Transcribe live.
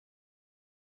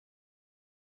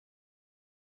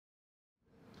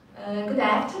Good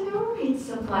afternoon. It's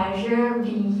a pleasure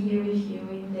being here with you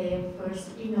in the first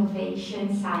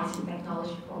Innovation, Science and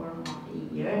Technology Forum of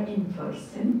the year in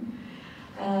person.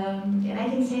 And I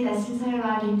can say that since I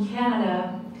arrived in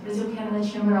Canada, Brazil-Canada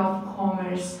Chamber of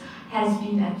Commerce has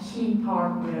been a key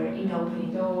partner in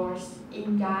opening doors,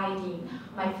 in guiding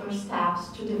my first steps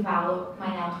to develop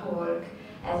my network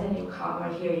as a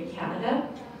newcomer here in Canada.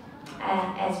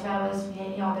 As well as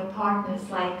many other partners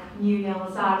like Miriam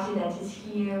Lazarti that is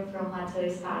here from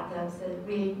Latin Startups that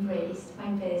really embraced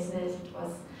my business. It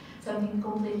was something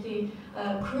completely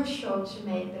crucial to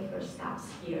make the first steps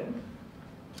here.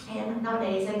 And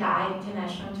nowadays I guide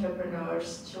international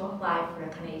entrepreneurs to apply for a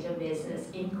Canadian business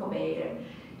incubator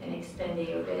and expand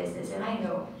their business. And I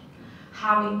know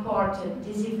how important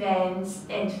these events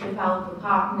and to develop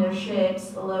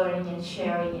partnerships, learning and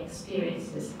sharing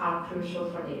experiences are crucial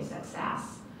for their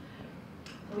success.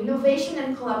 Innovation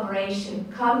and collaboration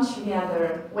come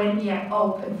together when we are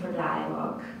open for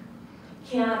dialogue.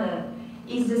 Canada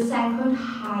is the second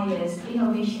highest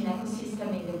innovation ecosystem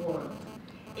in the world.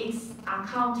 It's a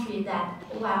country that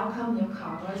welcomes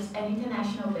newcomers and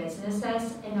international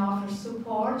businesses and offers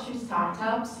support to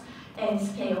startups and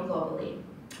scale globally.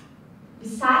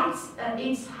 Besides,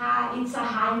 besides the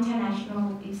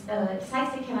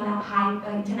Canada high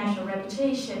international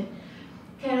reputation,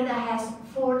 Canada has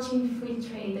 14 free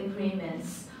trade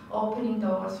agreements, opening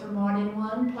doors for more than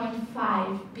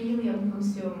 1.5 billion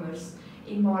consumers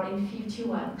in more than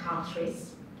 51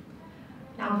 countries.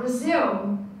 Now,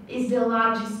 Brazil is the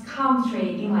largest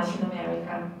country in Latin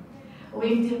America,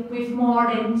 with more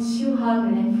than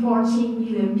 214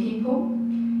 million people,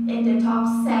 in the top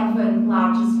 7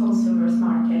 largest consumers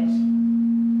market.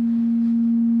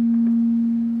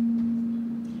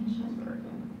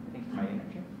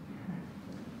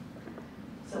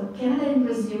 So Canada and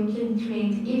Brazil can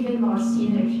create even more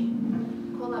synergy,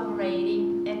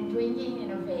 collaborating and bringing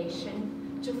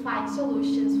innovation to find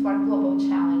solutions for global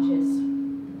challenges.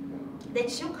 The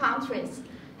two countries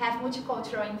have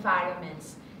multicultural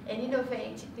environments and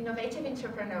innovative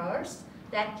entrepreneurs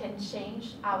that can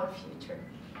change our future.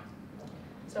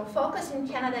 So focus in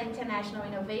Canada International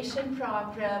Innovation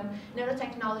Program,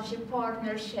 Nanotechnology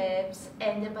partnerships,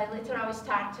 and the bilateral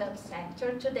startup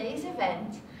sector, today's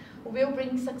event will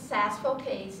bring successful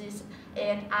cases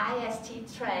and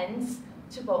IST trends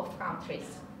to both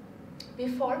countries.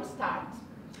 Before we start,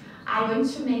 I want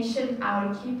to mention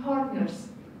our key partners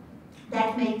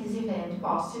that make this event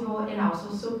possible and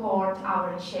also support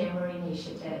our chamber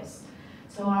initiatives.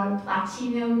 So our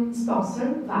platinum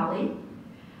sponsor, Vale,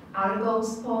 our gold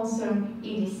sponsor,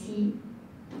 EDC,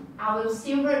 our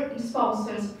silver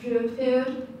sponsors,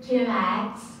 Brookfield,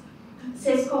 GMX,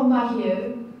 Sescom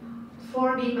Barrio,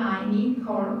 4B Mining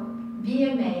Corp,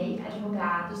 BMA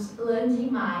Advogados,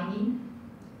 Landing Mining,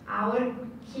 our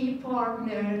key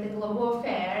partner, the Global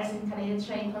Affairs and Canadian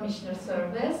Trade Commissioner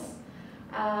Service,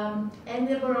 and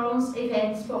the bronze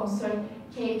event sponsor,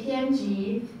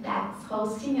 KPMG, that's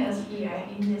hosting us here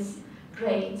in this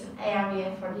great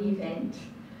area for the event.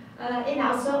 And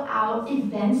also our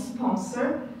event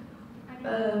sponsor,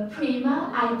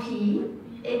 Prima IP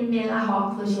and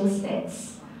Melaroc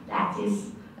Logistics. That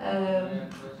is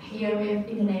here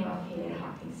in the name of Hiller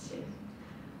Hawkins too.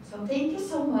 So thank you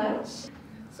so much.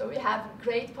 So we have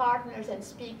great partners and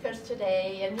speakers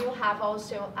today, and we'll have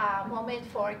also a moment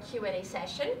for a Q&A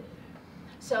session.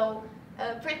 So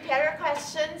prepare your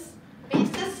questions. Be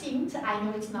succinct. I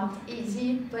know it's not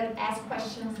easy, but ask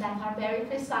questions that are very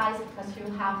precise because you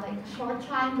have like a short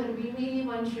time, but we really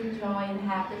want to enjoy and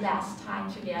have the best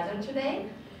time together today.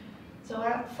 So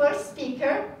our first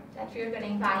speaker that we're going to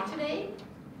invite today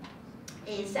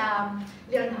is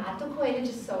Leonardo Coelho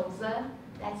de Souza.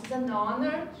 That is an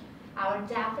honor, our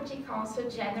Deputy Consul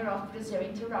General of Brazil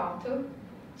in Toronto,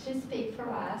 to speak for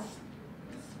us.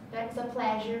 It's a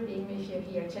pleasure being with you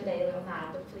here today,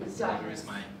 Leonardo. Please join us. The pleasure is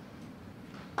mine.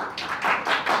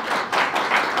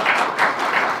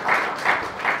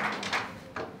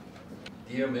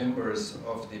 Dear members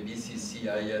of the BCC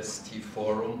IST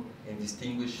Forum and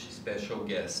distinguished special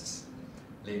guests,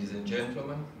 ladies and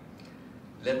gentlemen,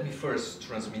 let me first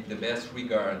transmit the best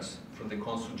regards from the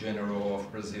Consul General of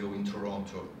Brazil in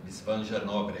Toronto, Ms. Vanja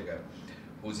Nóbrega,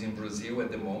 who's in Brazil at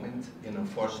the moment and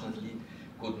unfortunately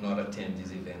could not attend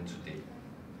this event today.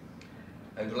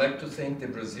 I would like to thank the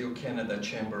Brazil-Canada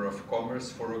Chamber of Commerce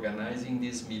for organizing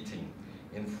this meeting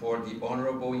and for the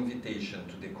honorable invitation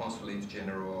to the Consulate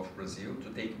General of Brazil to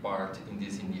take part in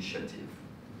this initiative.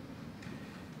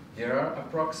 There are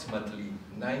approximately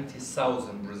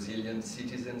 90,000 Brazilian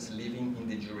citizens living in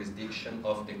the jurisdiction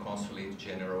of the Consulate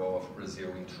General of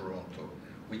Brazil in Toronto,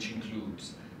 which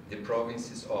includes the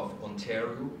provinces of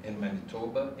Ontario and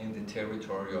Manitoba, and the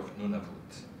territory of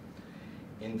Nunavut.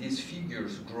 And these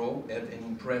figures grow at an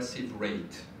impressive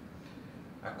rate.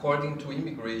 According to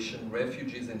Immigration,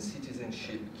 Refugees and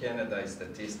Citizenship Canada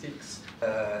statistics,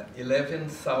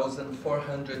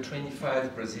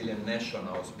 11,425 Brazilian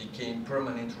nationals became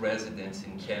permanent residents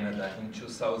in Canada in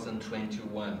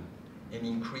 2021, an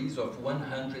increase of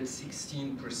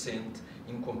 116%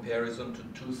 in comparison to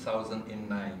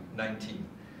 2019.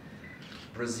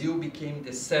 Brazil became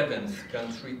the 7th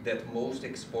country that most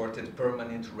exported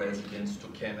permanent residents to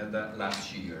Canada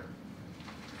last year.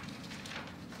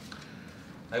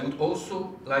 I would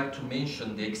also like to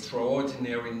mention the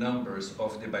extraordinary numbers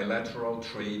of the bilateral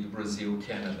trade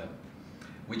Brazil-Canada,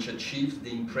 which achieved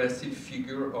the impressive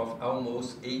figure of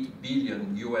almost $8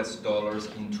 billion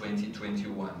in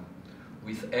 2021,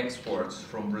 with exports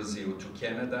from Brazil to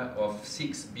Canada of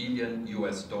 $6 billion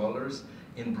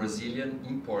and Brazilian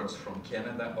imports from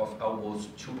Canada of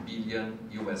almost $2 billion.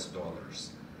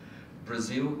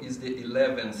 Brazil is the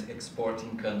 11th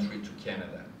exporting country to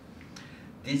Canada.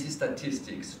 These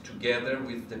statistics, together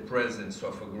with the presence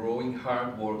of a growing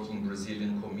hard-working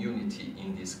Brazilian community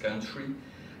in this country,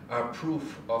 are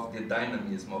proof of the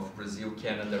dynamism of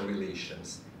Brazil-Canada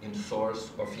relations and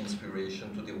source of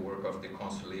inspiration to the work of the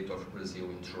Consulate of Brazil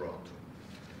in Toronto.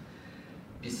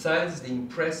 Besides the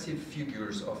impressive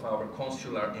figures of our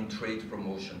consular and trade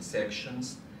promotion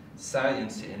sections,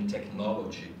 science and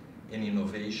technology and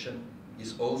innovation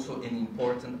is also an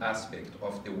important aspect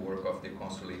of the work of the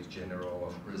Consulate General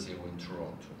of Brazil in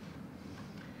Toronto.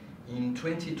 In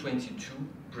 2022,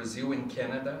 Brazil and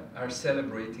Canada are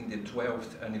celebrating the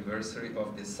 12th anniversary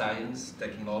of the Science,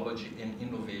 Technology and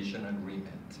Innovation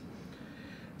Agreement.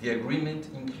 The agreement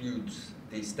includes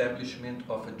the establishment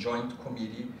of a joint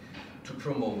committee to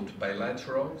promote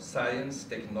bilateral science,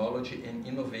 technology and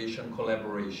innovation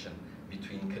collaboration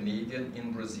between Canadian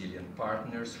and Brazilian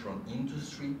partners from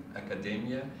industry,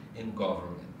 academia, and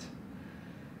government.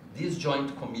 This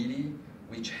joint committee,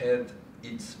 which had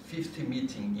its 5th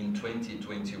meeting in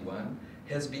 2021,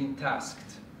 has been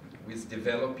tasked with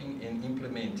developing and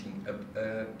implementing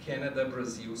a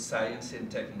Canada-Brazil Science and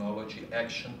Technology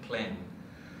Action Plan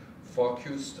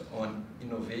focused on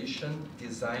innovation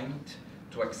designed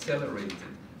to accelerate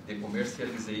the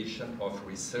commercialization of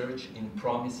research in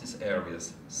promising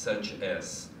areas such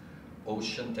as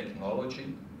ocean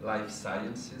technology, life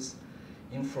sciences,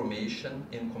 information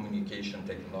and communication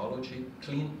technology,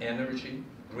 clean energy,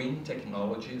 green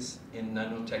technologies, and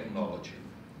nanotechnology.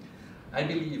 I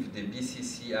believe the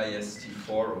BCC-IST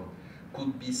Forum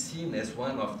could be seen as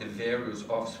one of the various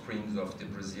offsprings of the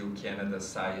Brazil-Canada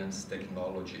Science,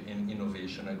 Technology and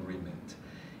Innovation Agreement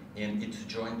and its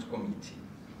joint committee.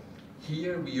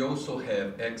 Here we also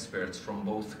have experts from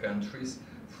both countries,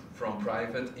 from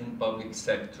private and public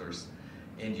sectors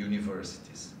and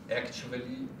universities,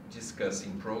 actually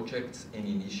discussing projects and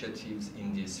initiatives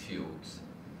in these fields.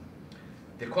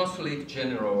 The Consulate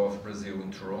General of Brazil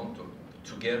in Toronto,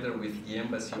 together with the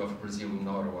Embassy of Brazil in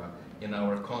Ottawa and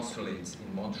our consulates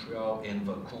in Montreal and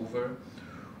Vancouver,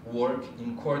 work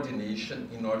in coordination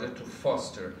in order to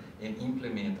foster and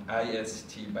implement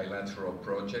IST bilateral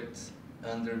projects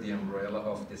under the umbrella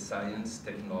of the Science,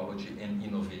 Technology and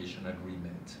Innovation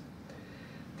Agreement.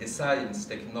 The science,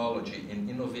 technology and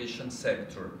innovation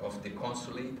sector of the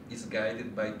Consulate is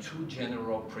guided by two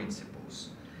general principles.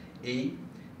 A,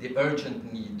 the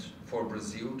urgent need for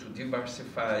Brazil to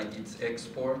diversify its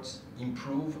exports,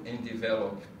 improve and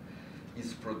develop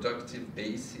its productive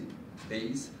base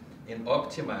and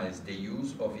optimize the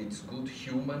use of its good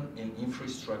human and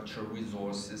infrastructure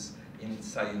resources in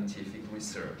scientific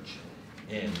research.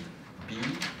 And B,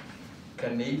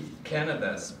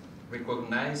 Canada's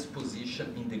recognized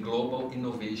position in the Global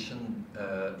Innovation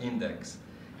Index.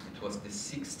 It was the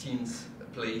 16th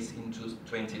place in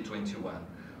 2021,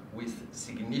 with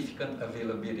significant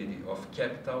availability of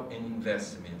capital and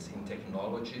investments in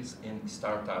technologies and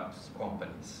startups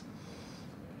companies.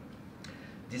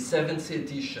 The 7th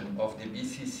edition of the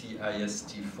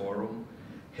BCC-IST Forum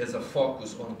has a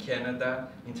focus on Canada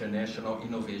International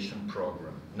Innovation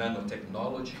Program,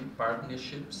 nanotechnology,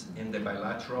 partnerships, and the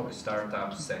bilateral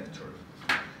startup sector.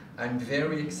 I'm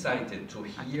very excited to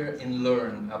hear and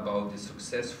learn about the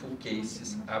successful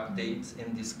cases, updates,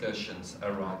 and discussions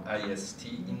around IST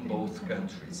in both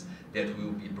countries that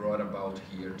will be brought about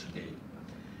here today.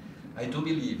 I do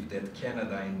believe that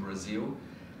Canada and Brazil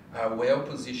are well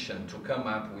positioned to come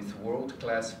up with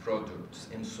world-class products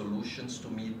and solutions to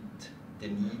meet the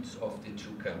needs of the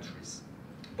two countries.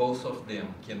 Both of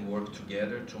them can work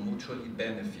together to mutually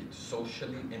benefit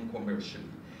socially and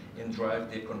commercially and drive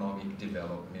the economic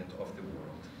development of the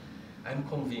world. I'm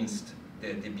convinced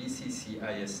that the BCC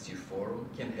IST Forum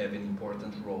can have an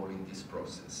important role in this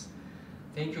process.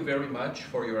 Thank you very much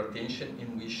for your attention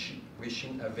and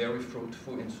wishing a very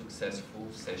fruitful and successful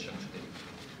session today.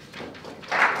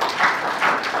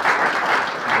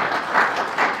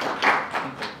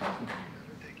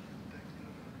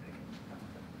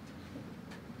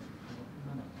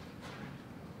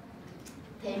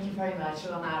 Thank you very much,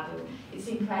 Leonardo. It's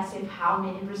impressive how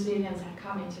many Brazilians are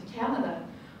coming to Canada.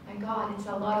 My God, it's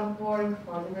a lot of work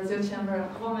for the Brazil Chamber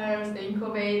of Commerce, the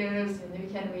incubators, and we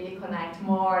can really connect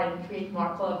more and create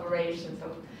more collaboration.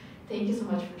 So thank you so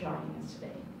much for joining us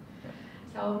today.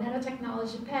 So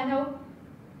nanotechnology panel.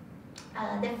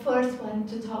 The first one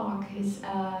to talk is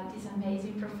this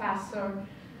amazing professor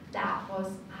that was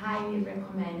highly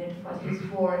recommended for his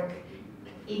work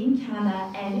in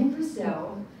Canada and in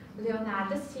Brazil.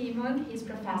 Leonardo Simon, he's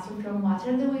professor from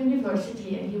Waterloo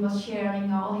University, and he was sharing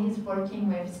all his working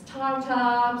with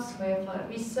startups, with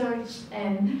research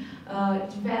and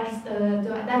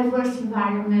diverse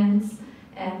environments.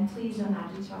 And please,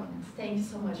 Leonardo, join us. Thank you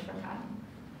so much for coming.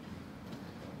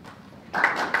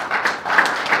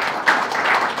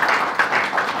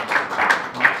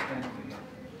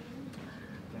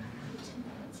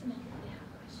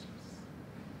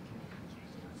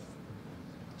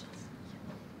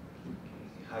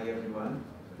 Hi everyone.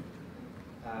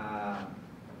 I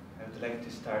would like to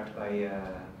start by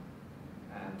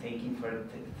thanking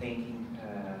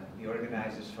the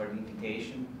organizers for the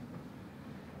invitation.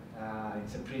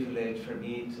 It's a privilege for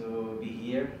me to be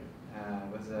here.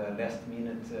 It was a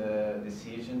last-minute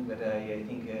decision, but I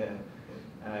think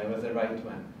it was the right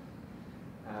one.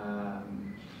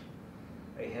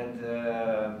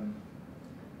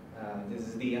 This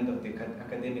is the end of the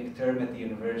academic term at the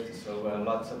university, so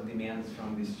lots of demands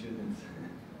from the students.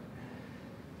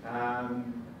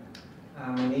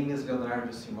 My name is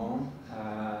Leonardo Simon.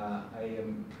 I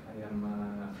am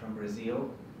from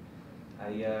Brazil.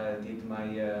 I did my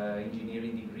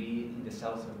engineering degree in the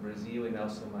south of Brazil and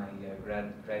also my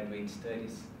graduate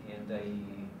studies, and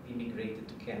I immigrated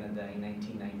to Canada in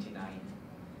 1999.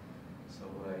 So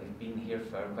I've been here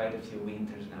for quite a few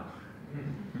winters now.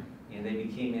 And I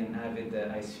became an avid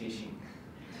ice fishing,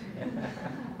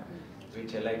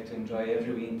 which I like to enjoy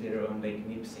every winter on Lake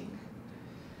Nipissing.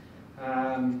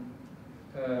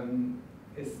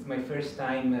 It's my first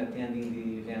time attending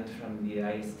the event from the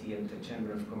IST at the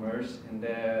Chamber of Commerce, and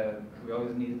we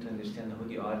always need to understand who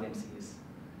the audience is.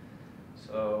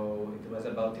 So it was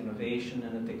about innovation,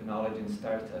 nanotechnology, and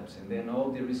startups, and then all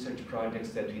the research projects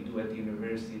that we do at the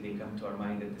university, they come to our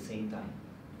mind at the same time.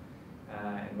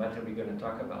 And what are we going to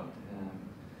talk about?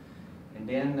 And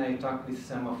then I talked with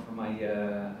some of my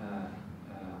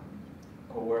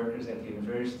co-workers at the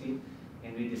university,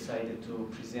 and we decided to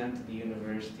present the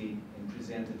university and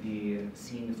present the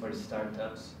scene for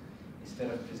startups instead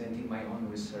of presenting my own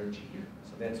research here.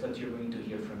 So that's what you're going to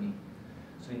hear from me.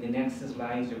 So in the next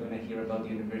slides, you're going to hear about the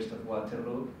University of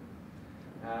Waterloo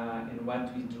and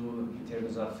what we do in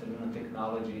terms of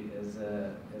nanotechnology as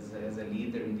a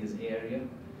leader in this area.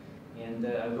 And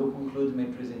I will conclude my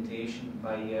presentation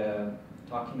by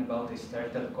talking about a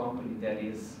startup company that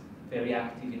is very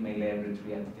active in my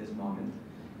laboratory at this moment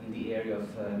in the area of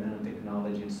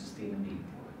nanotechnology and sustainability.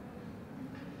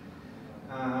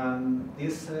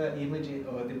 This image,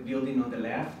 or the building on the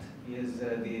left, is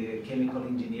the chemical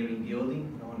engineering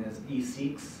building known as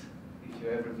E6, if you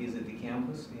ever visit the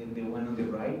campus. And the one on the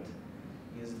right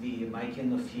is the Mike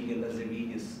and Ophelia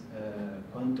Lazaridis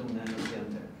Quantum Nano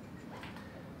Center.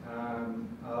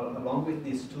 Along with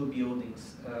these two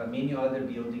buildings, many other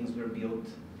buildings were built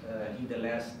in the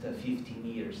last 15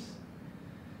 years.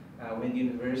 When the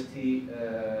university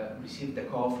received a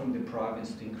call from the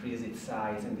province to increase its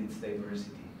size and its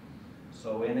diversity.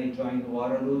 So when I joined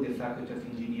Waterloo, the Faculty of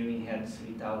Engineering had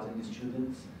 3,000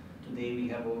 students. Today we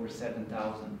have over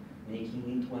 7,000, making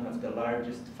it one of the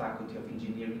largest faculty of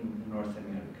engineering in North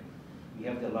America. We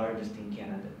have the largest in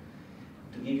Canada.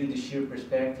 To give you the sheer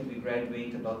perspective, we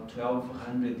graduate about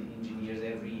 1,200 engineers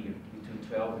every year, between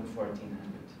 1,200 and 1,400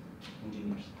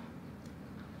 engineers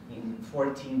in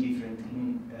 14 different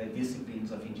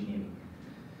disciplines of engineering.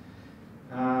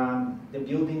 The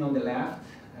building on the left,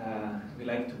 we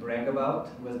like to brag about,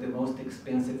 was the most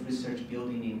expensive research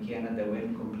building in Canada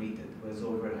when completed. It was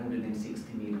over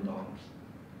 $160 million.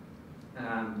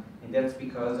 And that's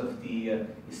because of the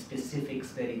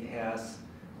specifics that it has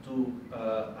to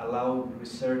allow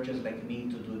researchers like me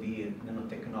to do the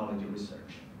nanotechnology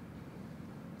research.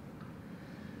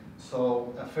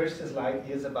 So first slide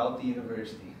is about the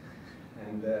university.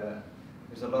 And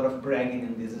there's a lot of bragging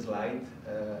in this slide,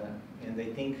 and I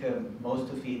think most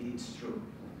of it is true.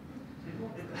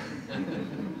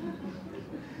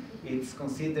 It's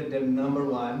considered the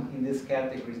 #1 in these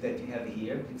categories that you have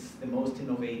here. It's the most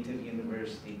innovative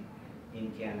university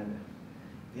in Canada.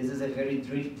 This is a very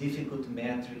difficult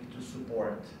metric to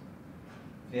support,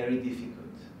 very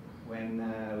difficult when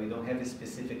we don't have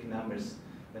specific numbers.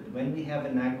 But when we have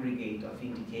an aggregate of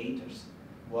indicators,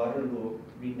 Waterloo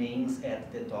remains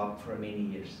at the top for many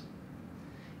years.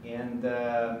 And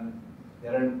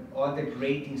there are other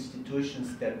great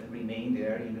institutions that remain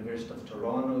there, University of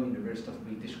Toronto, University of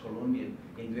British Columbia,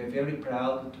 and we're very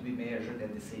proud to be measured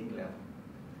at the same level.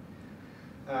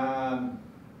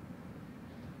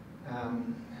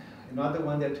 Another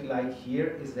one that we like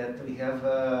here is that we have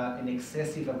an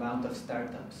excessive amount of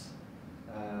startups,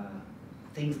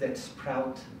 things that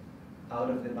sprout out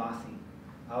of the nothing.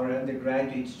 Our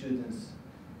undergraduate students,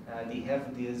 they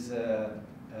have this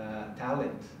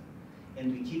talent,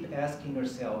 and we keep asking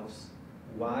ourselves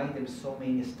why there's so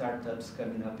many startups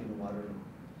coming up in Waterloo.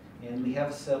 And we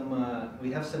have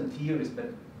some theories,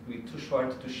 but we're too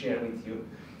short to share with you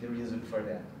the reason for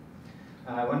that.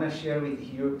 I want to share with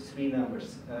you 3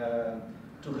 numbers.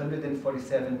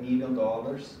 $247 million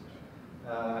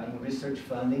in research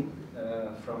funding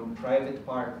from private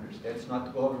partners. That's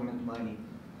not government money.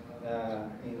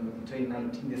 In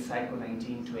 2019, the cycle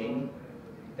 19-20.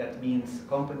 That means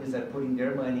companies are putting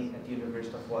their money at the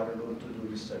University of Waterloo to do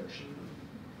research.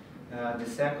 The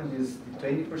second is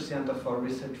 20% of our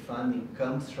research funding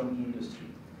comes from industry.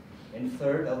 And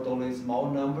third, although a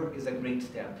small number, is a great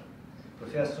step.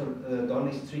 Professor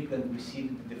Donna Strickland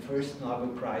received the first Nobel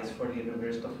Prize for the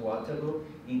University of Waterloo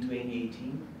in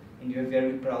 2018, and we are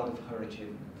very proud of her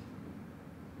achievement.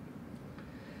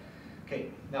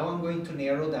 Okay, now I'm going to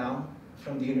narrow down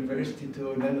from the university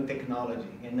to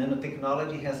nanotechnology. And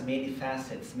nanotechnology has many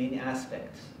facets, many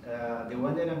aspects. The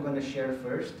one that I'm going to share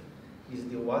first is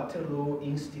the Waterloo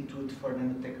Institute for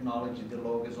Nanotechnology. The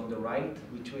logo is on the right,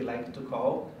 which we like to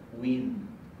call WIN.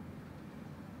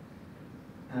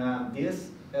 This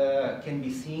can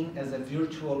be seen as a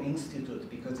virtual institute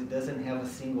because it doesn't have a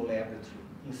single laboratory.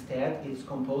 Instead, it's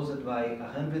composed by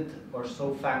 100 or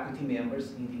so faculty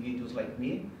members, individuals like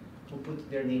me, who put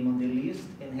their name on the list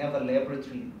and have a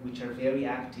laboratory which are very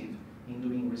active in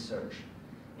doing research.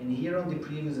 And here on the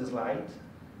previous slide,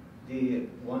 the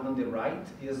one on the right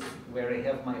is where I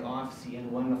have my office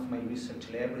and one of my research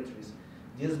laboratories.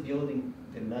 This building,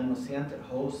 the Nano Center,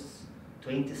 hosts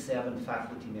 27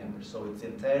 faculty members, so it's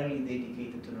entirely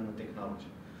dedicated to nanotechnology.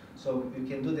 So you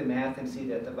can do the math and see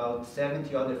that about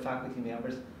 70 other faculty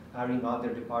members are in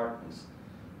other departments: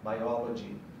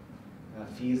 biology,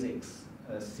 physics,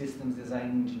 systems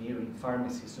design engineering,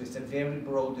 pharmacy. So it's a very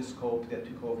broad scope that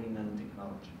we cover in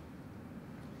nanotechnology.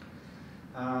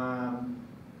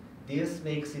 This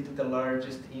makes it the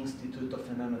largest institute of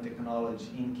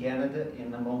nanotechnology in Canada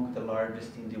and among the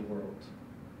largest in the world.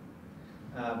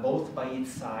 Both by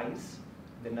its size,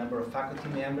 the number of faculty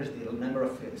members, the number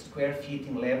of square feet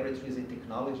in laboratories and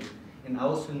technology, and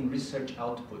also in research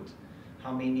output.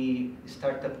 How many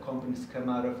startup companies come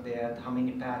out of that, how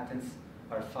many patents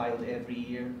are filed every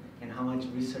year, and how much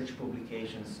research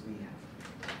publications we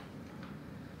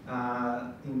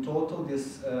have. In total,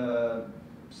 this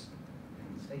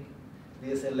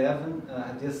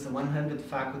 100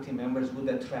 faculty members would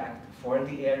attract, for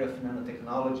the area of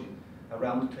nanotechnology,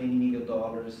 around $20 million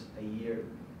a year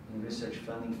in research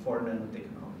funding for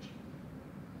nanotechnology.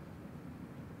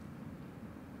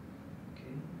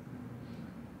 Okay.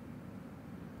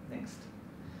 Next.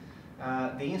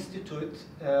 The institute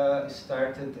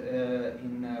started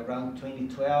in around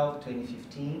 2012,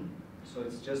 2015, so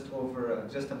it's just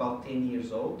about 10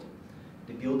 years old.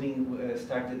 The building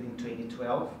started in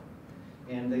 2012,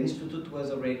 and the institute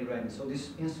was already running, so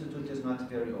this institute is not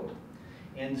very old.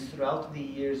 And throughout the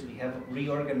years, we have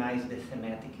reorganized the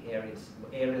thematic areas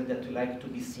that we like to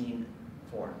be seen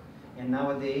for. And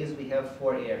nowadays, we have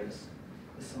 4 areas: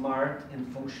 smart and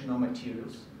functional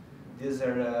materials. These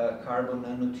are carbon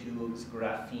nanotubes,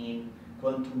 graphene,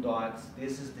 quantum dots.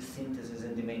 This is the synthesis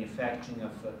and the manufacturing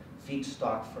of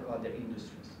feedstock for other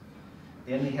industries.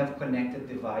 Then we have connected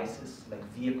devices, like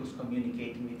vehicles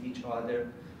communicating with each other.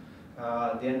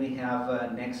 Then we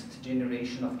have next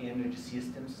generation of energy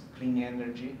systems, clean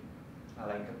energy,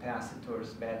 like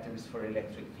capacitors, batteries for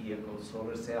electric vehicles,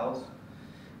 solar cells.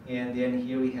 And then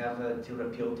here we have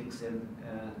therapeutics and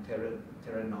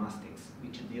theranostics,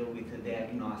 which deal with the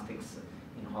diagnostics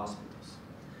in hospitals.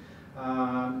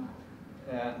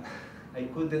 I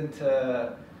couldn't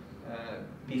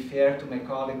be fair to my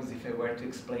colleagues if I were to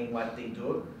explain what they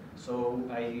do. So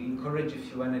I encourage, if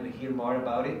you wanted to hear more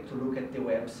about it, to look at the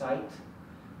website,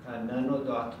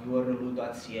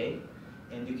 nano.uarlu.ca,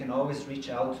 And you can always reach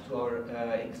out to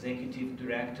our executive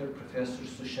director, Professor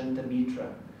Sushanta Mitra,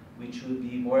 which would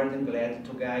be more than glad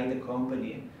to guide the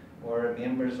company or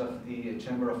members of the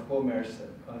Chamber of Commerce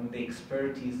on the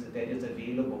expertise that is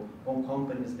available on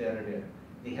companies that are there.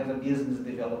 They have a business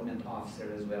development officer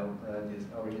as well,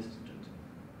 our institute.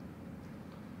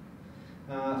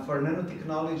 For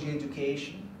nanotechnology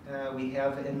education, we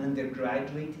have an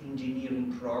undergraduate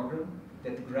engineering program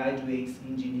that graduates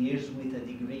engineers with a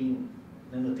degree in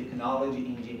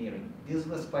nanotechnology engineering. This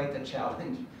was quite a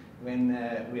challenge when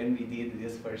we did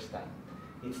this first time.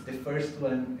 It's the first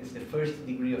one, it's the first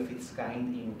degree of its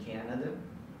kind in Canada.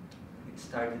 It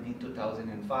started in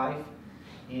 2005,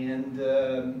 and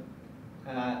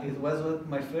it was one of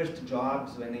my first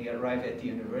jobs when I arrived at the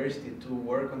university to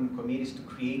work on committees to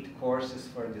create courses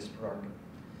for this program.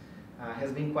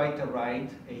 Has been quite a ride.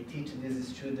 I teach these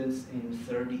students in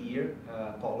third year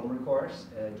polymer course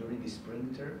during the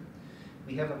spring term.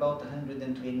 We have about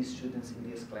 120 students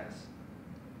in this class.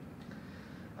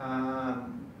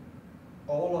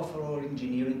 All of our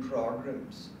engineering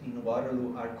programs in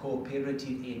Waterloo are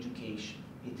cooperative education.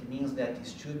 It means that the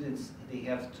students, they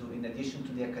have to, in addition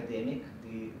to the academic,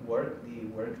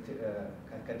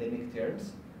 academic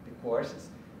terms, the courses,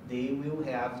 they will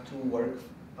have to work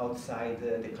outside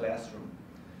the classroom.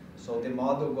 So the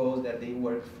model goes that they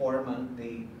work 4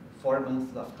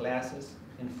 months of classes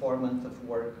and 4 months of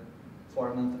work,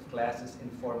 4 months of classes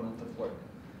and 4 months of work.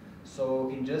 So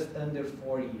in just under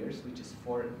 4 years, which is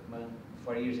 4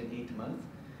 years and 8 months,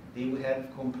 they will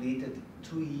have completed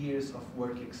 2 years of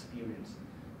work experience,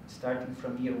 starting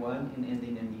from year 1 and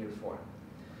ending in year 4.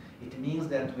 It means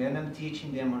that when I'm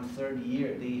teaching them on third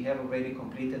year, they have already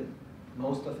completed,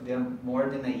 most of them, more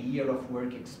than a year of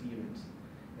work experience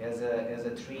as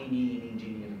a trainee in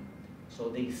engineering. So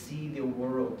they see the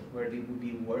world where they will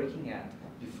be working at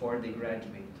before they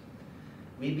graduate.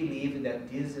 We believe that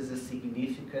this is a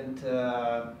significant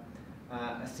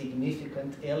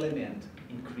element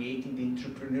in creating the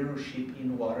entrepreneurship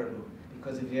in Waterloo,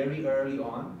 because very early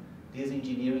on, these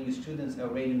engineering students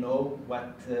already know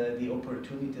what the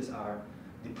opportunities are,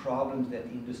 the problems that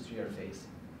industry are facing.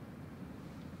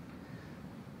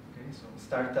 Okay, so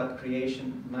startup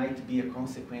creation might be a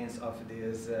consequence of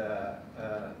this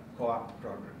co-op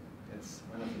program. That's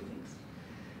one of the things.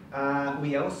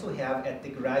 We also have at the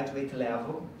graduate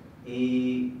level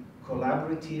a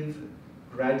collaborative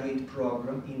graduate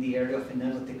program in the area of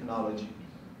nanotechnology.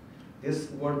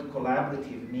 This word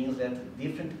collaborative means that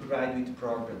different graduate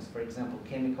programs, for example,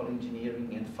 chemical engineering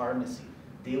and pharmacy,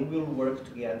 they will work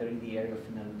together in the area of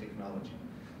nanotechnology,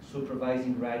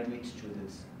 supervising graduate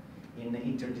students in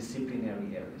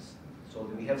interdisciplinary areas. So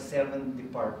we have 7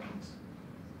 departments.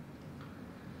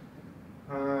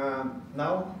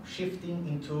 Now shifting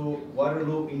into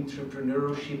Waterloo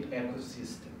entrepreneurship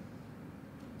ecosystem.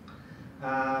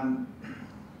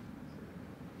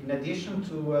 In addition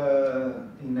to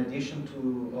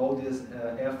all these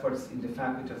efforts in the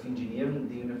Faculty of Engineering,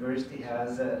 the university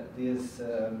has this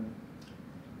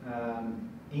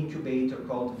incubator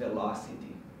called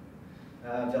Velocity.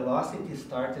 Velocity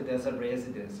started as a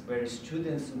residence where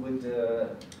students would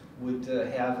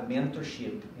have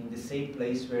mentorship in the same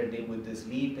place where they would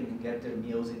sleep and get their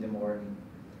meals in the morning,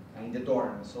 in the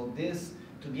dorm. So this,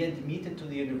 to be admitted to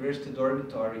the university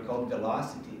dormitory called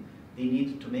Velocity, they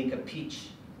needed to make a pitch.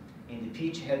 And the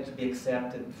pitch had to be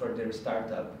accepted for their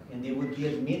startup. And they would be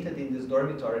admitted in this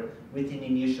dormitory with an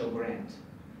initial grant.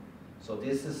 So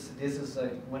this is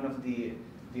one of the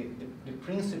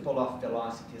principle of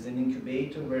Velocity is an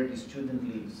incubator where the student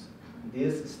lives.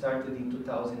 This started in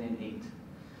 2008.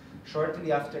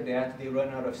 Shortly after that, they ran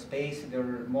out of space. There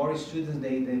were more students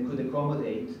they could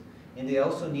accommodate. And they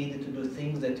also needed to do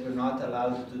things that were not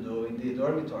allowed to do in the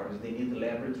dormitories. They need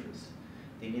laboratories.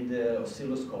 They need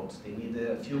oscilloscopes. They need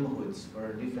fume hoods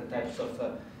for different types of,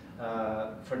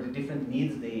 for the different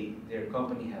needs their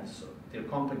company has. So their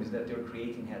companies that they're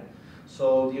creating had.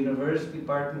 So the university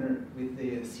partnered with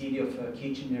the city of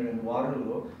Kitchener and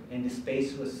Waterloo, and the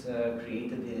space was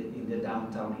created in the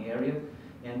downtown area.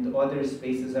 And other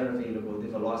spaces are available. The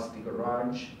Velocity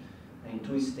Garage, in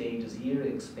 2 stages here,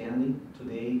 expanding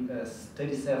today,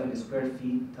 37 square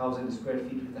feet, 1,000 square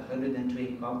feet with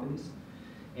 120 companies.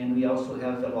 And we also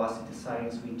have Velocity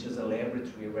Science, which is a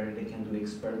laboratory where they can do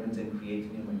experiments and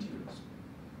create new materials.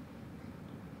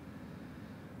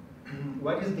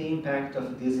 What is the impact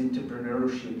of this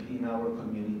entrepreneurship in our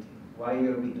community? Why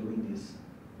are we doing this?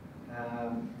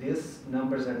 These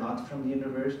numbers are not from the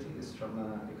university, it's from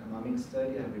an economic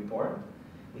study, a report.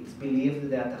 It's believed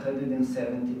that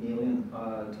 170 million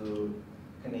to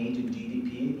Canadian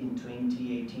GDP in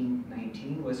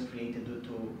 2018-19 was created due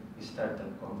to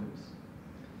startup companies.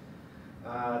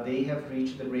 They have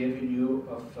reached the revenue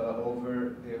of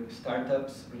over, the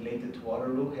startups related to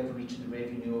Waterloo have reached the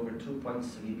revenue over 2.3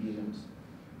 billion.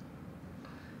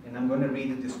 And I'm going to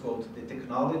read this quote: "The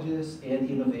technologies and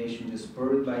innovation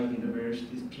spurred by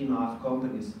universities, spin-off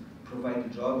companies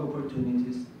provide job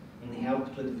opportunities and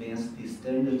help to advance the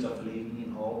standards of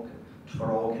living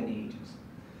for all Canadians."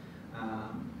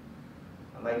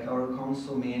 Like our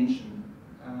council mentioned,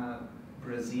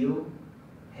 Brazil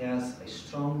has a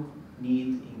strong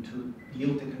need into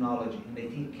new technology, and I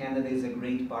think Canada is a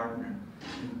great partner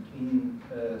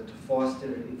to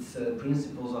foster its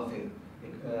principles of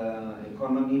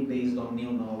economy based on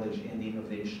new knowledge and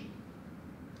innovation.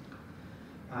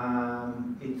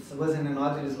 It was in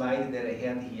another slide that I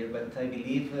had here, but I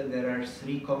believe there are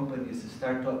 3 companies,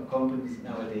 startup companies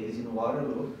nowadays in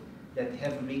Waterloo, that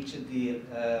have reached the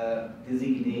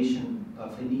designation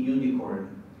of a unicorn,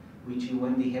 which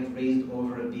when they have raised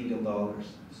over $1 billion.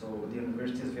 So the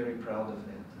university is very proud of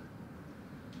that.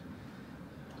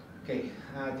 Okay,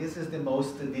 this is the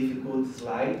most difficult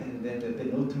slide, and then the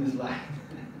penultimate slide,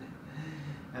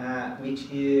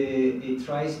 which it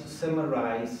tries to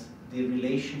summarize the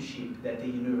relationship that the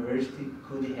university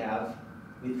could have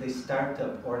with a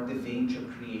startup or the venture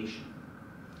creation.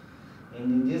 And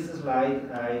in this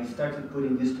slide, I started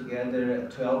putting this together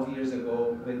 12 years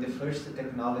ago when the first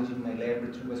technology in my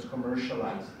laboratory was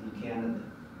commercialized in Canada.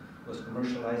 It was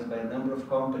commercialized by a number of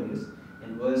companies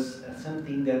and was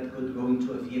something that could go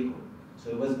into a vehicle.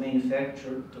 So it was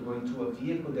manufactured to go into a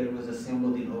vehicle that was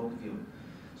assembled in Oakville.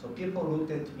 So people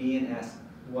looked at me and asked,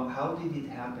 well, how did it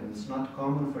happen? It's not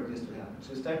common for this to happen.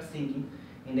 So I started thinking,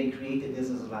 and I created this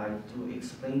slide to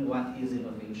explain what is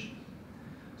innovation.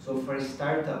 So for a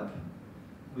startup,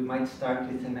 we might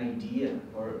start with an idea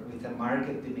or with a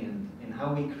market demand, and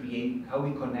how we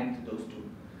connect those two.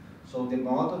 So the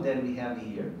model that we have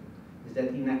here is that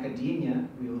in academia,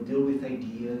 we will deal with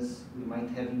ideas, we might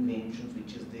have inventions,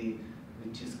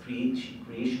 which is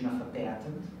creation of a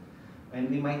patent, and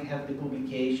we might have the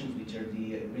publications, which are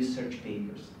the research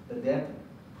papers. But that,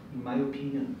 in my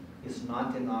opinion, is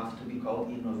not enough to be called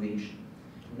innovation.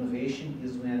 Innovation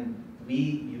is when we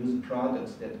use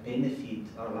products that benefit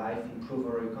our life, improve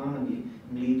our economy,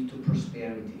 and lead to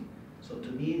prosperity. So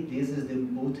to me, this is the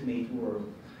ultimate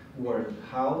word,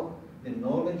 how the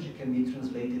knowledge can be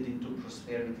translated into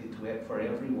prosperity for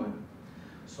everyone.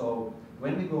 So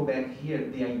when we go back here,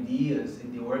 the ideas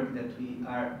and the work that we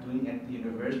are doing at the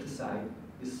university side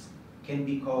can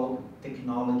be called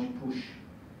technology push.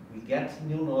 We get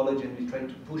new knowledge and we try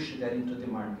to push that into the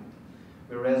market.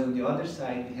 Whereas on the other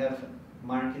side, we have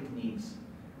market needs,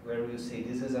 where we say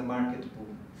this is a market pool.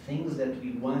 Things that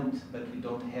we want but we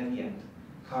don't have yet.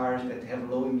 Cars that have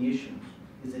low emissions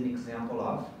is an example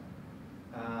of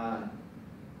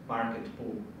market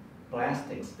pool.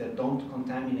 Plastics that don't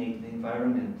contaminate the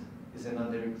environment is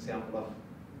another example of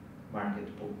market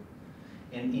pool.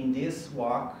 And in this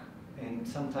walk, and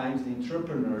sometimes the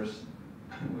entrepreneurs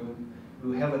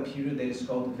will have a period that is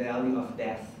called the valley of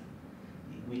death,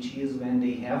 which is when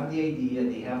they have the idea,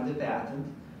 they have the patent,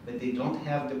 but they don't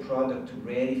have the product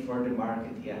ready for the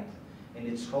market yet. And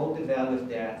it's called the valley of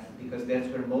death because that's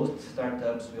where most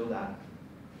startups will die.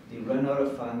 They run out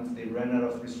of funds, they run out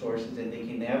of resources, and they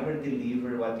can never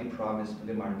deliver what they promised to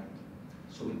the market.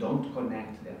 So we don't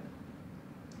connect them.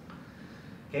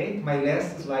 Okay, my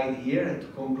last slide here to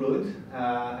conclude.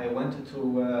 I wanted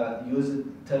to use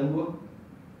Tango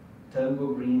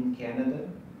Green Canada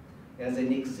as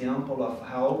an example of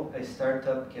how a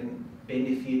startup can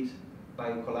benefit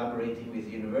by collaborating with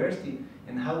the university,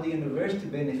 and how the university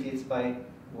benefits by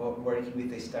working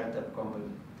with a startup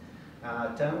company.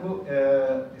 Tango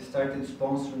started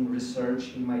sponsoring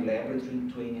research in my laboratory in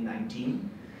 2019,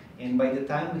 and by the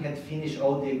time we had finished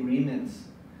all the agreements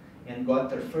and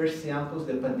got our first samples,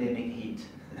 the pandemic hit.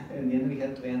 And then we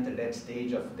had to enter that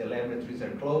stage of the laboratories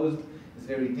are closed, it's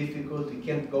very difficult, we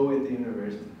can't go with the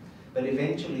university. But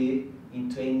eventually, in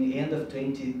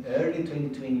early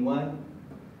 2021,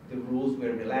 the rules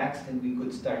were relaxed and we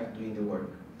could start doing the work.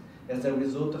 As a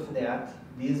result of that,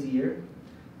 this year,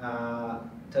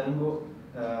 Tango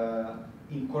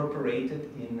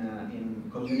incorporated in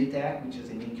Communitech, which is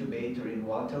an incubator in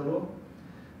Waterloo.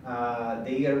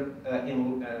 They are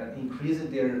increased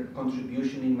their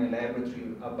contribution in my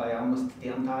laboratory by almost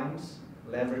 10 times,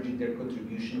 leveraging their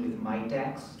contribution with my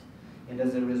tax. And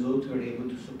as a result, we were able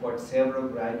to support several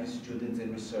graduate students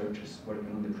and researchers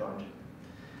working on the project.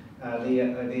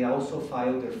 They also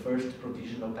filed their first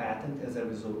provisional patent as a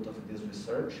result of this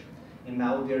research, and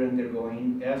now they're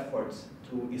undergoing efforts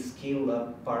to scale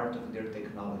up part of their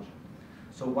technology.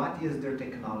 So what is their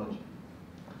technology?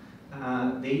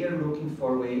 They are looking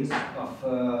for ways of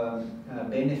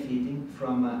benefiting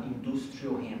from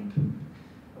industrial hemp.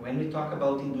 When we talk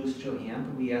about industrial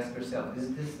hemp, we ask ourselves,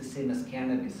 is this the same as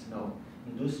cannabis? No.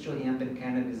 Industrial hemp and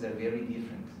cannabis are very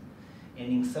different.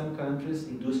 And in some countries,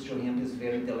 industrial hemp is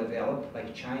very developed,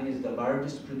 like China is the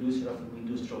largest producer of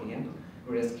industrial hemp,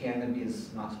 whereas cannabis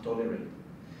is not tolerated.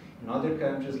 In other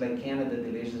countries like Canada,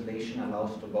 the legislation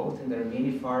allows to both, and there are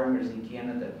many farmers in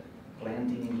Canada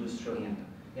planting industrial hemp.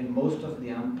 And most of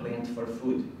them plant for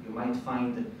food. You might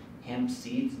find hemp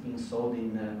seeds being sold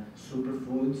in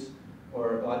superfoods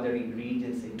or other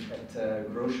ingredients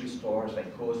at grocery stores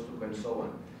like Costco and so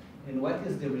on. And what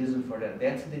is the reason for that?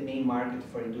 That's the main market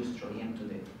for industrial hemp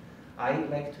today. I'd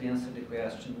like to answer the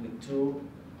question with two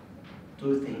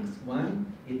things.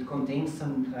 One, it contains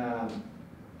some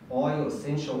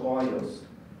essential oils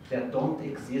that don't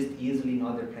exist easily in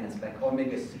other plants, like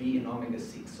omega-3 and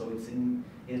omega-6. So it's an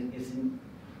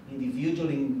individual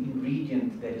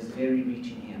ingredient that is very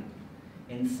rich in hemp.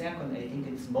 And second, I think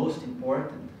it's most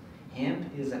important, hemp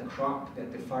is a crop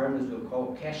that the farmers will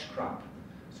call cash crop.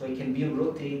 So it can be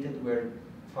rotated where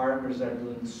farmers are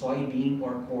doing soybean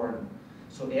or corn.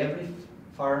 So every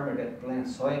farmer that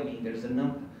plants soybean, there's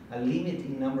a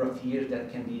limiting number of years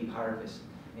that can be harvested.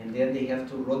 And then they have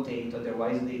to rotate,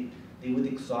 otherwise they would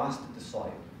exhaust the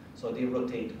soil. So they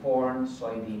rotate corn,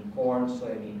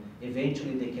 soybean.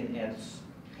 Eventually they can add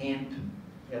hemp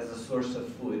as a source of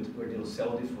food where they'll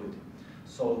sell the food.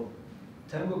 So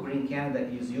Tango Green Canada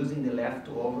is using the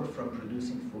leftover from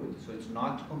producing food, so it's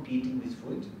not competing with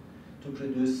food, to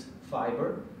produce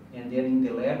fiber, and then in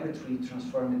the laboratory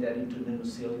transforming that into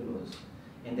nanocellulose.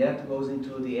 And that goes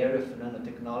into the area of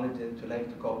nanotechnology that we like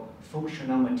to call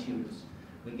functional materials.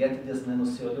 We get this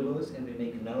nanocellulose and we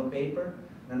make nanopaper.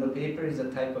 Nanopaper is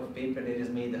a type of paper that is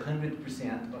made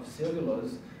 100% of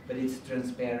cellulose, but it's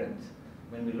transparent.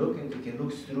 When we look at it, we can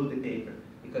look through the paper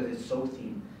because it's so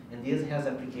thin. And this has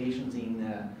applications in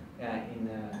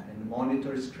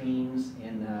monitor screens,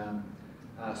 in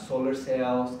solar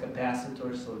cells,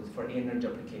 capacitors, so it's for energy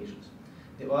applications.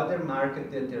 The other market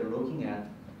that they're looking at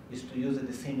is to use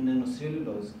the same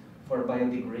nanocellulose for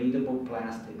biodegradable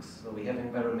plastics. So we have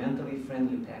environmentally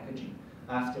friendly packaging.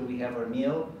 After we have our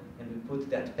meal and we put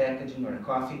that packaging or a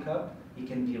coffee cup, it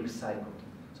can be recycled.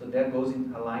 So that goes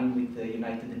in line with the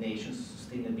United Nations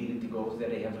sustainability goals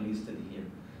that I have listed here.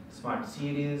 Smart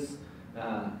cities,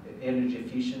 energy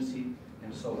efficiency,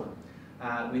 and so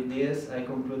on. With this, I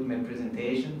conclude my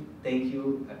presentation. Thank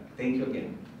you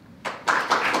again.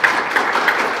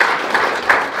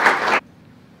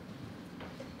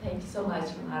 Thank you so much,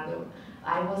 Leonardo.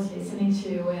 I was listening to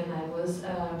you and I was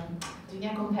doing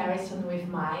a comparison with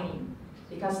mining,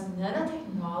 because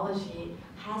nanotechnology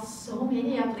has so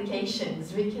many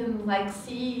applications. We can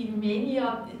see in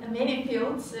many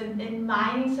fields, and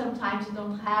mining sometimes you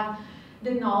don't have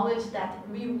the knowledge that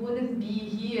we wouldn't be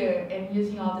here and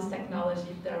using all this technology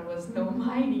if there was no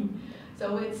mining.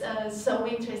 So it's so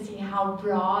interesting how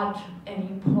broad and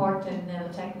important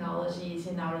nanotechnology is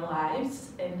in our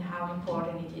lives, and how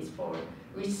important it is for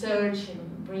research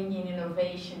and bringing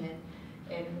innovation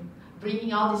and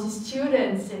bringing all these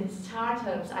students and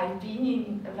startups. I've been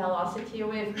in Velocity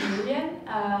with Julian,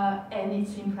 and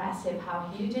it's impressive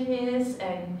how huge it is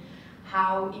and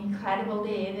how incredible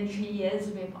the energy is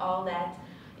with all that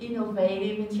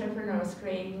innovative entrepreneurs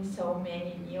creating so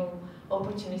many new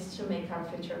opportunities to make our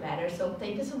future better. So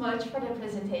thank you so much for the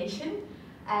presentation.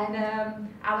 And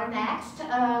our next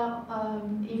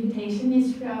invitation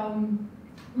is from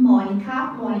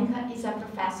Monica. Monica is a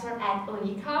professor at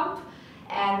Unicamp,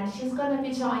 and she's going to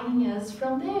be joining us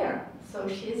from there. So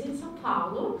she's in São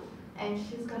Paulo, and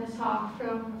she's going to talk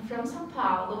from São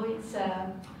Paulo. It's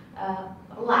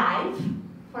live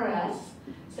for us.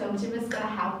 So Jim is going to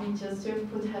help me just to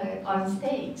put her on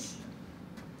stage.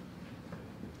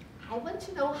 I want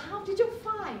to know, how did you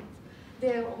find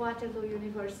the Waterloo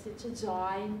University to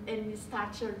join and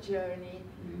start your journey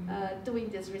doing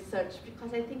this research?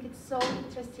 Because I think it's so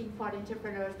interesting for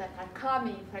entrepreneurs that are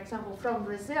coming, for example, from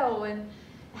Brazil, and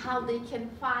how they can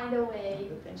find a way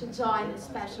to join a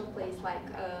special place like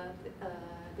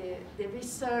the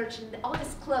research and all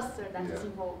this cluster that is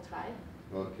involved, right?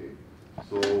 Okay,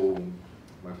 so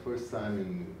my first time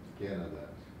in Canada,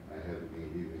 I have been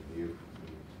living here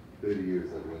 30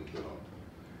 years ago in Toronto.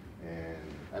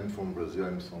 And I'm from Brazil,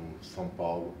 I'm from São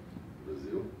Paulo,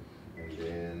 Brazil. And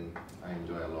then I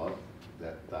enjoy a lot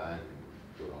that time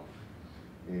in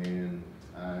Toronto.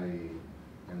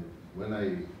 And when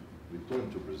I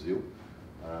returned to Brazil,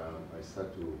 I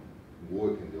started to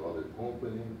work in the other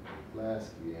company,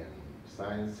 plastic and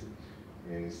science,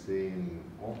 and stay in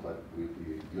contact with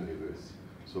the university.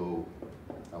 So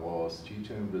I was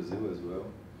teaching in Brazil as well,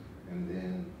 and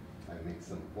then I make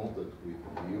some contact with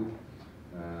you,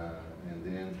 and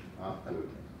then after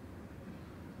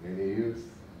many years,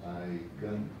 I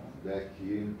come back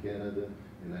here in Canada,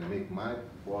 and I make my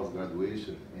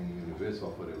post-graduation in University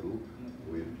of Waterloo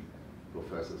with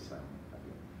Professor Simon.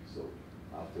 So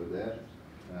after that,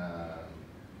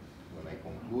 when I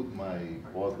conclude my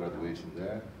post-graduation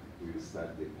there, we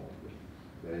start the company.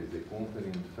 There is the company,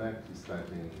 in fact,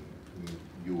 starting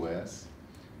in US,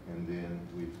 and then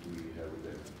we have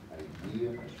that idea,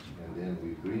 and then we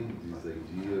bring this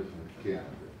idea from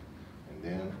Canada. And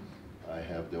then I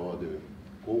have the other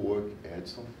co-work,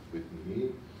 Edson, with me,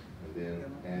 and then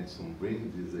Edson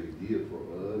brings this idea for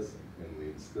us, and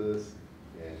we discuss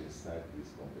and start this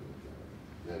company.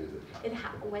 That is it.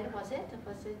 When was it?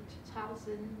 Was it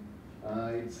 2000?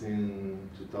 It's in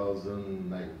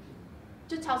 2019.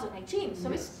 2019, so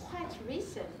Yes. it's quite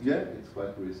recent. Yeah, it's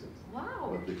quite recent. Wow.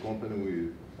 But the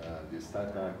company, the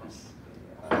startup is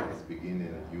beginning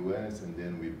in the US, and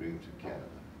then we bring to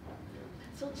Canada.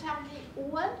 So tell me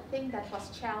one thing that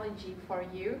was challenging for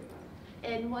you,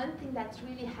 and one thing that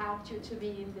really helped you to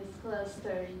be in this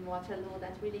cluster in Waterloo,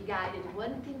 that really guided.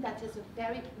 One thing that is a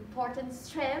very important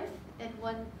strength, and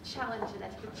one challenge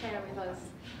that you could share with us.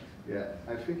 Yeah,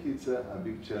 I think it's a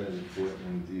big challenge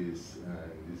in this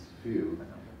field.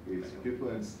 It's people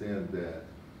understand that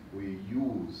we're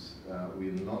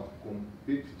not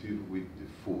competitive with the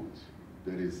food.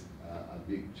 That is a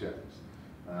big challenge.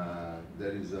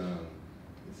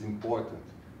 It's important.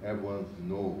 Everyone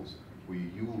knows we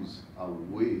use a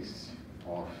waste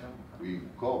of, we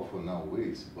call for now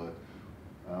waste, but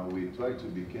we try to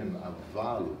become a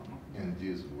value in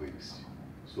this waste.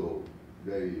 So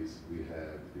we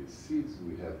have the seeds,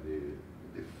 we have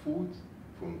the food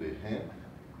from the hemp,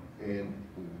 and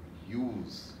we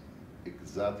use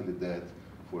exactly that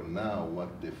for now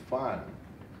what the farm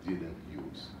didn't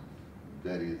use.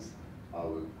 That is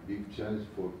our big challenge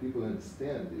for people to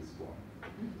understand this one.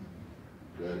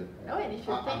 And if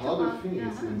you think another about, thing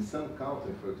is in some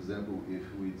countries, for example, if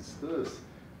we discuss,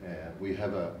 we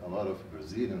have a lot of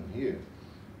Brazilian here,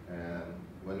 and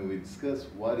when we discuss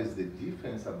what is the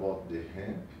difference about the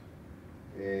hemp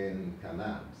and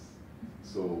cannabis,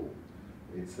 so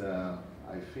it's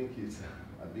I think it's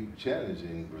a big challenge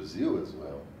in Brazil as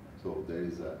well. So there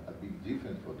is a big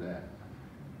difference for that.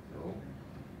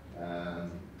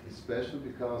 And especially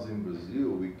because in Brazil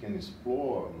we can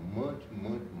explore much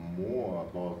more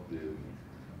about the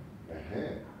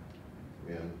hemp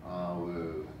and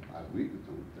our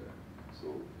agriculture there. So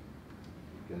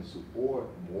we can support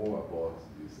more about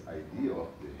this idea of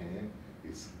the hemp.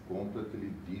 It's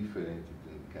completely different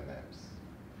than cannabis.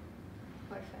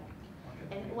 Perfect.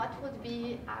 And what would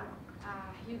be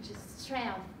a huge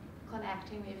strength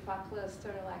connecting with a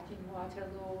cluster like in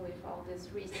Waterloo with all this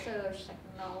research,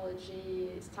 technology,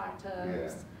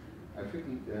 startups? Yeah. I think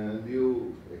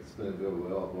you explained very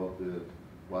well about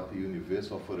what the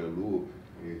University of Waterloo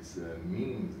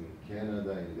means in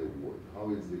Canada and the world. How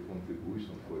is the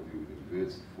contribution for the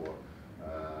university for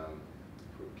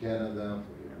Canada,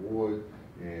 for the world,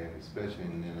 and especially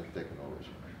in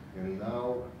nanotechnology. And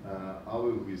now our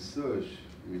research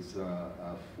is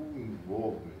a full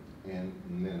involvement in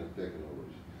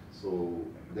nanotechnology. So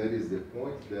that is the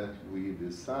point that we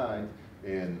decide,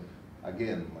 and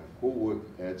again, my co-worker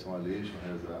Edson Aleixo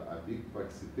has a big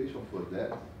participation for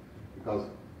that, because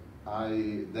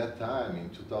that time in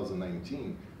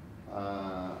 2019,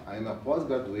 I'm a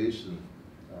post-graduation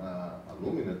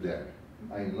alumna there.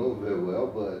 I know very well,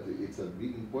 but it's a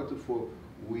big important for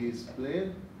we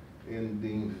explain and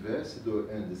the investor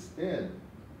understand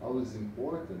how is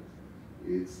important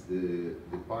it's the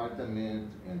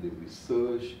department and the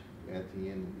research at the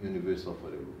University of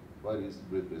Waterloo. What is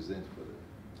represent for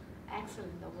that?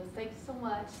 Excellent, Douglas. Thank you so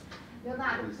much.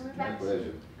 Leonardo, It's coming my back to pleasure.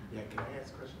 you. Yeah, can I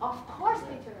ask a question? Of course,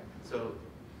 Peter. So,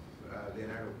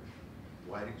 Leonardo,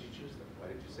 why did you choose them? Why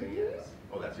did you say yes?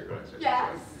 Oh, that's your answer.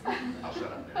 Yes. I'll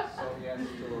shut up now. So yes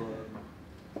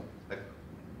to Like,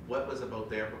 what was about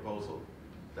their proposal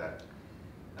that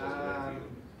was good for you?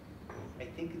 I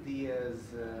think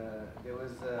there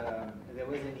was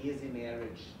an easy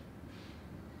marriage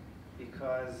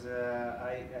because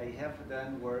I have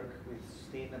done work with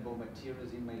sustainable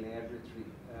materials in my laboratory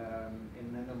in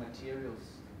nanomaterials.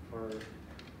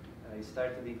 I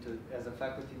started as a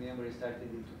faculty member. I started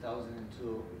in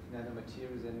 2002 with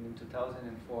nanomaterials, and in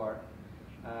 2004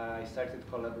 I started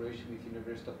collaboration with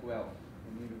University of Guelph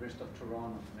and University of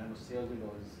Toronto,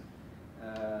 nanocellulose,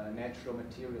 natural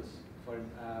materials for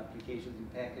applications in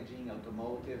packaging,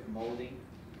 automotive, molding.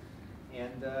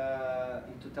 And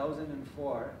in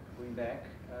 2004, going back,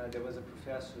 there was a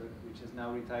professor, which is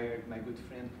now retired, my good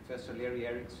friend, Professor Larry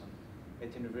Erickson,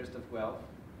 at the University of Guelph.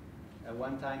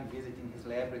 One time visiting his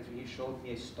laboratory, he showed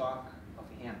me a stalk of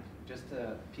hemp, just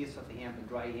a piece of hemp, a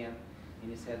dry hemp,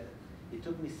 and he said, it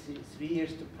took me 3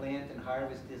 years to plant and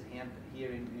harvest this hemp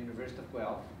here in the University of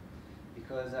Guelph,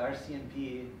 because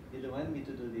RCMP didn't want me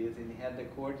to do this, and he had the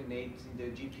coordinates in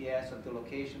the GPS of the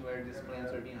location where these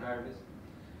plants are being harvested.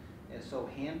 And so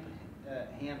hemp,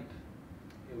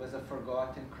 it was a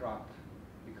forgotten crop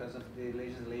because of the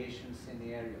legislation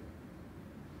scenario.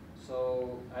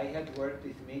 So I had worked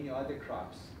with many other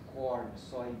crops, corn,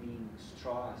 soybean,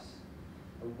 straws,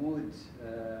 wood,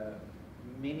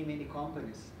 many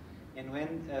companies. And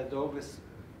when Douglas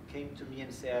came to me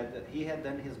and said that he had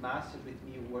done his master's with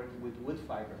me working with wood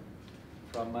fiber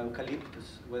from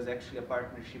eucalyptus, was actually a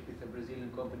partnership with a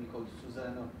Brazilian company called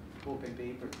Suzano Pulp and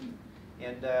Paper.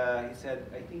 And he said,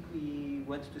 I think we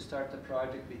want to start a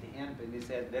project with hemp, and he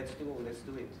said, let's do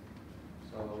it.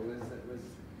 So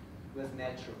it was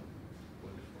natural.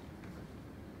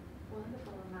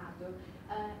 Wonderful, Renato.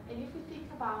 And if we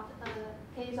think about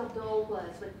the case of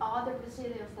Douglas, with other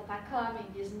Brazilians that are coming,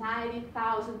 these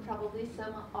 90,000, probably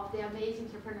some of the amazing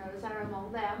entrepreneurs are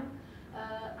among them,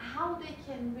 how they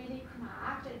can really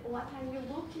connect, and what are you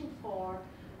looking for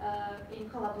in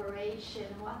collaboration?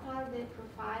 What are the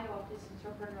profile of these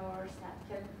entrepreneurs that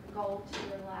can go to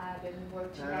your lab and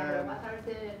work together? What are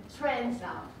the trends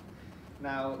now?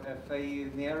 Now, if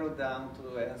I narrow down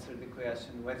to answer the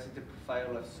question, what's the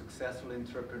profile of successful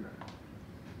entrepreneur?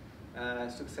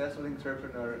 Successful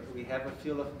entrepreneur, we have a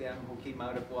few of them who came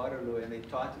out of Waterloo and they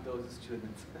taught those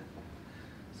students.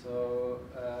 So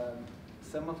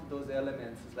some of those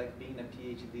elements is like being a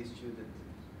PhD student.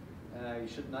 You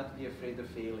should not be afraid of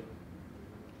failing.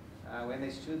 When a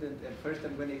student, and first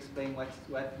I'm going to explain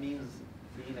what means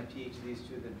being a PhD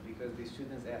student, because the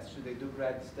students ask, should they do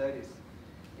grad studies?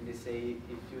 And they say,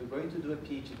 if you're going to do a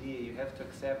PhD, you have to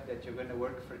accept that you're going to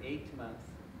work for 8 months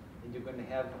and you're going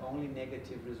to have only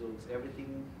negative results.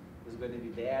 Everything is going to be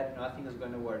bad, nothing is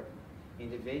going to work.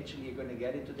 And eventually you're going to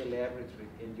get into the laboratory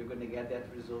and you're going to get that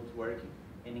result working.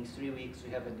 And in 3 weeks you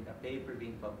have a paper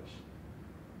being published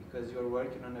because you're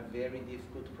working on a very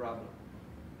difficult problem.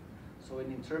 So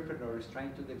an entrepreneur is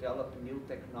trying to develop new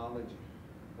technology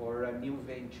or a new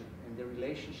venture. And the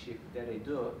relationship that I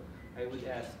do, I would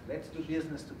ask, let's do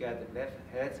business together.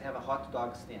 Let's have a hot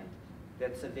dog stand.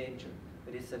 That's a venture.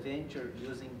 But it's a venture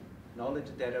using knowledge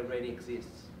that already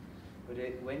exists. But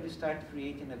when you start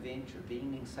creating a venture,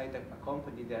 being inside a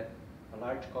company a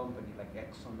large company like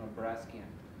Exxon or Braskem,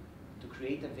 to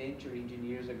create a venture,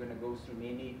 engineers are going to go through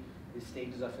many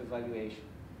stages of evaluation.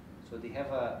 So they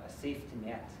have a safety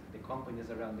net, the companies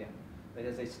around them. But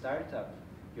as a startup,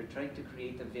 you're trying to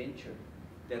create a venture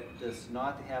that does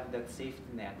not have that safety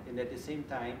net. And at the same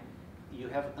time, you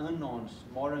have unknowns,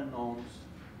 more unknowns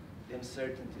than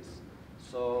certainties.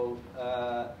 So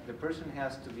the person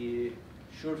has to be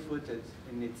sure-footed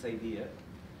in its idea,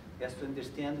 has to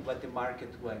understand what the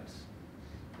market wants,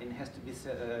 and has to be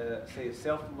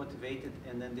self-motivated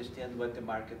and understand what the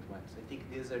market wants. I think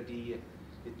these are the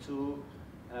two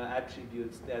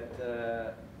attributes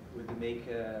that would make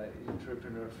an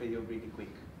entrepreneur fail really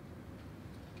quick.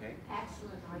 Okay.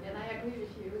 Excellent, and I agree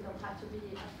with you. We don't have to be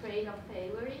afraid of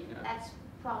failing. Yeah. That's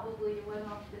probably one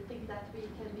of the things that we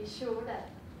can be sure that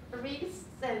risks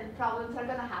and problems are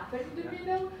going to happen, you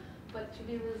know, but to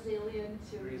be resilient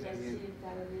to achieve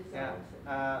that result.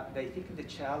 Yeah. I think the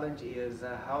challenge is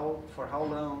for how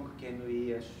long can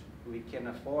we can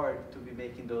afford to be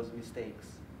making those mistakes,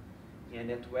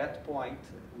 and at what point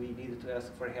we need to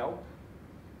ask for help,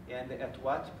 and at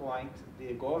what point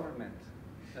the government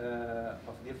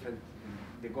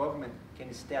the government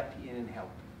can step in and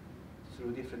help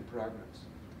through different programs.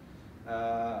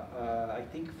 I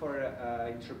think for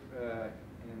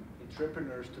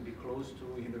entrepreneurs to be close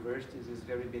to universities is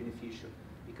very beneficial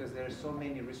because there are so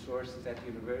many resources at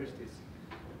universities.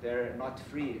 They're not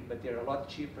free, but they're a lot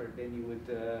cheaper than you would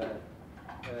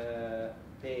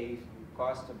pay,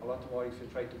 cost a lot more if you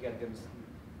try to get them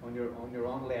on your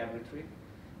own laboratory.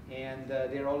 And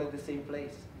they're all at the same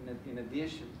place. In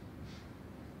addition,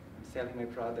 I'm selling my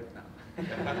product now.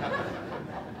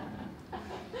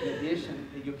 In addition,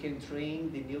 you can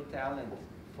train the new talent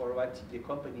for what the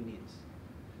company needs.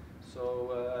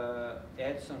 So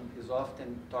Edson is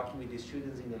often talking with the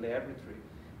students in the laboratory,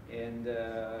 and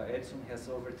Edson has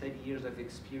over 30 years of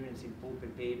experience in pulp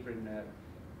and paper and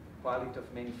quality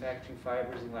of manufacturing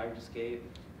fibers in large scale.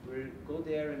 We go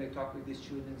there and I talk with the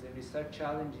students, and we start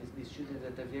challenging the students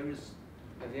at a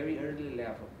very early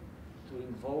level to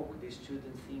invoke the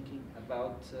student thinking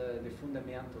about the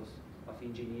fundamentals of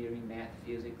engineering, math,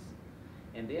 physics.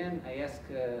 And then I ask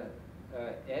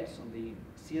Edson, the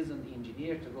seasoned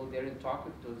engineer, to go there and talk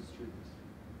with those students.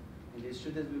 And the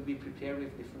students will be prepared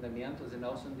with the fundamentals and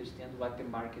also understand what the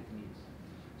market needs.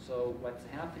 So what's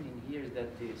happening here is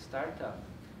that the startup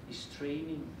is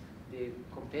training the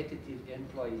competitive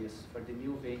employees for the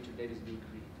new venture that is being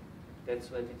created.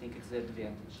 That's what I think is the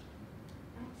advantage.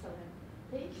 Excellent.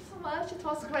 Thank you so much. It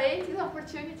was great, the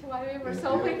opportunity while we were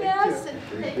so with us. And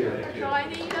thank you for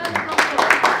joining us.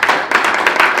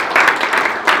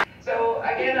 So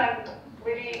again, I'm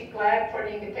really glad for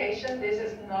the invitation. This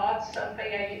is not something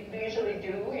I usually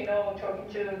do, you know, talking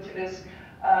to this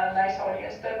nice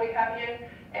audience that we have here.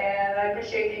 And I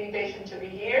appreciate the invitation to be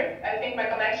here. I think my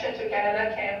connection to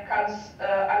Canada comes,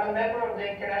 I'm a member of the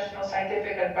International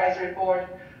Scientific Advisory Board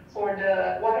for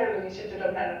the Waterloo Institute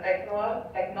of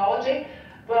Nanotechnology.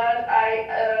 But I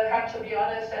have to be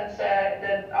honest and say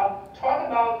that I'll talk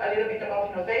about a little bit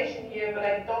about innovation here, but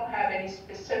I don't have any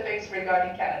specifics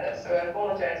regarding Canada, so I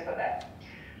apologize for that.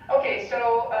 Okay,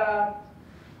 so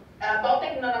about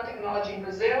nanotechnology in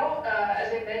Brazil,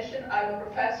 as I mentioned, I'm a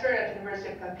professor at the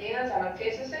University of Campinas. I'm a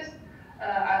physicist.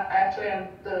 Actually, I'm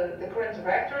the current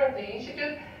director of the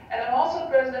institute, and I'm also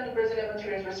president of the Brazilian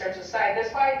Materials Research Society.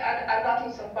 That's why I'm not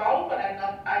in São Paulo, but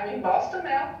I'm in Boston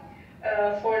now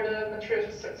for the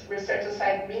Materials Research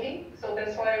Society meeting. So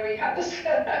that's why we have this,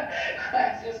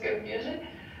 this confusion.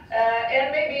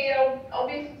 And maybe I'll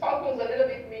be focused a little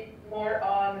bit more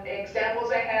on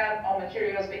examples I have on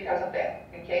materials because of that,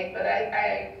 okay? But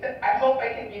I hope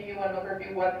I can give you an overview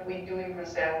of what we do in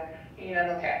Brazil in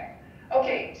nanotech.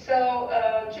 Okay, so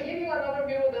to give you an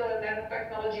overview of the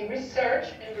nanotechnology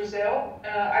research in Brazil,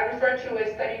 I refer to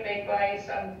a study made by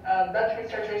some Dutch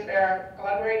researchers that are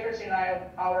collaborators in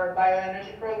our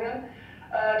bioenergy program.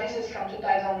 This is from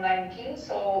 2019,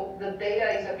 so the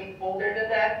data is a bit older than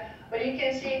that. But you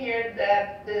can see here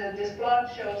that this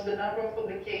plot shows the number of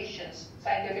publications,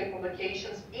 scientific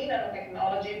publications in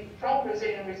nanotechnology from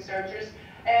Brazilian researchers.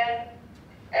 And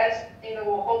as in the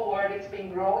whole world, it's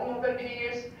been growing over the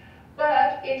years.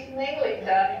 But it's mainly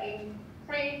done in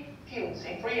three fields,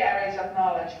 in three areas of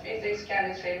knowledge: physics,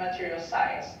 chemistry, and material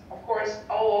science. Of course,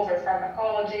 all over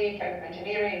pharmacology, chemical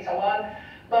engineering, and so on.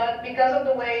 But because of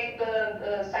the way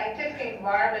the scientific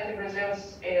environment in Brazil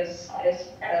is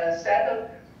settled,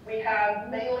 we have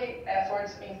mainly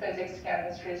efforts in physics,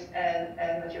 chemistry,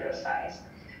 and material science.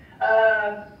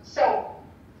 So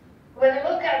when we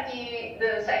look at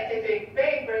the scientific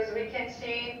papers, we can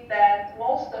see that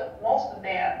most of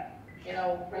them, you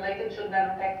know, related to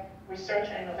nanotech research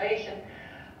and innovation,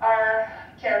 are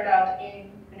carried out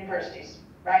in universities,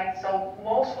 right? So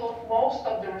most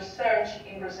of the research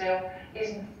in Brazil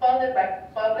is funded by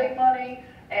public money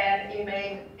and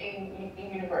made in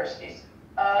universities.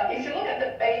 If you look at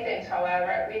the patents,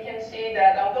 however, we can see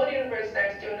that although the universities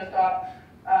are still in the top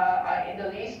in the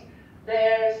list,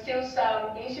 there are still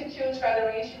some institutes,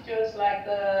 federal institutes like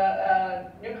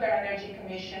the Nuclear Energy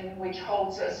Commission, which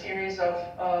holds a series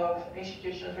of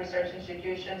institutions, research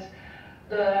institutions,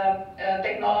 the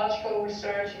technological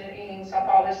research in São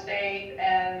Paulo State,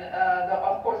 and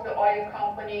of course the oil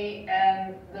company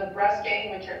and the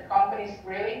Braskem, which are companies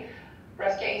really.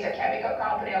 Braskem is a chemical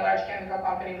company, a large chemical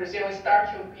company in Brazil. It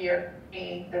starts to appear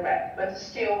in the red, but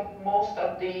still most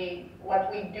of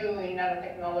what we do in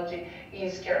nanotechnology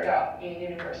is carried out in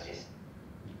universities.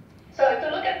 So if you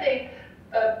look at the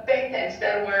patents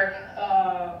that were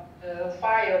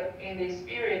filed in this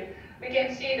period, we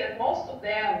can see that most of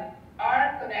them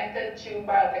are connected to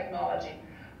biotechnology,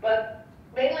 but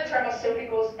mainly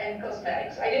pharmaceuticals and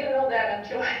cosmetics. I didn't know that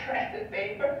until I read the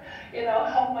paper, you know,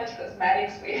 how much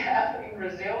cosmetics we have in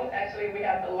Brazil. Actually, we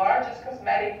have the largest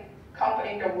cosmetic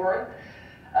company in the world.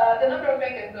 The number of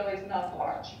patents, though, is not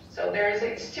large. So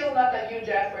it's still not a huge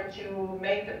effort to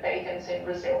make the patents in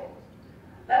Brazil.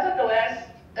 Nevertheless,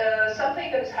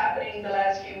 something that's happening in the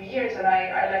last few years, and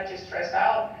I like to stress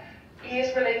out,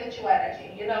 is related to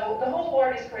energy. You know, the whole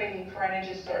world is craving for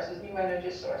energy sources, new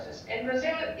energy sources. And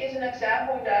Brazil is an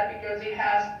example of that because it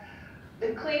has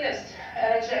the cleanest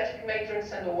energetic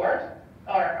matrix in the world,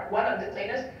 or one of the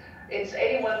cleanest. It's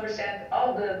 81%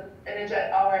 of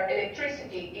our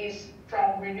electricity is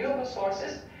from renewable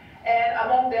sources. And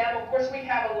among them, of course, we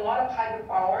have a lot of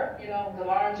hydropower, you know, the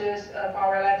largest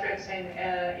power electrics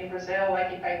in Brazil, like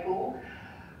Itaipu.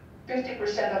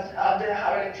 50% of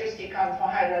our electricity comes from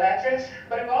hydroelectrics,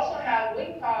 but we also have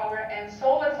wind power and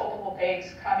solar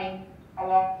photovoltaics coming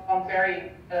along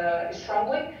very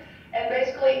strongly. And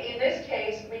basically, in this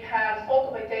case, we have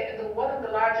photovoltaic, one of the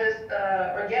largest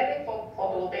organic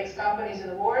photovoltaics companies in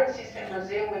the world, System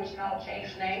Brazil, which now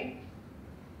changed name.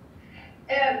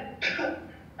 And,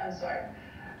 I'm sorry,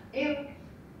 in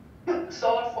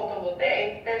solar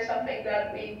photovoltaic, there's something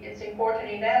that it's important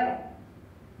in nano.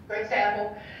 For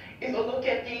example, if you look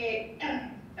at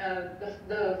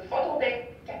the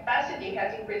photovoltaic capacity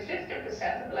has increased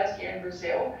 50% in the last year in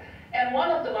Brazil, and one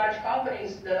of the large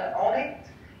companies that own it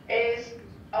is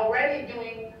already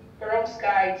doing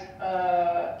perovskite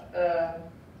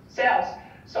cells.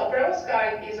 So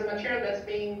perovskite is a material that's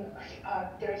being,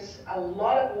 there's a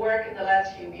lot of work in the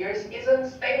last few years. It's an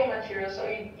unstable material, so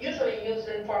you usually use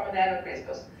it in form of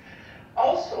nanocrystals.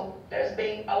 Also, there's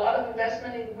been a lot of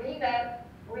investment in green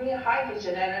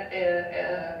hydrogen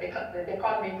the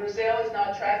economy. Brazil is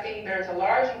now tracking, there's a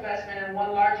large investment in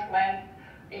one large plant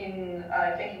in,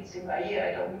 I think it's in Bahia,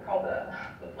 I don't recall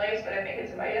the place, but I think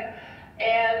it's in Bahia.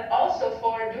 And also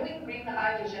for doing green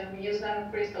hydrogen, we use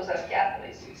nanocrystals as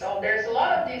catalysts. So there's a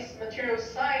lot of this material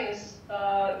science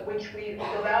which we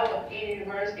develop in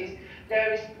universities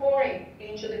that is pouring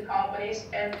into the companies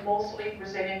and mostly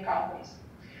Brazilian companies.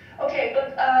 Okay,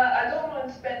 but I don't want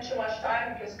to spend too much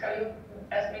time because Caio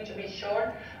asked me to be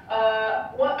short.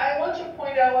 I want to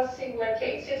point out a singular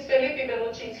case. Since Felipe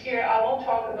Bellucci is here, I won't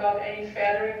talk about any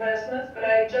federal investments, but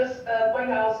I just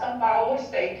point out São Paulo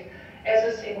State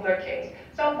as a singular case.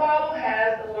 São Paulo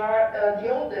has the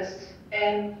oldest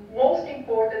and most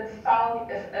important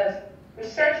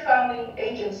research founding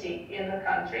agency in the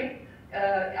country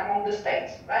among the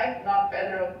states, right? Not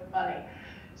federal money.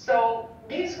 So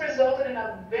this resulted in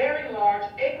a very large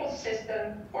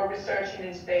ecosystem for research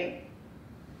in the state.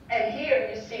 And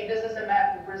here you see, this is a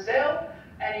map of Brazil,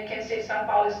 and you can see São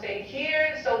Paulo State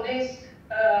here. So these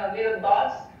little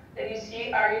dots that you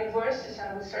see are universities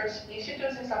and research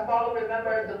institutes in São Paulo.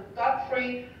 Remember, the top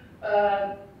 3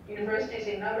 universities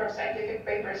in number of scientific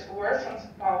papers were from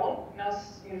São Paulo,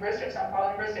 University of São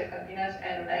Paulo, University of Campinas,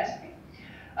 and IST.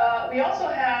 We also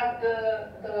have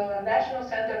the National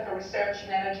Center for Research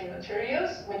in Energy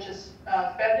Materials, which is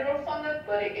federal funded,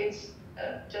 but it's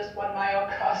just 1 mile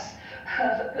across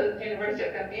the University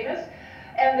of Campinas.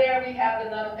 And there we have the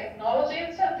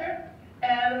Nanotechnology Center.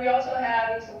 And we also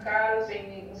have in São Carlos,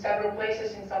 in several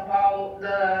places in São Paulo,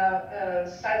 the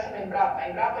sites of Embrapa.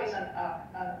 Embrapa is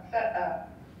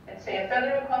let's say a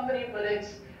federal company, but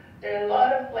there are a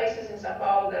lot of places in São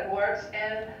Paulo that works.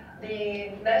 And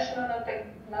the National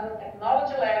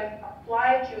Nanotechnology Lab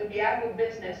applied to the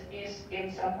agribusiness is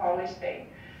in São Paulo State.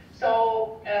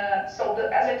 So, as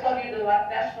I told you, the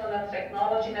National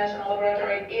Nanotechnology National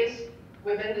Laboratory is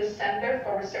within the Center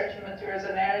for Research in Materials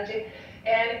and Energy,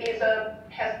 and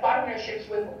has partnerships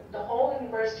with the whole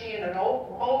university and the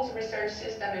whole research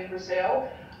system in Brazil,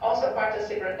 also part of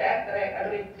Cibratec that I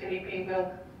believe Felipe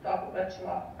will talk much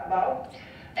more about.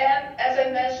 And as I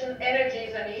mentioned, energy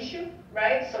is an issue,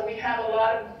 right? So we have a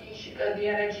lot of the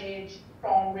energy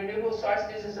from renewable sources.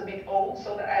 This is a bit old,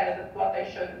 so what I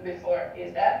showed you before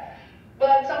is that.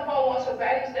 But São Paulo also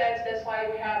values that. That's why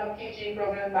we have a PhD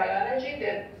program in bioenergy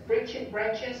that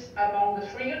branches among the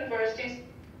 3 universities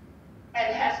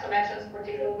and has connections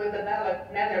particularly with the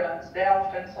Netherlands,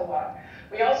 Delft, and so on.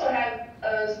 We also have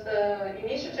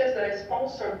initiatives that are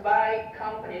sponsored by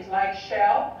companies like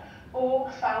Shell, who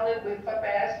founded with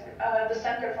FAPESP the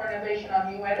Center for Innovation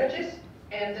on New Energies.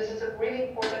 And this is really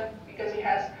important because it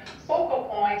has focal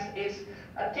points. It's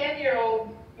a 10-year-old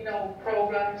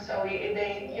program, so you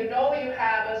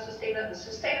have a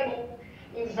sustainable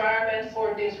environment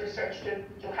for this research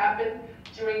to happen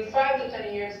during 5 to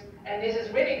 10 years, and this is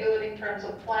really good in terms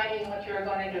of planning what you're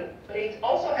going to do. But it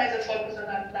also has a focus on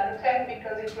nanotech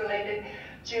because it's related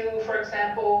to, for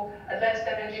example, advanced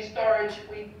energy storage,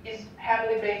 which is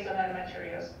heavily based on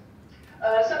nanomaterials.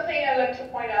 Something I'd like to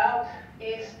point out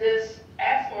is this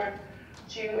effort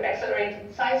to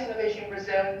accelerate science innovation in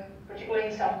Brazil, particularly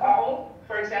in São Paulo.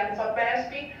 For example,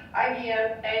 FAPESP,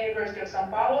 IBM, and University of São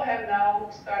Paulo have now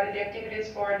started the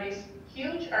activities for this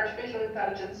huge artificial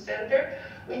intelligence center,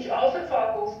 which also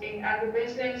focuses in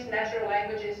agribusiness, natural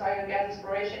languages, oil and gas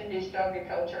exploration, and digital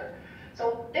agriculture.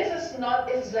 So this is not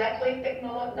exactly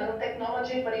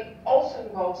nanotechnology, but it also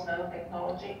involves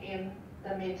nanotechnology in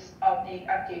the midst of the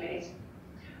activities.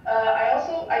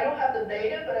 I don't have the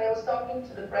data, but I was talking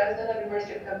to the president of the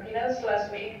University of Campinas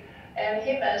last week, and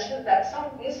he mentioned that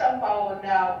in São Paulo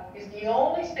now is the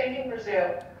only state in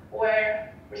Brazil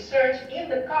where research in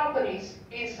the companies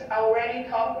is already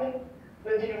coupling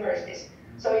with universities.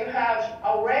 So you have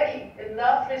already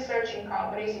enough research in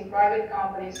companies, in private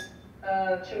companies,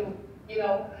 to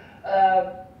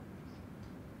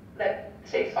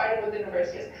say, fighting with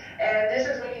universities. And this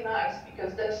is really nice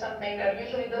because that's something that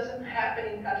usually doesn't happen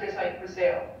in countries like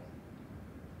Brazil.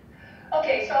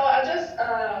 Okay, so I just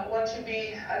want to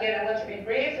be, again, I want to be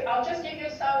brief. I'll just give you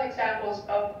some examples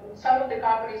of some of the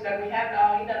companies that we have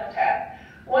now in nanotech.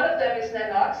 One of them is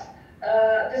Nanox.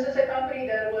 This is a company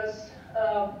that was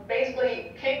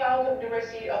basically came out of the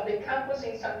University of the campus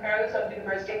in São Carlos of the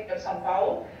University of São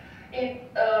Paulo. It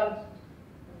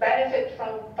benefits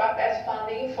from FAPES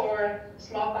funding for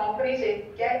small companies.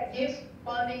 It gives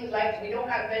funding, like we don't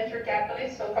have venture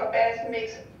capitalists, so FAPES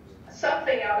makes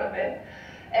something out of it.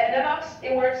 And Nanox,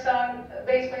 it works on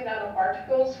basically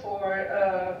nanoparticles for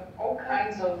all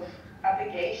kinds of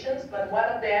applications, but one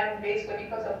of them, basically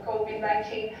because of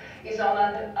COVID-19, is on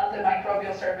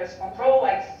antimicrobial surface control,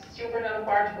 like super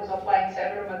nanoparticles applying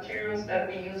several materials that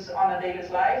we use on a daily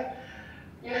life.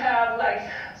 You have, like,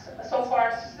 so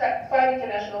far, 5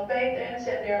 international patents,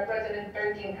 and they are present in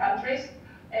 13 countries,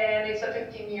 and it's a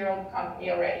 15-year-old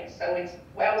company already, so it's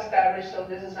well established. So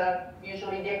this is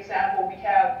usually the example we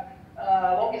have.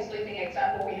 Longest living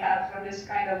example we have from this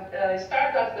kind of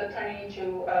startup that turned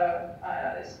into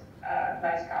this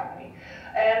nice company.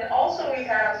 And also we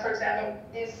have, for example,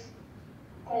 this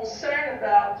concern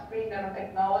about green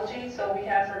nanotechnology. So we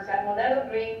have, for example,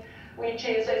 NanoGreen, which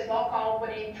is a small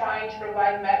company trying to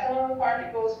provide metal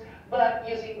nanoparticles, but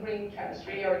using green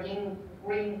chemistry or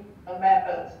green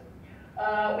methods.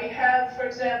 We have, for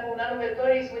example,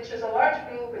 Nanotechnology, which is a large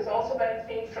group, is also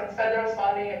benefiting from federal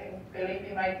funding. I think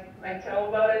Felipe might tell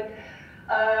about it.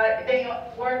 They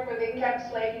work with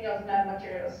encapsulating of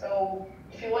nanomaterials. So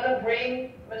if you want to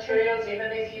bring materials,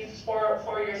 even if it's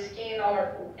for your skin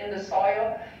or in the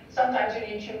soil, sometimes you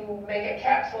need to make a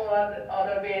capsule out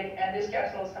of it, and this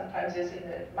capsule sometimes is in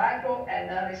the micro and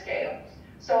nano scale.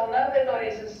 So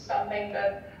nanotechnology is something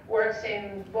that works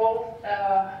in both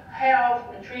health,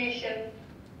 nutrition,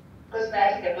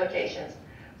 cosmetic applications.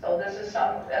 So this is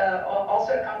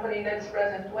also a company that's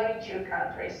present in 22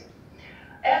 countries.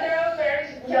 And there are very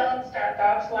young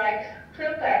startups like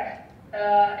Cryptech,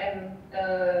 and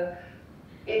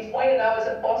it's pointed out as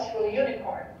a possible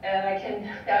unicorn. And I can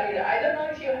tell you that I don't know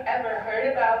if you've ever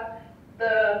heard about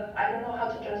the, I don't know how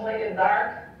to translate it,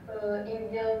 dark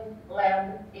Indian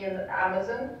land in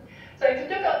Amazon. So if you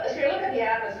look at the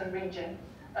Amazon region,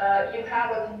 you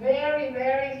have a very,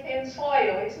 very thin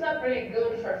soil. It's not really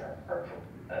good for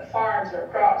farms or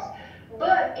crops.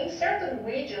 But in certain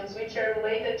regions, which are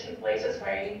related to places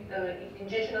where the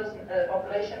indigenous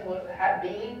population would have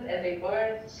been and they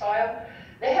burned soil,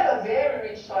 they have a very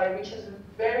rich soil, which is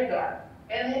very dark.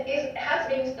 And it has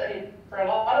been studied for a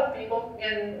lot of people.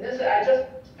 And this, I just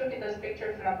took this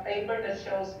picture from a paper that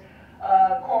shows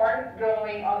corn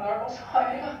growing on normal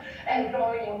soil and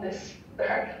growing on this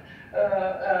dark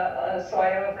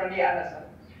soil from the Amazon.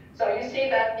 So you see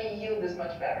that the yield is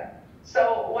much better.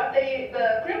 So what the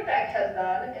Cryptech has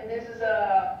done, and this is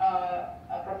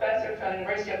a professor from the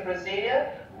University of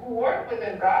Brasília who worked with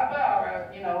Embrapa, our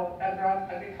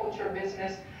agriculture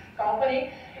business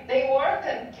company. They worked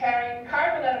in carrying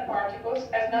carbon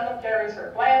nanoparticles as nanocarriers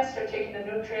for plants. They're taking the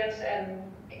nutrients and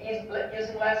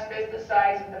using less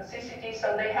pesticides and toxicity,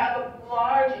 so they have a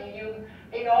large yield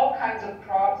in all kinds of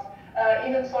crops.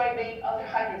 Even soybean under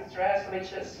 100 stress,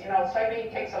 which is,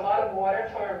 soybean takes a lot of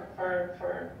water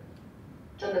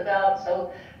to develop,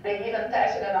 so they even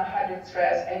tested on 100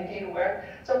 stress and did work.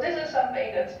 So this is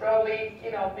something that's probably,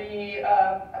 be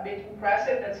a bit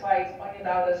impressive. That's why it's pointed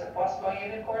out as a possible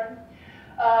unicorn.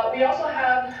 We also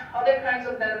have other kinds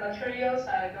of nanomaterials.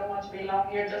 I don't want to be long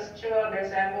here, just 2 other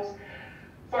examples.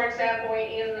 For example,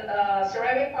 in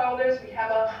ceramic powders, we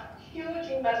have a huge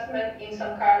investment in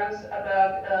São Carlos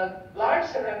about large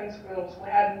ceramics groups. We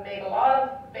have made a lot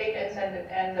of patents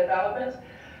and developments.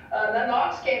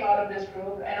 Nanox came out of this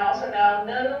group, and also now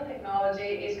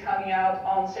nanotechnology is coming out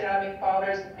on ceramic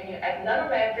powders at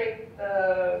nanometric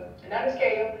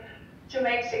nanoscale to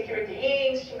make security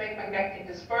inks, to make magnetic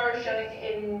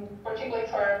dispersion, particularly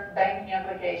for banking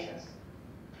applications.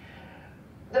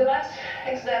 The last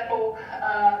example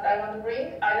I want to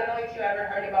bring, I don't know if you ever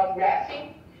heard about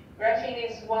graphene. Graphene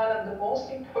is one of the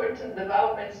most important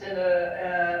developments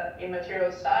in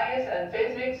material science and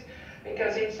physics,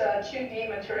 because it's a 2D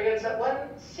material. It's a one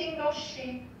single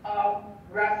sheet of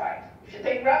graphite. If you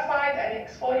take graphite and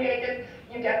exfoliate it,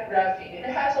 you get graphene. It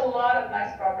has a lot of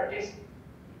nice properties.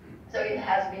 So it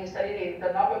has been studied.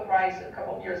 The Nobel Prize a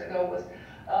couple of years ago was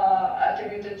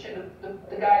attributed to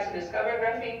the guys who discovered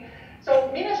graphene.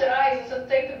 So Minas Gerais is a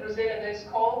state of Brazil that is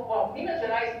called, well, Minas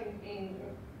Gerais in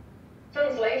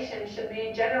translation should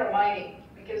be general mining,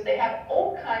 because they have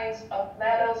all kinds of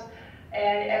metals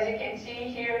And as you can see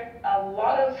here, a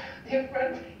lot of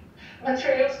different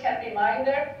materials can be mined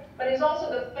there, but it's also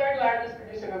the third largest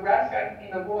producer of graphite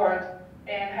in the world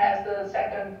and has the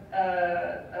second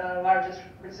largest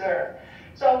reserve.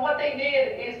 So what they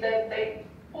did is that they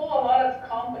pull a lot of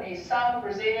companies, some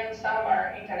Brazilian, some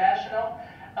are international,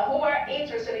 who are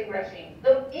interested in graphene.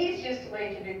 The easiest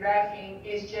way to do graphene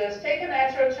is just take a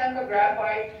natural chunk of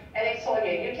graphite and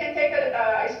exfoliate. You can take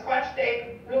a scotch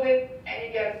tape, glue it, and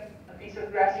you get a piece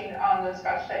of graphene on the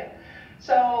scotch tape.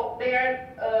 So they are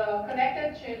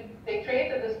connected to, they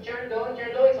created this Gerdau.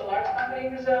 Gerdau is a large company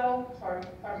in Brazil for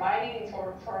mining,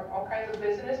 for all kinds of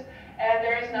business. And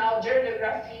there is now Gerdau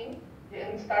Graphene,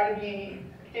 and started the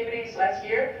activities last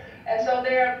year. And so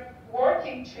they're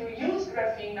working to use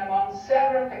graphene among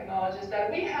several technologies that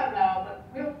we have now, but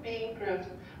will be improved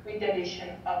with the addition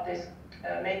of this,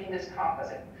 making this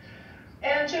composite.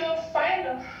 And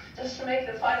just to make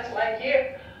the final slide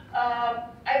here,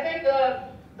 I think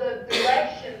the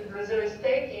direction Brazil is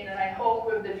taking, and I hope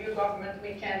with the new government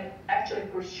we can actually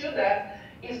pursue that,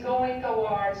 is going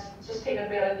towards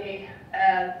sustainability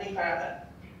and the environment.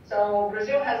 So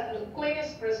Brazil has the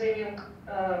cleanest Brazilian,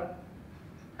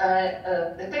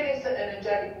 the cleanest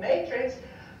energetic matrix,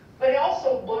 but it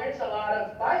also burns a lot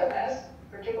of biomass,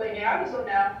 particularly in the Amazon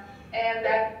now, and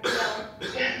that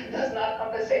does not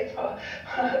compensate for,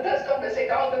 does compensate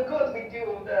all the good we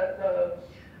do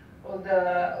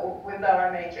with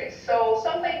our matrix. So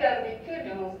something that we could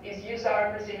do is use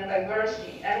our Brazilian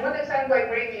diversity. And one example I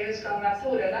bring you is from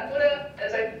Natura. Natura,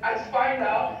 as I find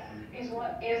out, is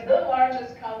the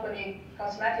largest company,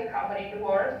 cosmetic company in the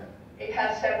world. It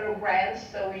has several brands,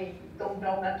 so we don't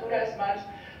know Natura as much.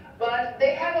 But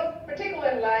they have a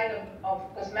particular line of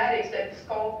cosmetics that's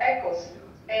called Ecos.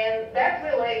 And that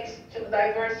relates to the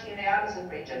diversity in the Amazon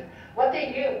region. What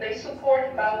they do, they support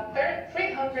about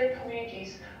 300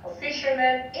 communities of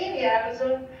fishermen in the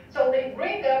Amazon. So they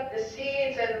bring up the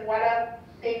seeds and what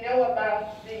they know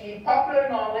about the popular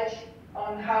knowledge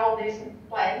on how these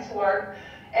plants work.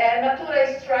 And Natura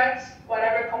extracts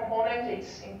whatever component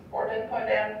is important for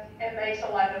them and makes a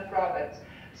line of products.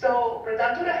 So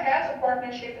Natura has a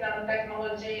partnership in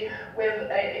nanotechnology with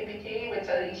APT, with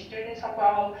an institute in São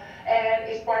Paulo, and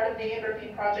is part of the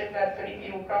European project that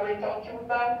Felipe will probably talk to you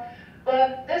about.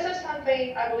 But this is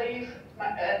something I believe,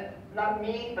 not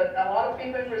me, but a lot of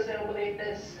people in Brazil believe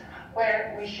this is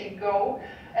where we should go.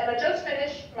 And I just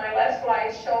finished my last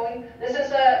slide showing, this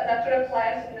is a Natura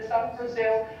plant in the south of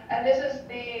Brazil, and this is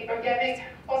the organic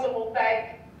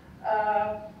photovoltaic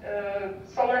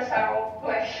solar cell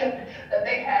collection that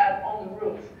they have on the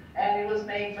roof, and it was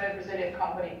made by a Brazilian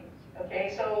company.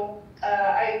 Okay, so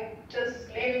I just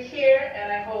leave it here,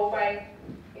 and I hope I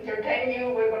entertain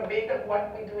you with a bit of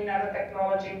what we do in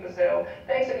nanotechnology in Brazil.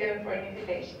 Thanks again for the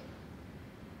invitation.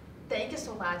 Thank you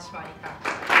so much, Monica.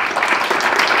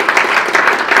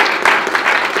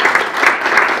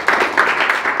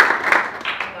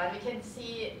 Well, we can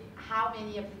see how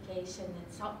many applications and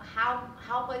so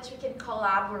how much we can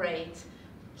collaborate,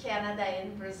 Canada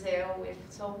and Brazil, with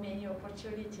so many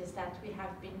opportunities that we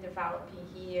have been developing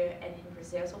here and in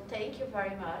Brazil. So thank you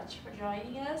very much for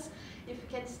joining us. If you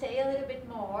can stay a little bit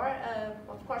more,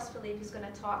 of course Felipe is going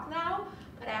to talk now,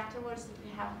 but afterwards if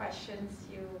you have questions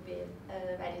you will be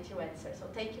ready to answer. So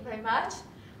thank you very much.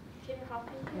 Can you help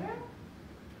me here?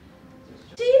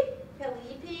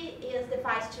 Felipe is the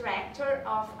Vice Director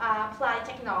of Applied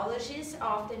Technologies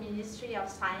of the Ministry of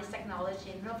Science,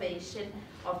 Technology and Innovation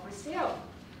of Brazil.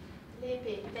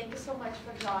 Felipe, thank you so much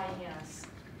for joining us.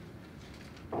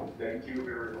 Thank you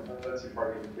very much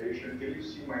for the invitation. Can you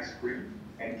see my screen?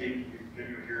 And can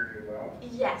you hear me well?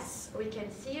 Yes, we can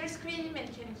see your screen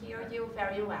and can hear you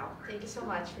very well. Thank you so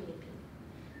much, Felipe.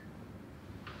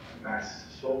 Nice.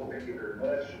 So thank you very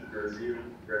much,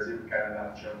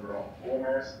 Brazil-Canada Chamber of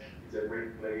Commerce. It's a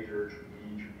great pleasure to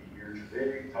be here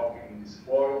today, talking in this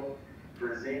forum,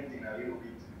 presenting a little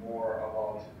bit more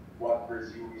about what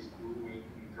Brazil is doing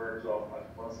in terms of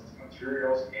advanced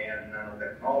materials and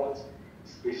nanotechnology.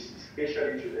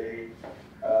 Especially today,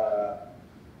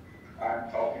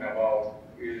 I'm talking about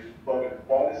public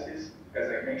policies. As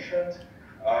I mentioned,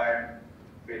 I'm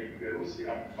Felipe Berussi.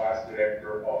 I'm Vice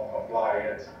Director of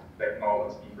Applied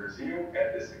Technology in Brazil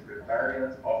at the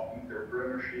Secretariat of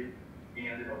Entrepreneurship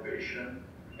and Innovation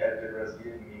at the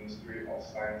Brazilian Ministry of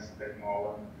Science,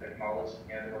 Technology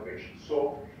and Innovation.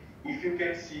 So, if you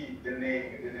can see the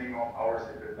name of our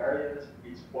Secretariat,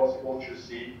 it's possible to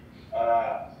see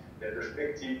the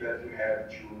perspective that we have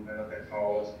to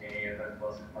nanotechnology and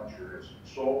advanced materials.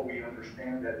 So we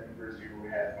understand that in Brazil we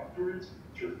have maturity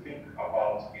to think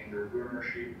about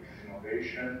entrepreneurship,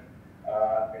 innovation,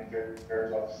 in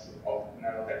terms of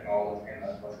nanotechnology and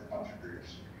advanced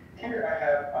materials. Here I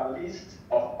have a list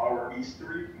of our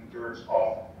history in terms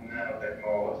of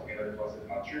nanotechnology and advanced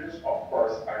materials. Of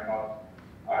course, I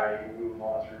will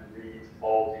not read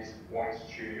all these points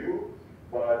to you,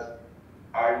 but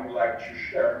I would like to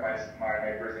share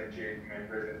my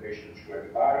presentation to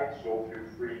everybody, so feel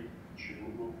free to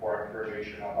look for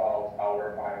information about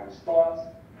our milestones.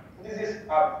 This is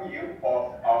a view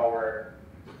of our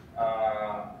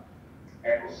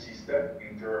ecosystem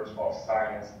in terms of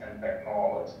science and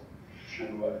technology to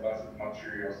advanced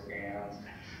materials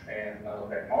and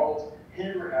nanotechnology.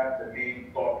 Here we have the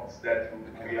main topics that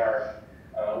we are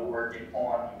working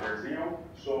on in Brazil.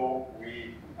 So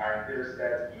we are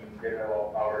interested in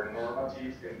develop our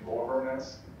normatives and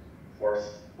governance for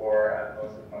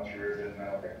advanced materials and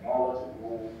nanotechnology.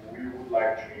 We would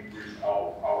like to increase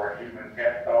our human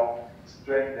capital,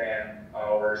 strengthen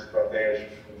our strategic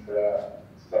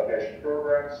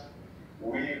programs.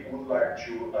 We would like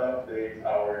to update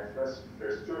our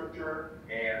infrastructure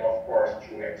and, of course,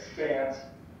 to expand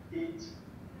it.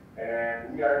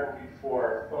 And we are looking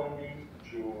for funding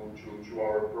to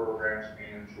our programs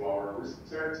and to our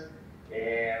research.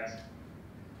 And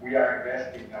we are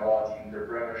investing a lot in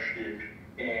entrepreneurship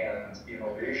and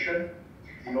innovation.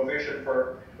 Innovation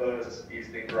for us is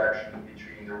the interaction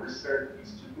between the research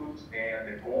institutes and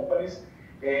the companies.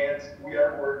 And we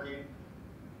are working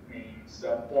in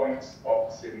some points of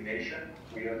dissemination.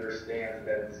 We understand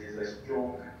that this is a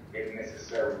strong and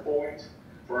necessary point.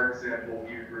 For example,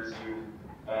 in Brazil,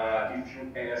 if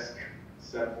you ask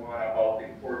someone about the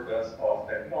importance of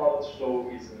technology, so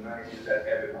it's nice that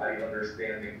everybody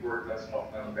understands the importance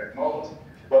of nanotechnology,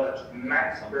 but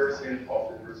 90%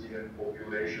 of the Brazilian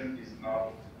population is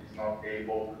not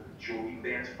able to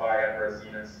identify a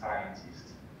Brazilian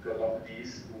scientist. Because of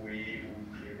this, we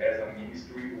as a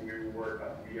ministry, we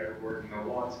are working a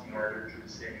lot in order to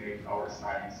disseminate our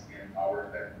science and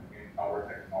our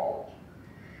technology.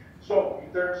 So,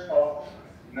 in terms of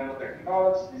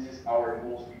nanotechnology, this is our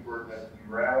most important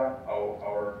umbrella,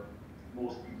 our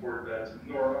most important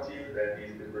normative, that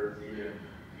is the Brazilian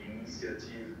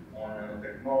initiative on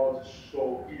nanotechnology.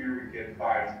 So here we can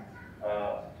find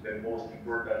the most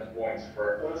important points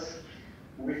for us.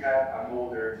 We have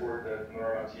another important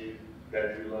normative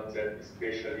that we launched,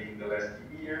 especially in the last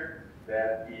year,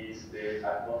 that is the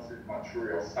Advanced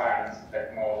Material Science,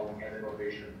 Technology and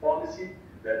Innovation Policy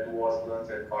that was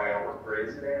launched by our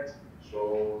president.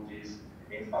 So this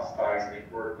emphasizes the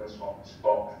importance of this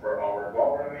topic for our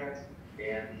government.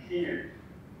 And here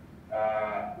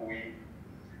we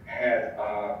had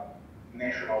a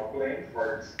national plan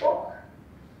for this topic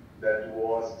that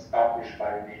was established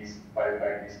by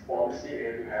this policy,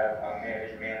 and we have a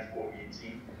management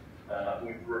committee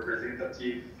with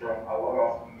representatives from a lot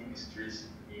of ministries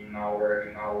in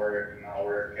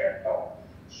our capital.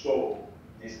 So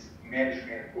this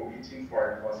management committee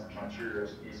for advanced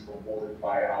materials is composed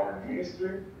by our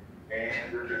ministry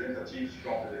and representatives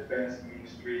from the defense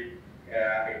ministry,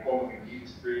 economy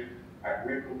ministry,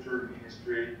 agriculture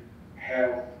ministry,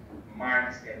 health,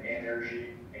 mines and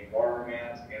energy,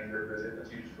 environment, and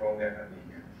representatives from the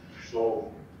academia.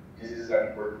 So this is an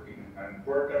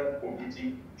important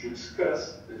committee to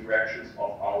discuss the directions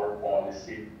of our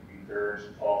policy in terms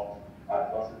of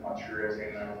advanced materials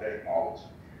and nanotechnology.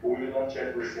 We launched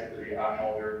recently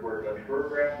another important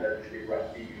program, that is the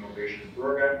Graphene Innovation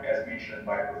Program. As mentioned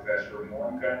by Professor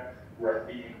Monica,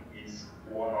 graphene is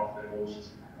one of the most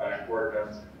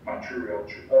important material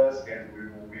to us, and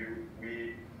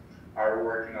we are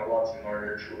working a lot in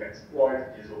order to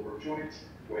exploit this opportunity.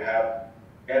 We have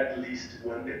at least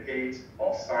 1 decade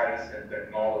of science and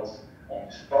technology on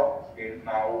this topic, and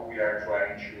now we are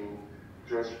trying to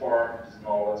transform this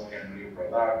knowledge in new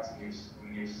products,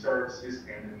 new services,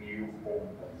 and new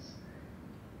companies.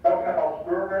 Talking about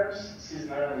programs,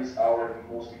 CISNANO is our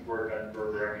most important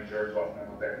program in terms of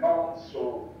nanotechnology.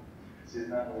 So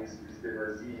CISNANO is the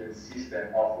Brazilian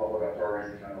system of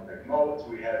laboratories in nanotechnology.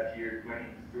 We have here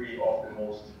 23 of the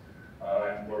most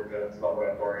important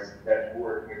laboratories that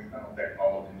work with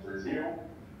nanotechnology in Brazil.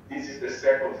 This is the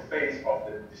second phase of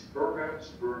this program. This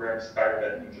program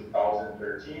started in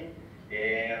 2013,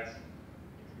 and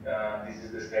this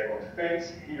is the second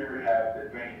phase. Here we have the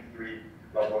 23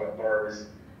 laboratories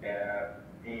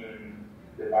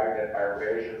divided by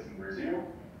regions in Brazil.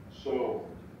 So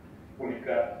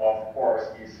Unica, of course,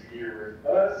 is here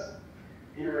with us.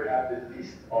 Here we have the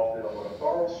list of the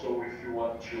laboratories. So if you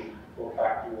want to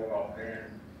contact one of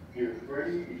them, feel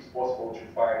free. It's possible to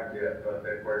find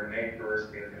the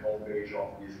coordinators in the homepage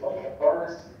of these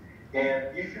laboratories.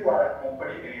 And if you are a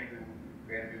company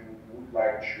and you would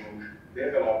like to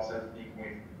develop something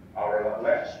with our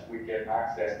labs, we can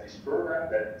access this program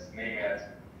that is named as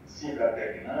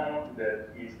Bilateral Nano, that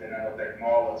is the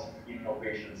Nanotechnology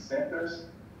Innovation Centers.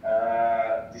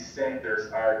 These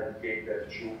centers are dedicated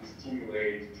to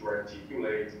stimulate, to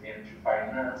articulate, and to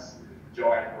finance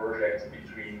joint projects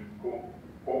between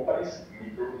companies,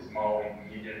 micro, small, and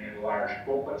medium, and large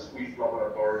companies with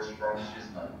laboratories from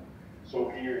Switzerland. So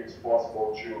here it's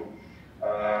possible to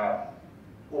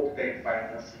obtain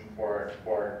financing for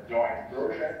joint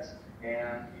projects,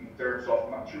 and in terms of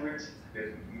maturity,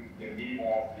 the minimum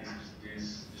of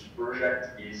this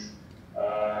project is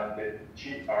the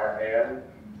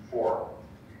GRL4.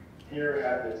 Here we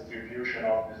have the distribution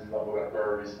of these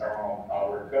laboratories around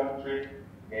our country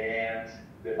and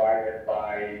divided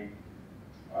by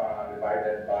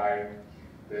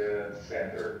the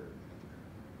center.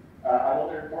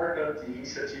 Another important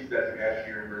initiative that we have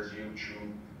here in Brazil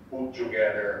to put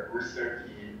together research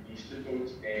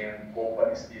institutes and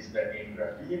companies is the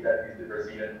EMBRAPI, that is the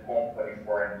Brazilian Company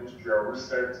for Industrial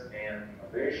Research and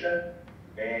Innovation.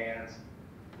 And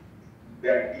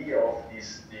the idea of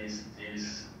this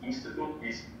institute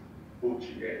is put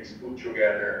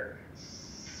together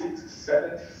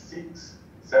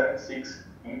 76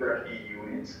 EMBRAPI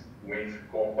units with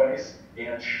companies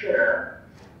and share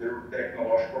the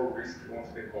technological risk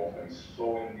of the companies.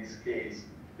 So in this case,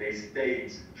 the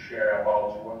states share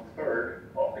about 1/3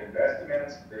 of the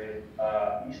investments, the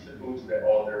institutes the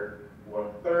other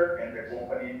 1/3, and the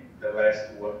company the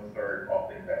last 1/3 of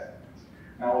the investments.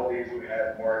 Nowadays we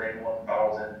have more than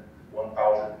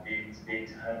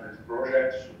 1,800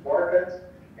 projects supported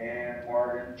and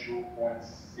more than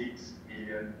 2.6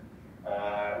 billion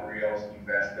reals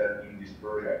invested in these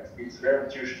projects. It's very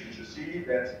interesting to see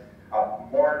that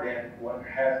more than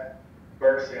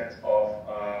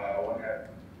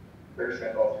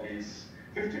 1/2% of this,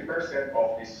 50%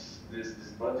 of this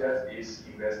budget is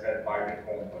invested by the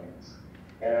companies.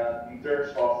 And in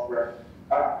terms of,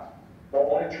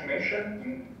 only to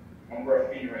mention, on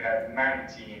graphene we have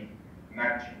 19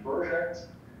 projects,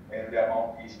 and the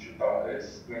amount is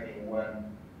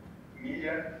 21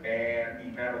 million, and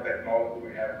in nanotechnology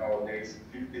we have nowadays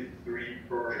 53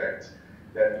 projects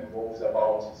that involves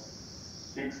about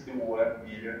 61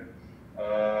 million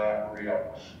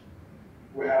reals.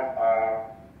 We have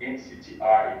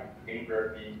NCTI,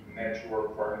 EMBRAPI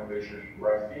Network for Innovation in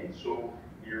Graphene. So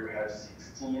here we have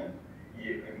 16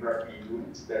 EMBRAPI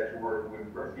units that work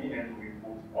with graphene, and we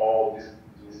put all these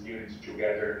units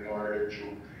together in order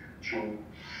to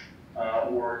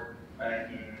work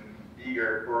in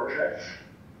bigger projects.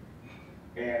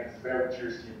 And it's a very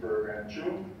interesting program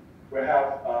too. We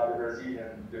have the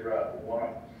Brazilian, one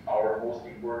of our most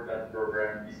important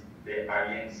program is the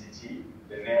IST,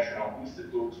 the National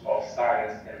Institute of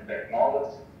Science and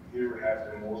Technology. Here we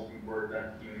have the most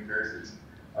important universities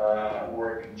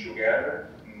working together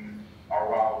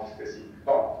around specific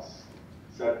topics,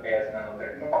 such as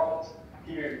nanotechnology.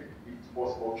 Here it's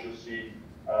possible to see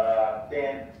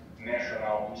 10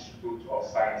 National Institutes of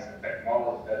Science and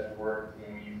Technology that work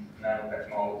in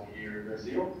nanotechnology here in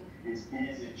Brazil. It's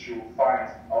easy to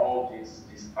find all these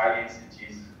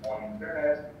ISTs on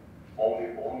internet,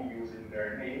 only using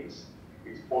their names.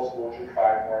 It's possible to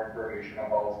find more information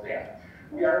about them.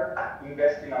 We are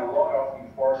investing a lot of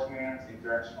enforcement in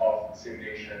terms of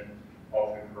dissemination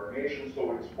of information,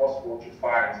 so it's possible to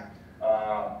find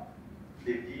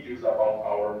the videos about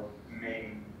our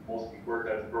most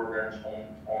important programs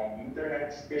on internet,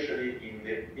 especially in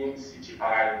the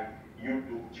NCTI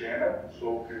YouTube channel,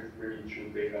 so feel free to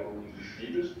take a look at these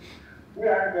videos. We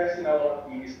are investing a lot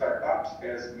in startups,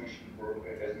 as mentioned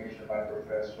by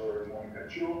Professor Monica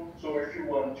Chu. So if you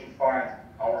want to find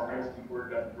our most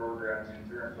important programs in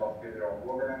terms of federal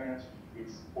government,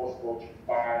 it's possible to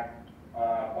find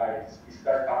by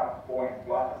Startup Point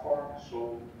platform.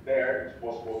 So there it's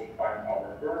possible to find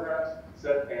our programs,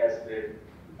 such as the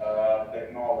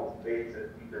technology-based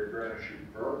entrepreneurship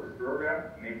program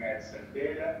named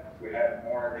Centelha. We have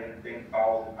more than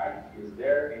 10,000 ideas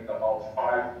there, and about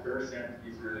 5%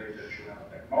 is related to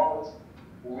nanotechnology.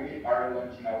 We are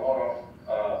launching a lot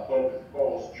of public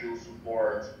calls to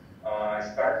support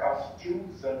startups too,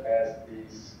 such as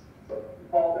this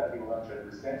call that we launched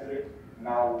recently.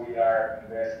 Now we are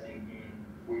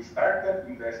we started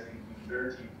investing in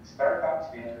 13 startups,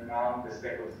 and now in the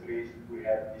second phase we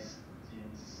have these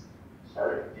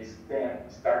 10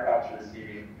 startups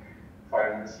receiving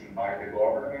financing by the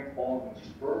government on this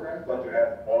program, but we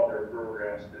have other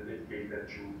programs dedicated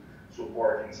to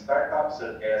supporting startups,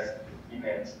 such as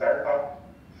Inet Startup.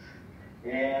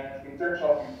 And in terms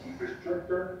of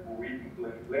infrastructure, we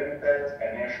implemented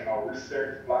a national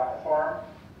research platform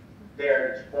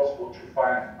there it's possible to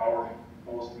find our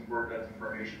most important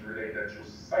information related to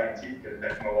scientific and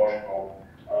technological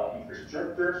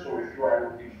infrastructure. So if you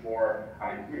are looking for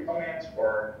an equipment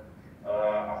or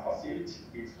a facility,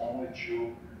 it's only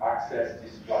to access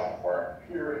this platform.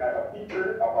 Here we have a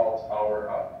picture about our,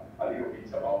 a little bit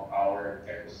about our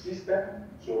ecosystem.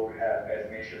 So we have, as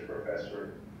mentioned,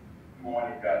 Professor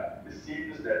Monica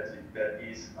Decidius, that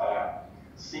is a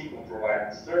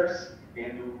synchronized research,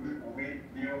 and we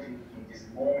build in this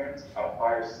moment a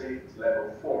biosafety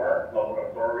level 4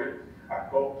 laboratory,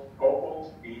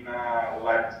 coupled in a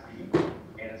light beam,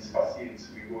 and this facility is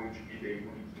going to be the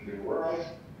unique in the world.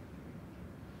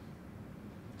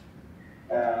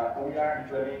 We are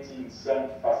implementing some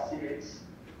facilities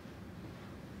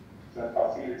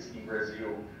in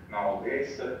Brazil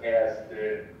nowadays, such as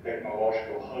the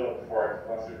technological hub for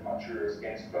advanced materials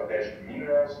and strategic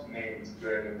minerals, named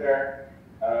there.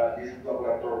 This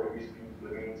laboratory is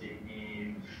implemented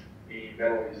in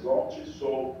Belo Horizonte,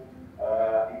 so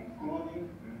including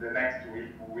the next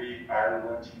week, we are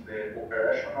launching the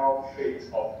operational phase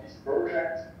of this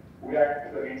project. We are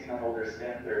implementing another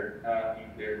center in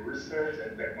the Research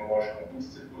and Technological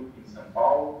Institute in São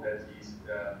Paulo, that is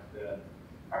the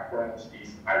acronym is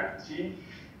IST.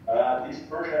 This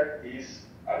project is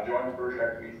a joint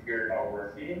project with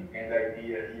Graphene, and the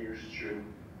idea here is to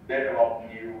develop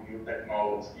new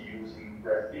technology using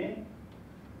graphene.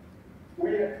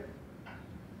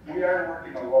 We are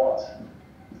working a lot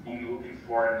in looking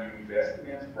for new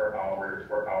investments for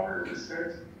our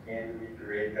research, and we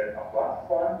created a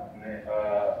platform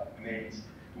named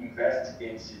Invest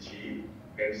MCGI,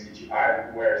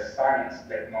 where science,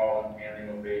 technology, and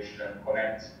innovation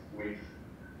connect with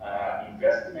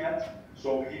investment.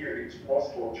 So here it's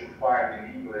possible to find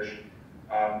in English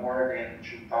more than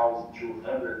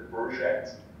 2,200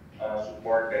 projects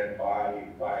supported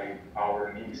by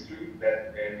our ministry,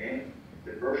 and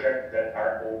the projects that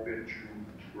are open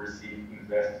to receive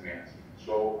investment.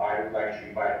 So I would like to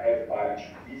invite everybody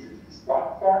to visit this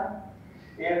platform,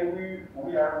 and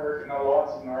we are working a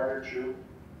lot in order to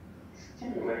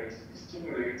stimulate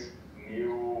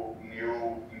new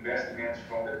investments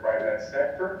from the private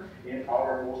sector. And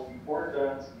our most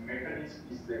important mechanism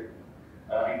is the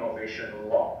innovation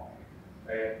law.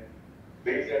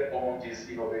 Based on this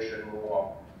innovation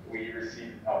law, we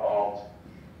received about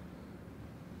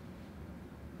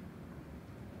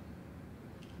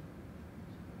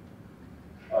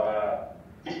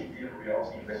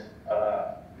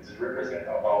it represents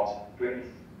about between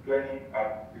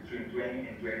 20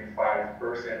 and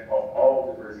 25% of all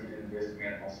the Brazilian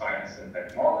investment on science and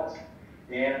technology.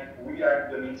 And we are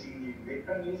implementing new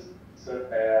mechanisms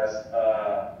such as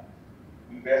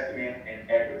investment in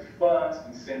equity funds,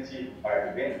 incentive by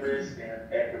debentures,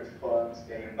 and equity funds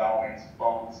and endowments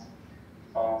funds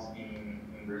in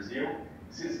Brazil.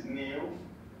 This is new.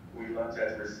 We launched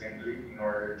it recently in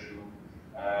order to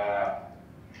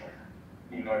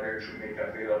make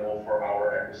available for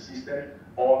our ecosystem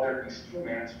other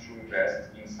instruments to invest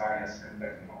in science and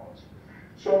technology.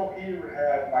 So here we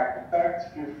have my contacts.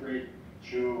 Feel free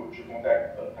to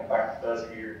contact us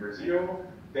here in Brazil.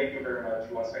 Thank you very much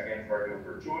once again for the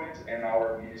opportunity, and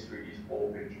our ministry is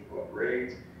open to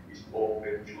collaborate, is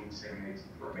open to disseminate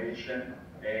information,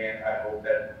 and I hope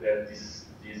that this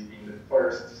being the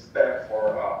first step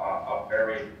for a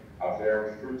very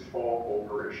fruitful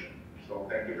cooperation. So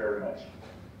thank you very much.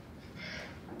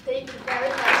 Thank you very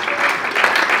much.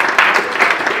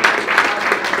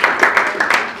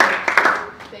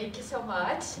 Thank you so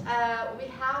much. We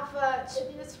have 2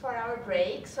 minutes for our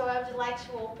break, so I would like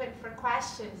to open for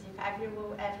questions.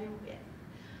 If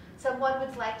someone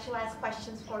would like to ask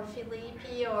questions for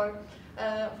Felipe or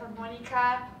for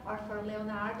Monica or for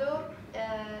Leonardo,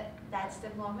 that's the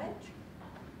moment.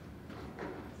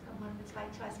 Someone would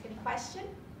like to ask any question?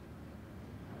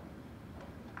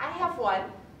 I have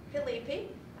one. Felipe,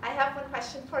 I have one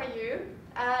question for you.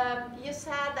 You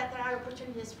said that there are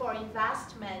opportunities for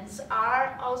investments.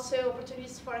 Are also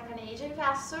opportunities for Canadian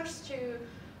investors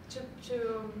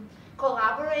to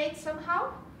collaborate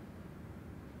somehow?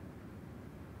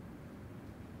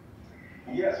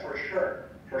 Yes, for sure.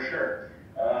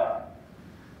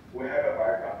 We have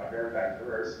a very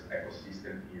diverse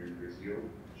ecosystem here in Brazil,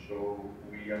 so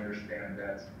we understand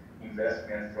that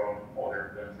investment from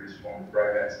other countries, from the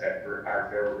private sector, are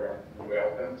very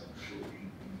welcomed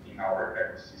in our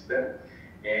ecosystem.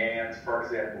 And for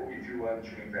example, if you want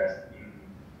to invest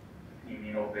in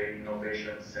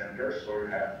innovation centers, so you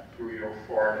have 3 or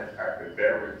 4 that are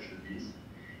very to this.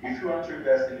 If you want to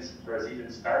invest in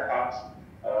Brazilian startups,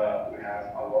 we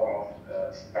have a lot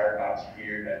of startups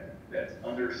here that that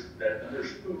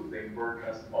understood the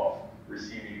importance of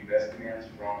receiving investments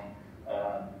from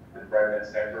the private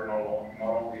sector, not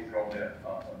only from the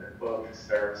public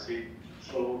service.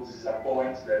 So this is a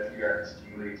point that we are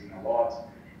stimulating a lot.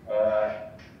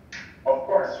 Of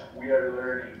course, we are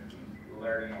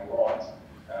learning a lot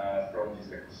from this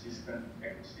ecosystem.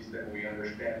 We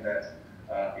understand that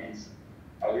it's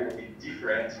a little bit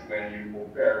different when you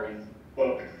compare with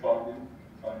public funding,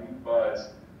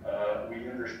 but we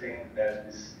understand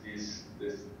that this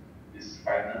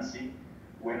financing,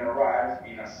 when arrived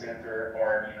in a center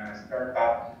or in a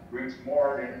startup, brings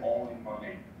more than only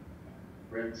money.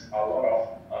 Brings a lot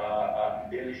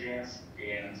of intelligence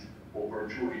and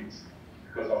opportunities.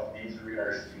 Because of this, we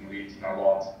are stimulating a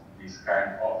lot this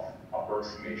kind of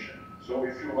approximation. So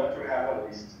if you want to have a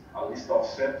list of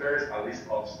centers, a list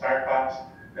of startups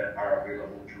that are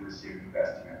available to receive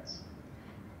investments.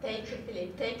 Thank you,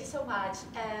 Felipe. Thank you so much.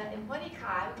 And Monica,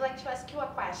 I would like to ask you a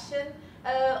question.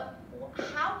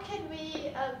 How can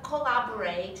we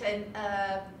collaborate and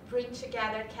bring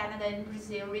together Canada and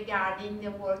Brazil regarding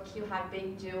the work you have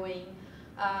been doing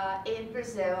in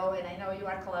Brazil? And I know you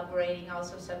are collaborating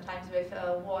also sometimes with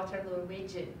Waterloo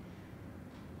region.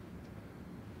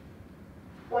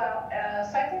 Well,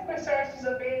 scientific research is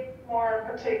a bit more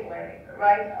particular,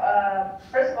 right?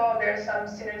 First of all, there's some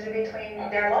synergy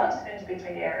there are a lot of synergy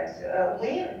between the areas.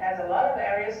 Lean has a lot of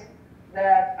areas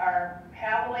that are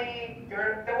heavily,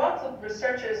 there are lots of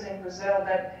researchers in Brazil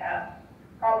that have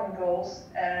common goals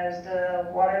as the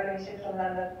Waterloo Institute of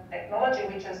Nanotechnology,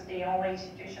 which is the only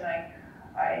institution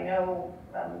I know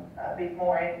a bit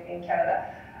more in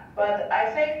Canada. But I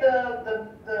think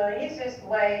the easiest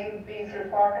way would be through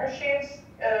partnerships,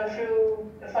 through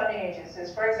the funding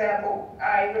agencies. For example,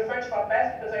 I refer to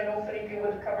FAPESP because I know Felipe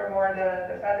would cover more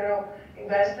the federal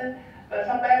investment, but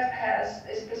FAPESP has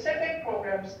specific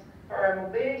programs for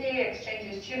mobility,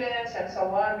 exchange of students, and so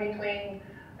on between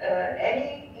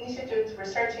any institute,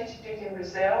 research institute in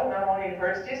Brazil, not only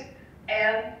universities,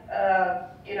 and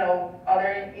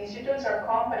other institutes or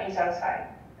companies outside,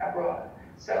 abroad.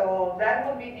 So that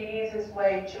would be the easiest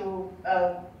way to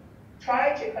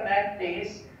try to connect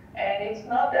these, and it's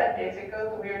not that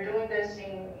difficult. We are doing this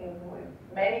in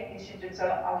many institutes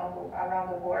around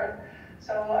the world.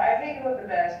 So I think it would be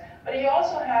best. But you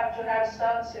also have to have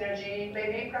some synergy,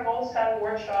 maybe promote some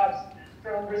workshops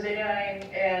from Brazilian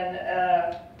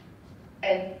and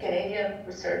Canadian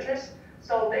researchers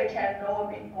so they can know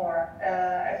a bit more.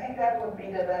 I think that would be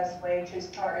the best way to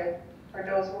start it for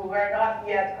those who are not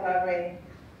yet collaborating.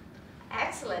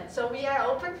 Excellent. So we are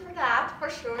open for that, for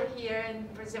sure, here in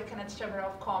Brazil Canada Chamber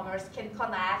of Commerce can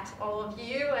connect all of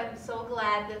you. I'm so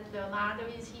glad that Leonardo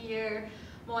is here,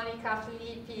 Monica,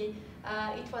 Felipe.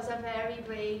 It was a very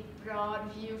great, broad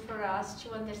view for us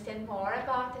to understand more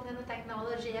about the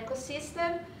nanotechnology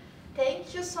ecosystem.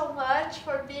 Thank you so much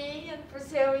for being in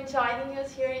Brazil and joining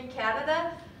us here in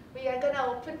Canada. We are going to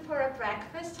open for a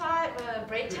breakfast time,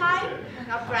 break time,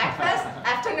 not breakfast,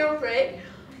 afternoon break.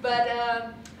 But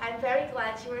I'm very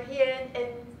glad you were here, and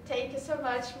thank you so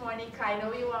much, Monica. I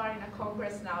know you are in a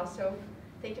congress now, so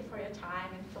thank you for your time,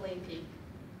 and Felipe.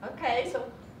 Okay, so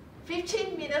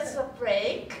 15 minutes of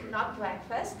break, not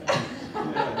breakfast.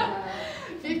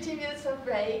 15 minutes of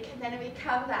break, and then we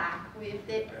come back with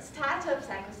the startups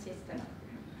ecosystem.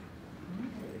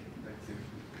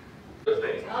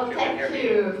 Oh, thank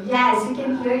you. Yes, we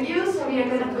can hear you, so we are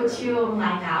going to put you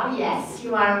online now. Yes,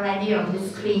 you are already on the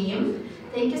screen.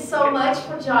 Thank you so much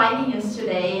for joining us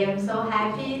today. I'm so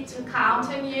happy to count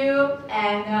on you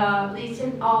and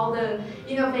listen all the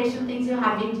innovation things you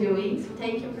have been doing. So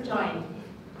thank you for joining.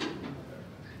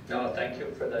 No, thank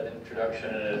you for that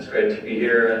introduction, and it's great to be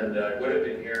here. And I would have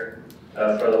been here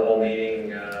for the whole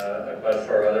meeting, but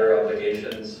for other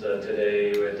obligations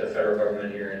today with the federal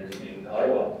government here in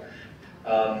Ottawa.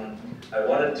 I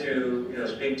wanted to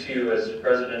speak to you as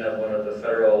president of one of the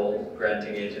federal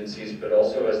granting agencies, but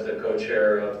also as the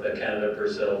co-chair of the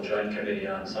Canada-Brazil Joint Committee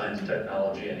on Science,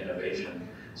 Technology, and Innovation.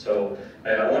 So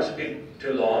I won't speak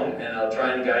too long, and I'll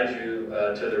try and guide you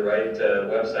to the right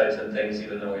websites and things,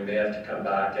 even though we may have to come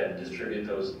back and distribute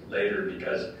those later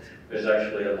because there's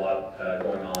actually a lot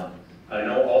going on. I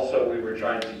know also we were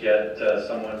trying to get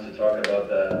someone to talk about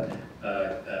the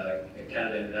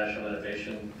Canada International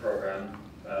Innovation Program,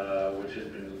 which has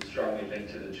been strongly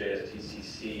linked to the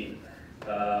JSTCC,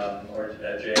 or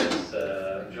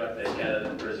the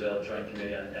Canada-Brazil Joint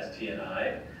Committee on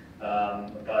ST&I,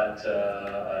 but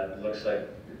it looks like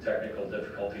technical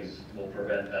difficulties will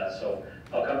prevent that. So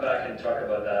I'll come back and talk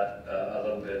about that a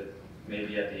little bit,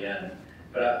 maybe at the end.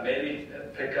 But maybe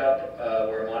pick up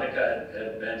where Monica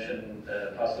had mentioned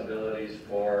possibilities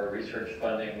for research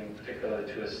funding,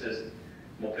 particularly to assist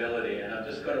mobility. And I'm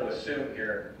just going to assume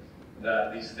here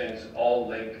that these things all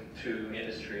link to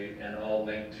industry and all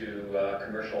link to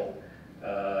commercial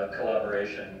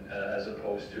collaboration as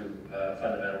opposed to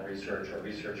fundamental research or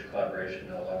research collaboration,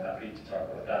 although I'm happy to talk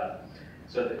about that.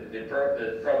 So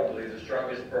probably the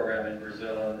strongest program in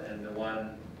Brazil and the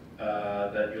one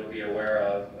that you'll be aware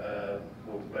of,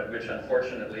 which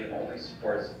unfortunately only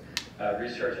supports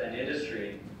research and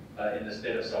industry in the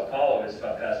state of Sao Paulo, is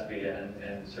FAPESP,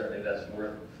 and certainly that's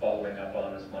worth following up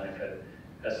on, as Monica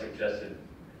has suggested.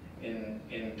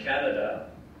 In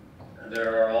Canada,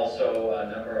 there are also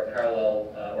a number of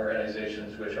parallel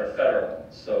organizations which are federal,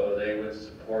 so they would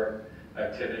support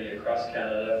activity across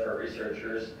Canada for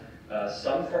researchers,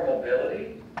 some for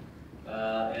mobility,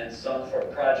 and some for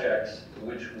projects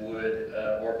which would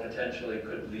or potentially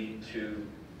could lead to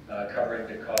covering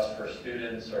the cost for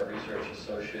students or research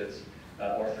associates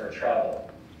or for travel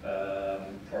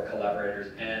for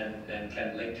collaborators, and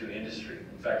can link to industry.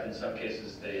 In fact, in some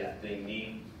cases, they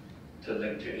need to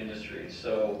link to industry.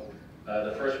 So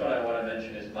the first one I want to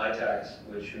mention is MyTax,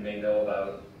 which you may know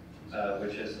about,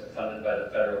 which is funded by the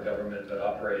federal government but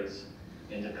operates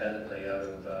independently out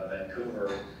of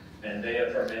Vancouver. And they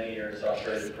have for many years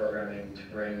operated programming to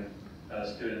bring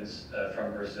students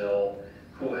from Brazil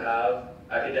who have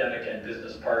academic and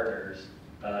business partners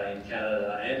in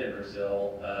Canada and in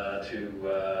Brazil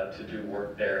to do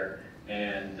work there.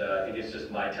 And I think it's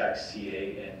just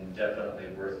MyTax.ca, and definitely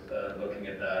worth looking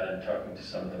at that and talking to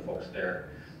some of the folks there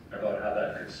about how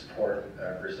that could support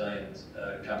Brazilians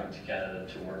coming to Canada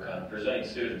to work on, Brazilian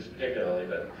students particularly,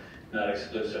 but not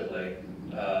exclusively.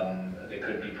 They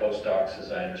could be postdocs,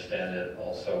 as I understand it,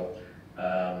 also.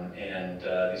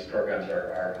 These programs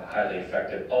are highly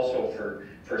effective also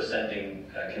for sending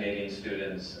Canadian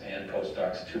students and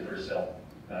postdocs to Brazil.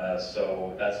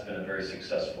 So that's been a very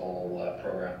successful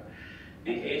program.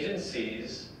 The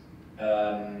agencies,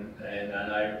 and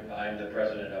I'm the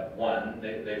president of one,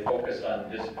 they focus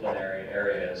on disciplinary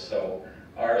areas. So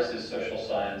ours is social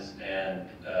science and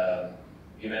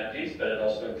humanities, but it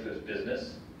also includes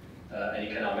business and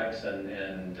economics and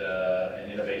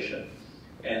innovation.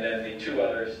 And then the two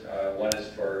others, one is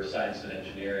for science and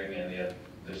engineering and the other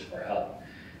is for health.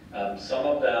 Some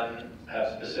of them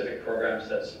have specific programs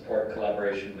that support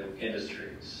collaboration with industry.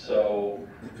 So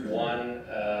one,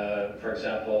 for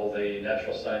example, the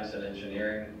Natural Science and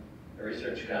Engineering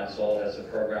Research Council has a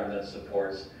program that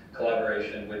supports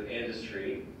collaboration with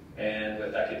industry and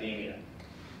with academia.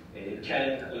 It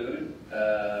can include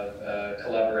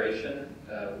collaboration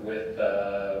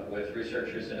with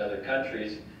researchers in other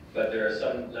countries, but there are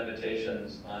some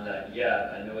limitations on that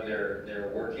yet. I know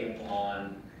they're working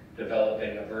on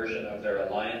developing a version of their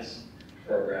alliance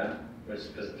program, which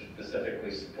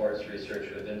specifically supports research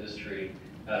with industry,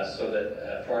 so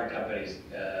that foreign companies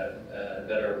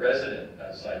that are resident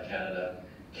outside Canada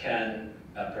can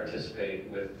participate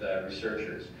with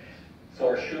researchers.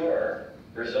 For sure,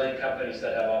 Brazilian companies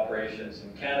that have operations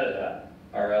in Canada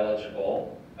are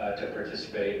eligible to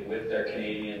participate with their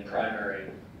Canadian primary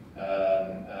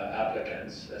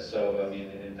applicants. So, I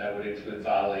mean, that would include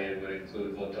Vale, it would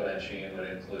include Votorantim, it would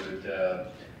include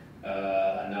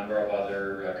a number of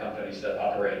other companies that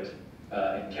operate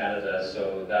in Canada.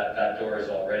 So that door is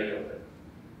already open.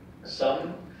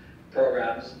 Some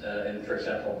programs, and for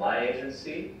example, my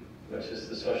agency, which is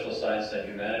the Social Science and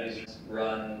Humanities,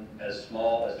 run as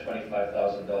small as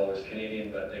 $25,000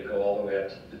 Canadian, but they go all the way up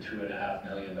to $2.5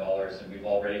 million. And we've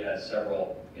already had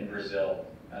several in Brazil,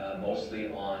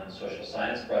 mostly on social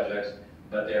science projects,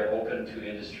 but they are open to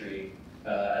industry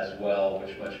as well,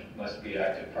 which must be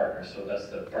active partners. So that's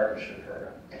the partnership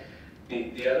program.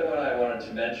 The other one I wanted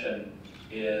to mention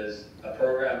is a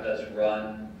program that's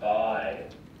run by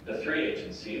the three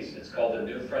agencies. It's called the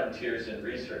New Frontiers in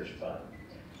Research Fund.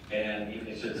 And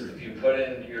it's just, if you put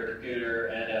in your computer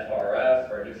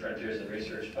NFRF or New Frontiers in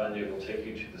Research Fund, it will take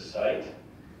you to the site.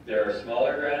 There are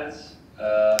smaller grants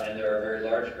and there are very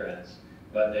large grants,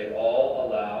 but they all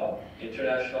allow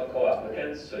international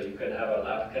co-applicants. So you can have an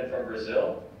applicant from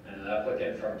Brazil and an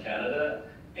applicant from Canada,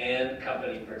 and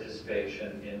company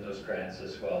participation in those grants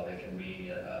as well. They can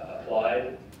be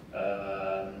applied,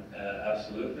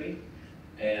 absolutely,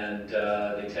 and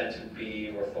they tend to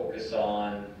be or focus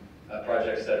on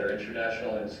projects that are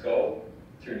international in scope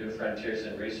through New Frontiers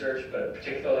in Research, but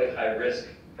particularly high-risk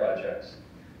projects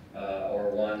or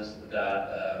ones that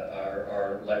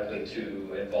are likely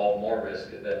to involve more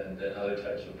risk than other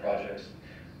types of projects.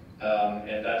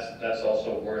 And that's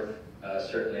also worth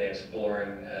certainly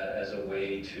exploring as a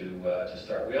way to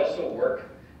start. We also work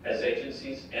as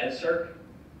agencies, NSERC,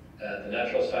 the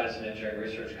Natural Science and Engineering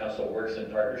Research Council works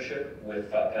in partnership with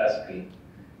FAPESP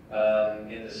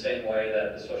in the same way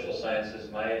that the Social Sciences,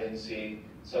 my agency,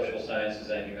 Social Sciences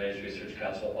and Humanities Research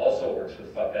Council also works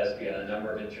with FAPESP on a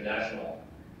number of international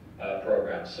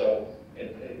programs. So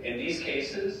in these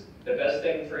cases, the best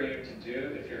thing for you to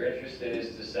do, if you're interested,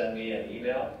 is to send me an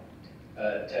email,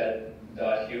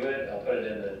 ted.hewitt, I'll put it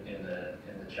in the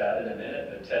chat in a minute,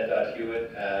 but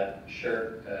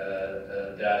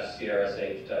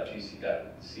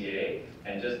ted.hewitt@SHIRT-CRSH.gc.ca,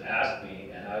 and just ask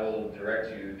me, and I will direct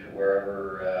you to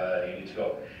wherever you need to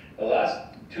go. The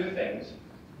last two things,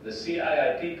 the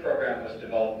CIIP program was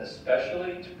developed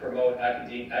especially to promote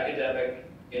academic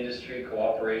industry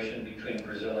cooperation between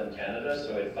Brazil and Canada,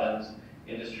 so it funds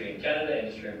industry in Canada,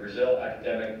 industry in Brazil,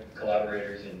 academic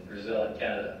collaborators in Brazil and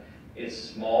Canada. It's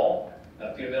small,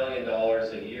 a few $1 million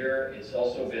a year. It's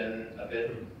also been a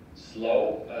bit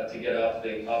slow to get off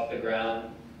the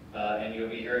ground, and you'll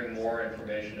be hearing more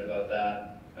information about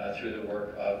that through the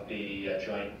work of the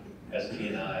joint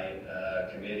ST&I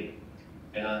committee.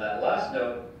 And on that last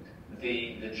note,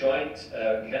 the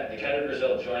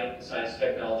Canada-Brazil Joint Science,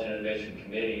 Technology, and Innovation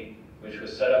Committee, which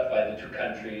was set up by the two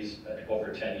countries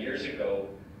over 10 years ago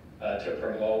to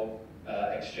promote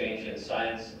exchange in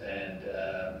science and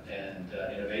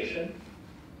innovation,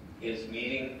 is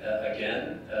meeting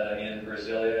again in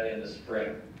Brasilia in the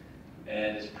spring.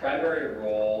 And its primary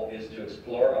role is to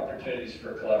explore opportunities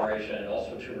for collaboration and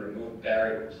also to remove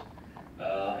barriers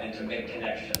and to make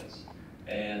connections.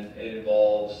 And it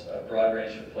involves a broad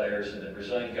range of players in the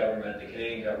Brazilian government, the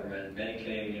Canadian government, many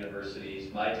Canadian universities,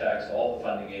 MyTax, all the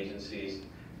funding agencies,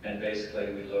 and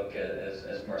basically we look at,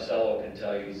 as Marcelo can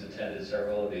tell you, he's attended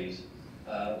several of these,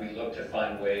 we look to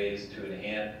find ways to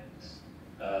enhance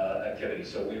activity.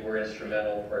 So we were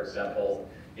instrumental, for example,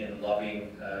 in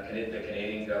lobbying the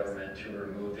Canadian government to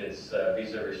remove its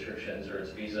visa restrictions or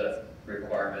its visa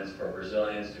requirements for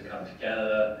Brazilians to come to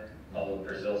Canada, although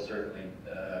Brazil certainly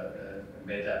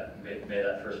made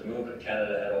that first move, but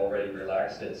Canada had already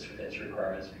relaxed its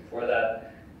requirements before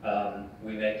that.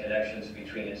 We make connections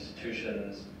between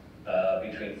institutions,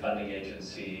 between funding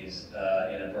agencies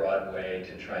in a broad way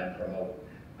to try and promote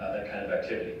that kind of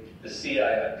activity. The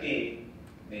CIIP,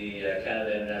 the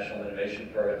Canada International Innovation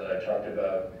Program that I talked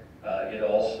about, it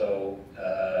also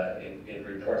it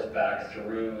reports back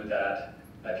through that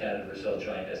Canada-Brazil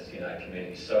Joint ST&I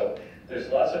Committee. So there's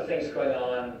lots of things going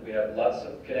on. We have lots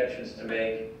of connections to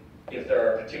make. If there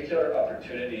are particular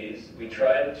opportunities, we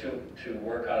try to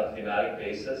work on a thematic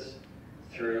basis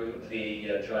through the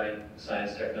Joint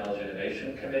Science, Technology,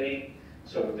 Innovation Committee.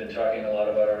 So we've been talking a lot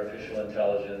about artificial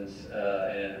intelligence,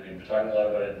 and we've been talking a lot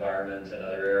about environment and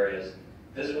other areas.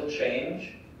 This will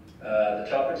change. The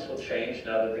topics will change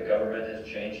now that the government has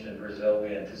changed in Brazil.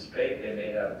 We anticipate they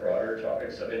may have broader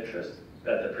topics of interest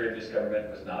that the previous government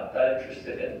was not that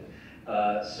interested in.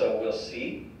 So we'll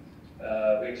see.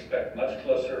 We expect much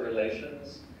closer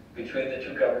relations between the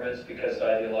two governments because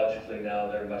ideologically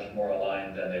now they're much more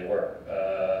aligned than they were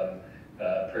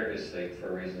previously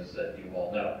for reasons that you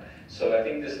all know. So I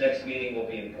think this next meeting will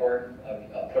be important.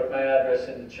 I'll put my address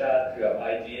in the chat. If you have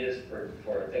ideas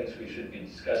for things we should be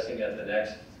discussing at the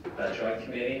next joint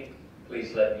committee,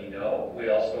 please let me know. We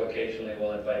also occasionally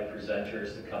will invite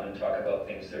presenters to come and talk about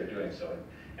things they're doing. So,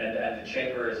 and the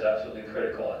Chamber is absolutely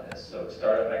critical on this. So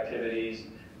startup activities,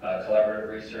 collaborative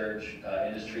research,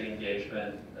 industry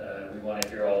engagement, we want to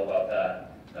hear all about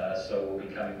that. So we'll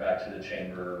be coming back to the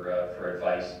Chamber for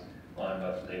advice on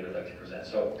what they would like to present.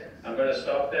 So I'm going to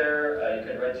stop there. You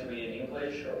can write to me in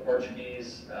English or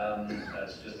Portuguese.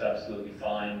 That's just absolutely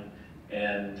fine.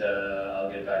 And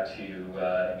I'll get back to you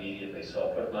immediately. So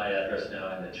I'll put my address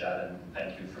now in the chat, and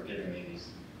thank you for giving me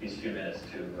these few minutes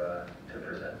to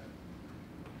present.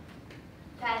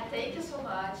 Ted, thank you so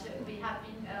much. We have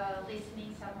been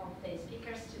listening some of the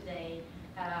speakers today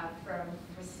from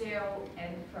Brazil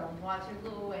and from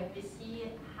Waterloo, and we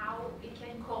see how we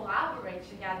can collaborate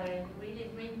together and really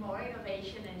bring more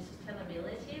innovation and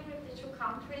sustainability with the two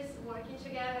countries working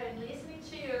together. And listening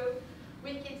to you,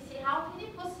 we can see how many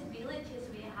possibilities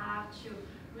we have to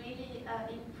really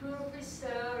improve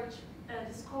research,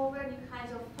 discover new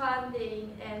kinds of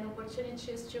funding and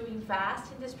opportunities to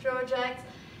invest in this project.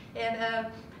 And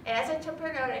as an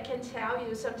entrepreneur, I can tell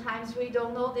you, sometimes we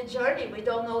don't know the journey, we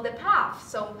don't know the path.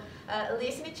 So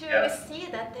listening to you, we see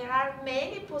that there are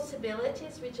many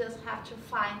possibilities. We just have to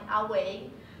find a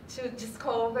way to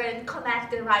discover and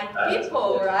connect the right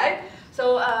people, right?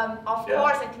 So of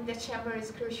course, I think the Chamber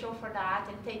is crucial for that.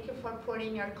 And thank you for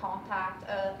putting your contact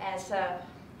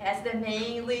as the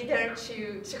main leader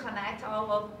to connect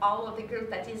all of the group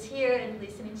that is here and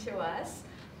listening to us.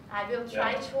 I will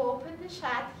try to open the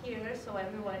chat here so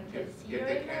everyone can see your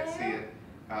email. If they can't see it,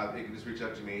 they can just reach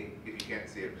out to me. If you can't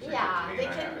see it, just reach yeah, out to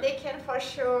me. they can for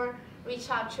sure reach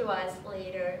out to us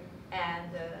later, and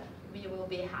we will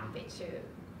be happy to.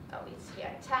 Oh, it's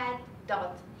here.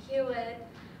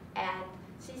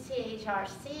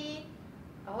 ted.hewitt@cchrc.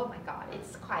 Oh my God,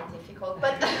 it's quite difficult,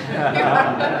 but you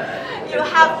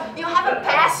have a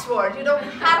password. You don't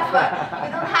have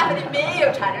an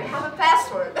email, Ted. You have a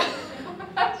password.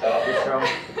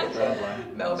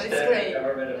 No, but it's great.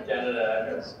 Government of Canada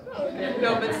address. Okay.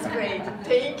 No, but it's great.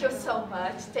 Thank you so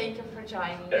much. Thank you for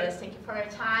joining us. Thank you for your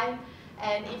time.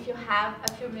 And if you have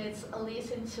a few minutes,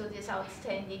 listen to these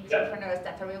outstanding entrepreneurs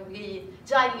that will be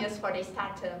joining us for the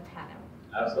startup panel.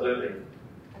 Absolutely.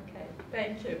 Okay,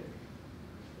 thank you.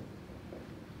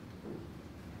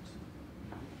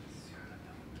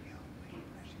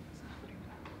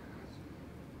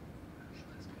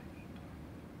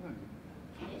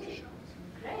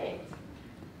 Great.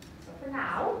 So for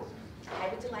now, I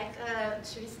would like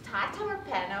to start our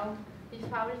panel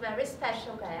with our very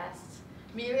special guest,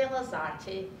 Miriam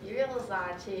Lazarte. Miriam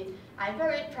Lazarte, I'm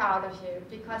very proud of you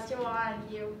because you are a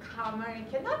newcomer,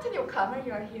 not a newcomer,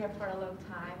 you are here for a long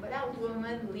time, but a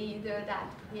woman leader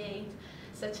that creates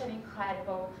such an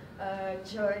incredible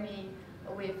journey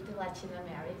with the Latin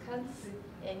Americans.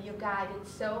 And you guided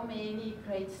so many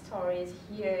great stories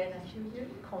here and a few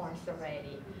unicorns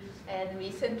already. And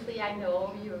recently, I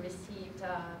know you received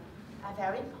a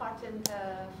very important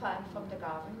fund from the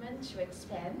government to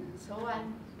expand. So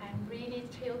I'm really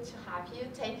thrilled to have you.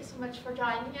 Thank you so much for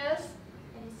joining us.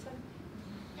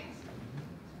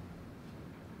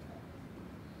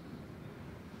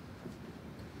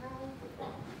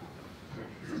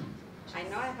 I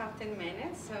know I have 10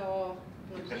 minutes, so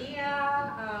good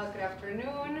dia, good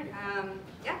afternoon.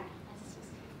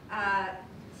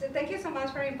 So thank you so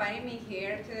much for inviting me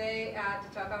here today to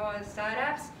talk about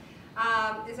startups.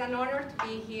 It's an honor to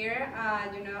be here.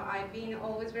 You know, I've been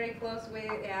always very close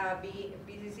with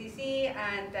BCCC,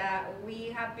 and we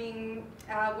have been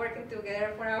working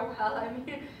together for a while. I mean,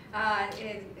 it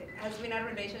has been a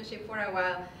relationship for a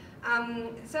while.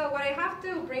 So what I have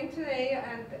to bring today,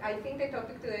 and I think the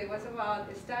topic today was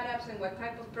about startups and what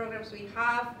type of programs we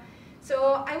have.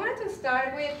 So I wanted to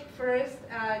start with first,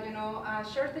 you know, a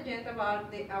short agenda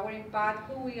about our impact,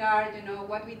 who we are, you know,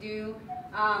 what we do,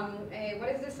 what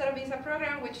is the Startup Visa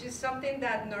program, which is something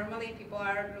that normally people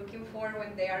are looking for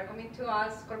when they are coming to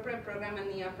us, corporate program and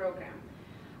NIA program.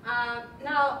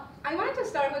 Now, I wanted to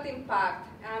start with impact.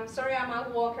 I'm sorry, I'm a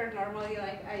walker normally,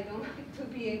 like I don't like to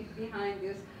be behind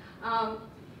this.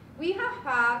 We have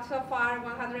had so far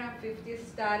 150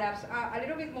 startups, a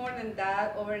little bit more than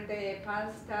that over the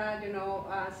past,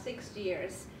 6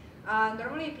 years.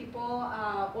 Normally people,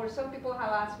 or some people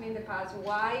have asked me in the past,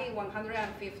 why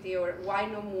 150 or why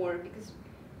no more? Because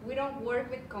we don't work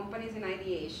with companies in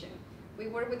ideation. We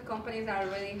work with companies that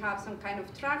already have some kind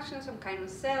of traction, some kind of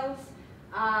sales.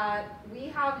 We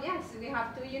have 2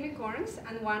 unicorns,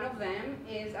 and one of them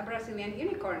is a Brazilian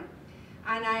unicorn.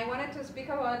 And I wanted to speak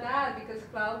about that because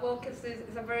CloudWalk is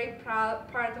a very proud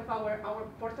part of our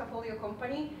portfolio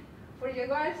company. For you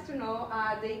guys to know,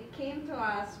 they came to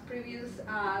us previous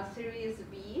Series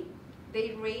B.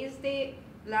 They raised the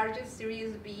largest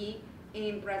Series B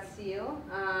in Brazil.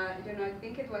 You know, I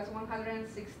think it was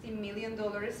 $160 million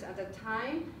at the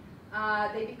time.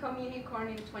 They become unicorn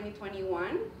in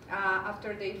 2021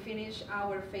 after they finish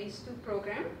our phase 2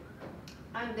 program.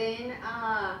 And then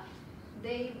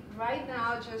they, right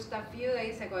now, just a few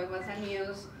days ago, it was a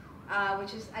news,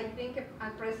 which is, I think,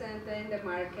 unprecedented in the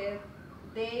market.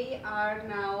 They are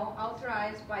now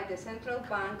authorized by the Central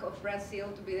Bank of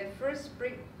Brazil to be the first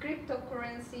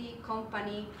cryptocurrency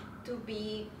company to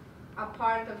be a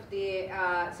part of the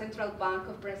Central Bank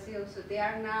of Brazil. So they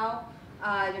are now,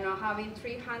 having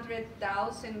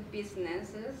 300,000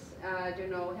 businesses,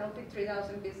 helping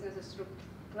 3,000 businesses through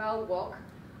CloudWalk.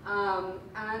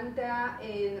 And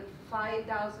in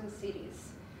 5,000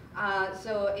 cities,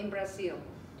 so in Brazil.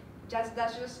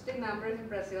 That's just the numbers in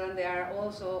Brazil, and they are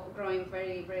also growing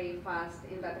very, very fast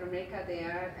in Latin America.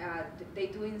 They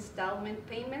do installment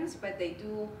payments, but they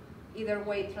do either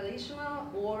way traditional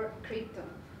or crypto,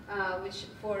 which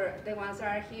for the ones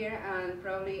that are here and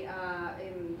probably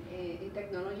in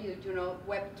technology,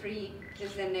 Web3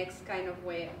 is the next kind of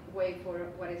way for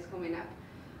what is coming up.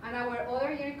 And our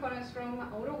other unicorn is from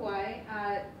Uruguay.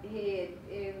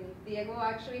 Diego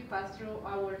actually passed through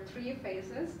our 3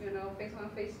 phases, phase 1,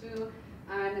 phase 2,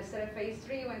 and started phase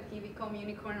 3 when he became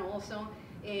unicorn also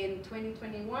in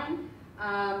 2021.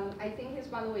 I think his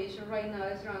valuation right now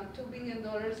is around $2 billion.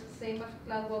 Same as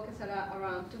CloudWalk is at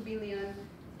around $2 billion,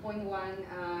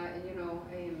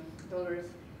 dollars.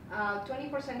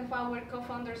 20% of our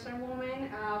co-founders are women.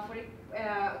 40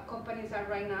 companies are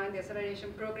right now in the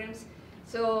acceleration programs.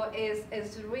 So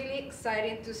it's really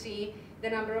exciting to see the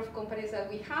number of companies that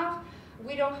we have.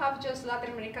 We don't have just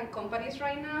Latin American companies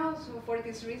right now, so for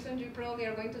this reason you probably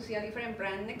are going to see a different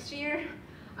brand next year.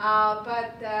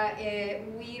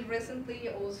 We recently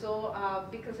also,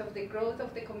 because of the growth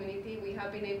of the community, we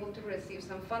have been able to receive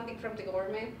some funding from the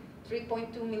government,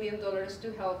 $3.2 million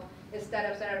to help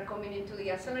startups that are coming into the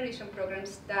acceleration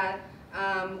programs that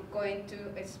I'm going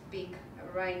to speak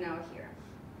right now here.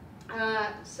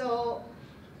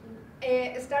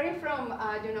 Starting from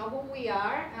who we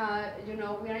are,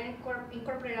 we are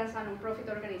incorporated as a non-profit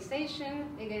organization.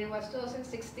 Again, it was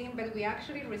 2016, but we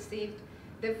actually received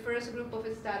the first group of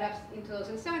startups in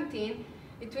 2017.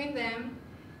 Between them,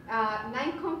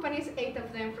 9 companies, 8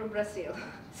 of them from Brazil.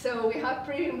 So we have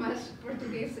pretty much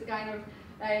Portuguese kind of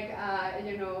like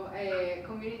a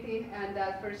community in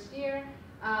that first year.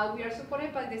 We are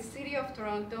supported by the City of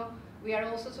Toronto. We are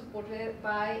also supported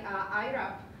by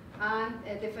IRAP and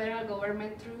the federal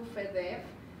government through FEDEF.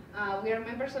 We are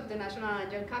members of the National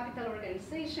Angel Capital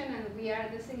Organization, and we are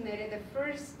designated the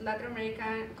first Latin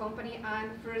American company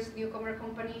and first newcomer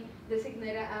company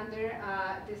designated under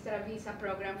the Startup Visa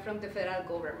program from the federal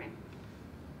government.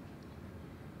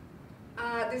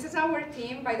 This is our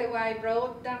team. By the way, I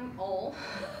brought them all,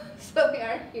 so they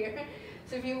are here.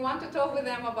 So if you want to talk with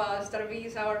them about Startup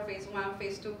Visa or Phase 1,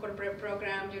 Phase 2 corporate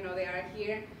program, they are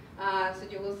here. So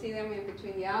you will see them in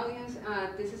between the audience.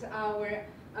 This is our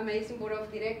amazing board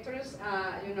of directors.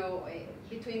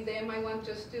 Between them, I want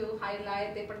just to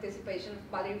highlight the participation of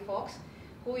Valerie Fox,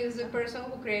 who is the person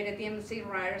who created DMC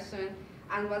Ryerson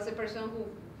and was the person who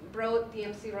brought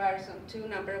DMC Ryerson to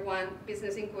 #1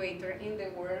 business incubator in the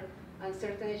world. And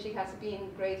certainly she has been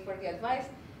great for the advice.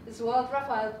 As well,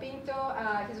 Rafael Pinto,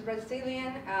 he's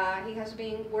Brazilian. He has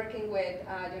been working with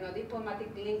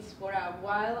diplomatic links for a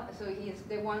while, so he's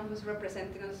the one who's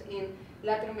representing us in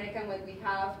Latin America when we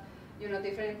have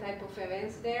different type of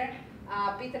events there.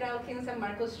 Peter Elkins and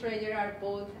Marcos Strayer are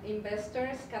both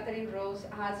investors. Catherine Rose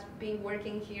has been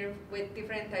working here with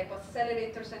different type of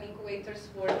accelerators and incubators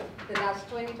for the last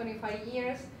 20-25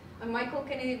 years. And Michael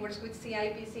Kennedy works with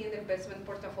CIBC in the investment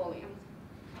portfolio.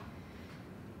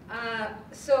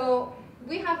 So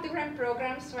we have different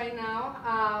programs right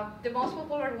now. The most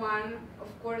popular one, of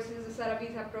course, is the Startup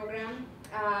Visa program.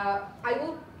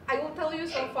 I will tell you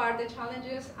so far the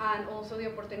challenges and also the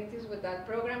opportunities with that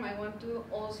program. I want to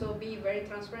also be very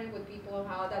transparent with people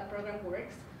how that program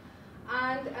works.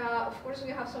 And of course,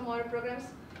 we have some other programs.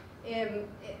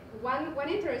 One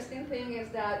interesting thing is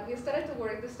that we started to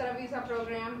work the Startup Visa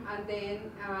program, and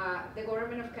then the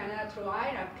government of Canada through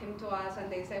IRAP came to us and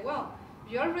they said, well,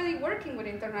 you're already working with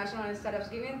international startups,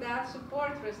 giving that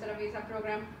support for the Startup Visa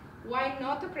program, why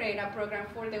not to create a program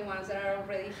for the ones that are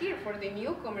already here, for the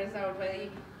newcomers that already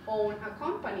own a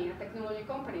company, a technology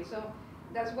company. So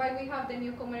that's why we have the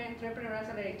Newcomer Entrepreneur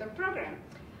Accelerator program.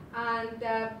 And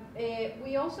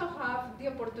we also have the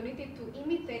opportunity to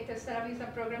imitate the Startup Visa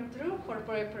program through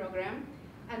corporate program.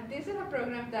 And this is a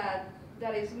program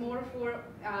that is more for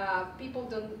people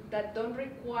that don't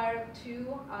require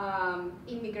to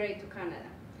immigrate to Canada.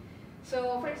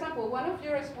 So for example, one of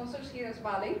your sponsors here is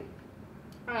Vale.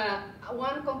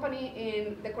 One company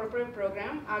in the corporate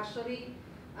program actually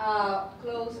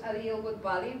closed a deal with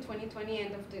Vale in 2020,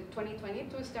 end of 2020,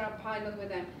 to start a pilot with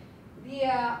them. The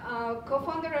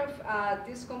co-founder of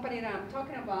this company that I'm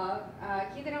talking about,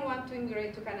 he didn't want to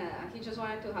immigrate to Canada. He just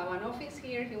wanted to have an office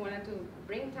here. He wanted to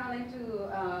bring talent to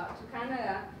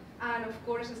Canada, and of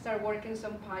course start working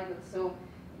some pilots. So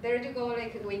there you go.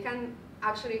 Like we can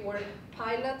actually work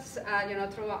pilots,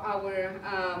 through our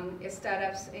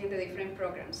startups in the different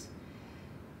programs.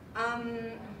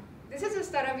 This is a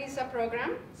Startup Visa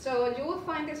program. So you will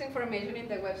find this information in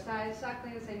the website,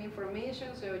 exactly the same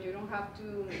information. So you don't have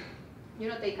to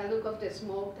take a look of the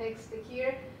small text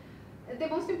here. The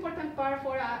most important part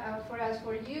for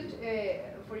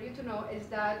you to know is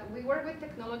that we work with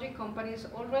technology companies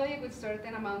already with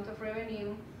certain amount of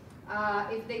revenue.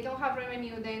 If they don't have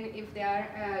revenue, then if they are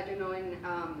in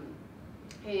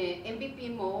MVP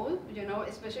mode,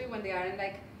 especially when they are in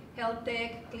like health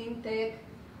tech, clean tech,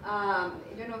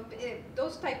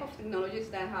 those type of technologies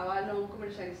that have a long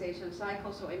commercialization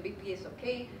cycle, so MVP is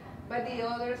okay. But the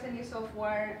others, any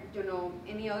software,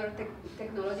 any other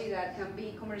technology that can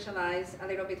be commercialized a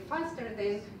little bit faster,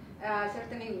 then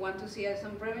certainly we want to see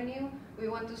some revenue. We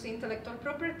want to see intellectual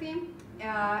property,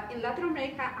 in Latin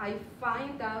America, I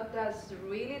find out that's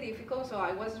really difficult, so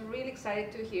I was really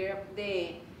excited to hear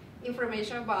the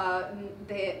information about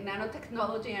the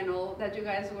nanotechnology and all that you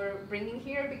guys were bringing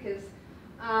here, because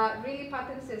really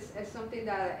patents is something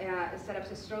that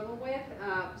startups struggle with.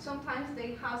 Sometimes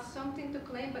they have something to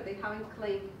claim, but they haven't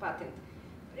claimed patent.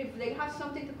 If they have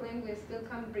something to claim, we still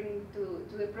can bring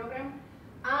to the program.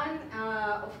 And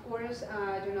of course,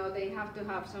 you know, they have to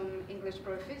have some English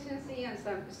proficiency and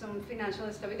some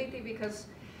financial stability, because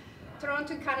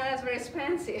Toronto, Canada is very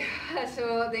expensive.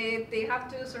 So they have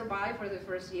to survive for the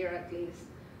first year at least,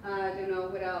 you know,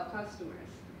 without customers.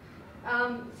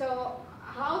 So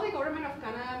how the government of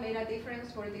Canada made a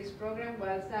difference for this program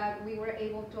was that we were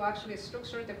able to actually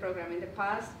structure the program. In the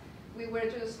past, we were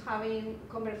just having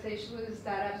conversations with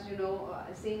startups, you know,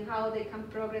 seeing how they can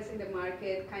progress in the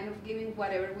market, kind of giving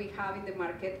whatever we have in the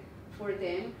market for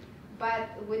them. But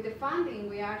with the funding,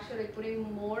 we are actually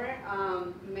putting more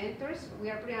mentors. We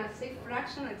are putting a safe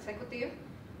fraction executive,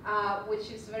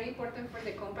 which is very important for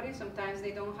the company. Sometimes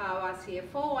they don't have a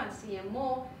CFO and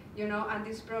CMO, you know, and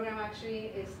this program actually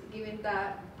is giving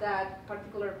that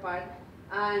particular part.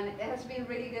 And it has been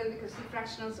really good because safe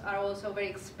fractions are also very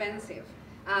expensive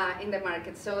in the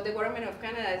market. So the government of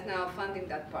Canada is now funding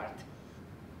that part.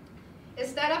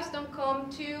 Startups don't come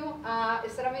to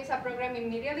Startup Visa program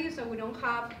immediately, so we don't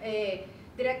have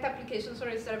direct applications for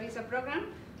a Startup Visa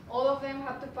program. All of them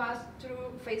have to pass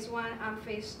through phase 1 and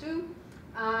phase 2.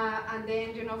 And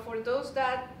then, you know, for those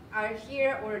that are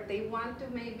here or they want to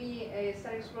maybe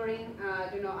start exploring,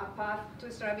 you know, a path to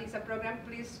a Startup Visa program,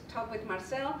 please talk with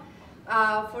Marcel.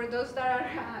 For those that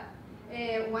are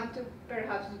want to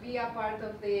perhaps be a part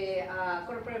of the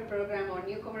corporate program or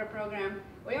newcomer program,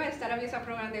 or even Startup Visa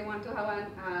program, they want to have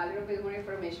a little bit more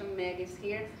information, Meg is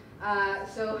here.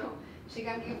 So she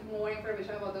can give more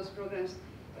information about those programs.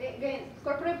 Again,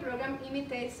 corporate program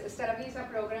imitates Startup Visa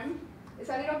program. It's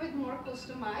a little bit more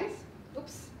customized.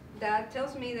 Oops, that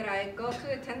tells me that I go to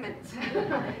the 10 minutes.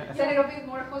 It's a little bit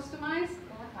more customized.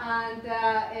 And,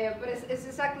 but it's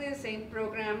exactly the same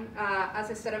program as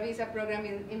a Startup Visa program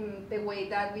in the way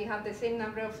that we have the same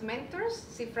number of mentors,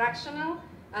 see fractional,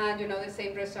 and you know, the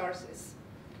same resources.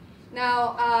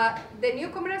 Now, the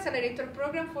Newcomer Accelerator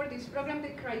program, for this program, the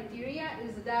criteria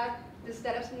is that the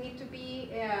startups need to be,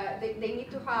 they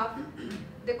need to have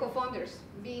the co-founders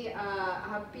be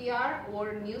a PR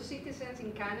or new citizens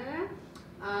in Canada.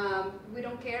 We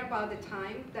don't care about the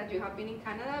time that you have been in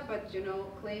Canada, but you know,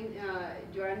 claim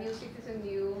you're a new citizen,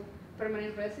 new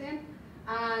permanent resident.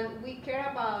 And we care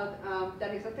about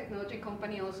that is a technology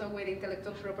company also with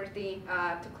intellectual property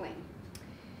to claim.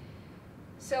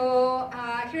 So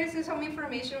here is some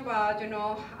information about, you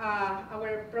know,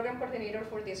 our program coordinator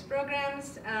for these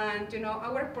programs, and you know,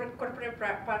 our corporate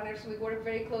partners. We work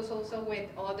very close also with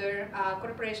other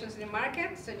corporations in the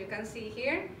market, so you can see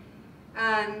here.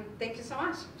 And thank you so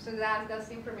much. So that's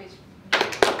the information.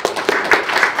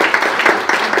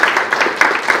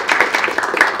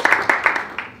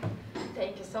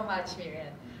 Thank you so much,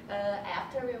 Miriam.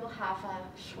 After we will have a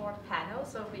short panel,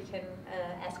 so we can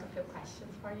ask a few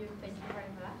questions for you. Thank you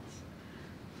very much.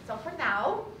 So for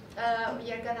now,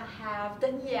 we are gonna have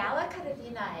Daniela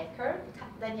Carolina Ecker.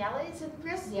 Daniela is in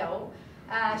Brazil.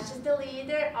 She's the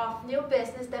leader of new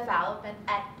business development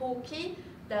at PUC,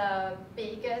 the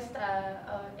biggest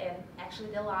and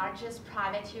actually the largest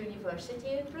private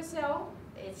university in Brazil.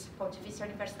 It's Pontifícia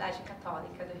Universidade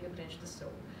Católica do Rio Grande do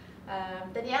Sul.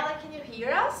 Daniela, can you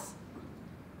hear us?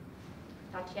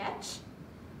 Not yet?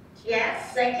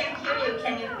 Yes, I can hear you.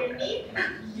 Can you hear me?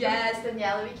 Yes,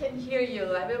 Daniela, we can hear you.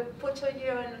 I will put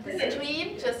you on the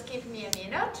stream. Just give me a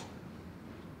minute.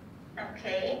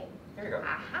 Okay. There you go.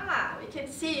 Aha, we can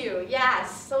see you.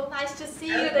 Yes, so nice to see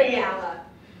you, Daniela.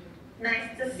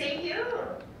 Nice to see you.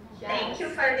 Yes. Thank you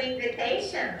for the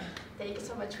invitation. Thank you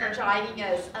so much for joining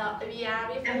us. We are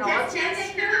with an I'm just audience.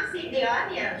 I cannot see the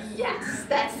audience. Yes,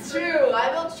 that's true.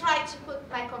 I will try to put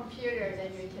my computer,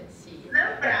 then you can see.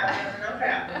 No problem, no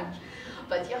problem.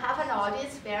 But you have an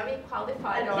audience, very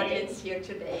qualified audience here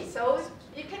today, so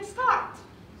you can start.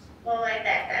 Well, like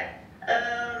that.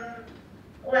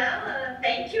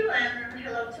 Thank you and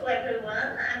hello to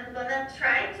everyone. I'm gonna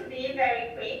try to be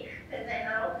very quick because I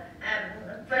know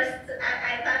first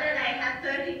I thought that I had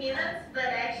 30 minutes, but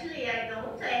actually I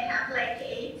don't. I have like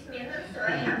 8 minutes, so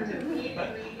I have to really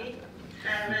run.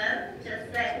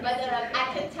 Just let me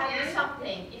I can tell you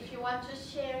something. If you want to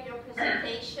share your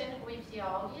presentation with the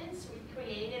audience, we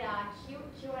created a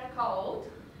QR code,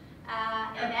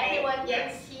 and everyone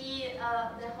can see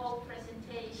the whole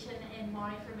presentation and more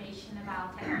information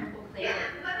about technical clarity. Yeah,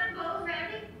 I'm gonna go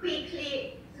very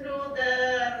quickly through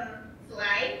the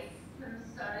slides.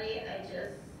 sorry, I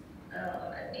just,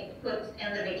 let me put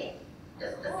in the beginning,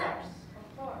 just a second.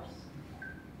 Of course.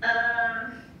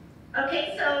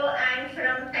 Okay, so I'm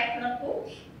from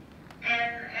Technocook,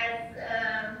 and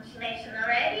as she mentioned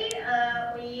already,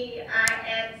 we are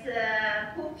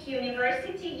at Cook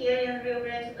University here in Rio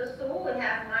Grande do Sul. We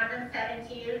have more than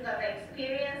 70 years of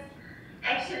experience.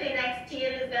 Actually, next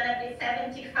year is going to be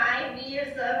 75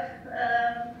 years of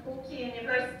Cook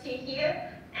University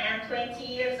here and 20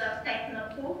 years of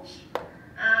Technocook.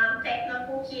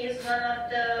 Technocook is one of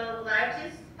the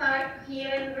largest parks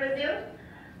here in Brazil.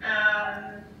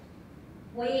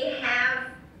 We have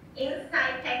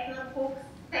inside Technocook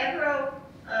several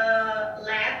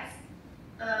labs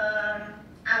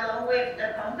along with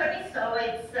the company, so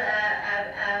it's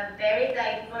a very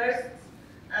diverse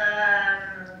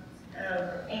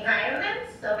environment.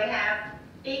 So we have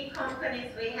big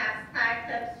companies, we have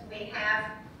startups, we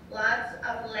have lots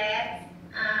of labs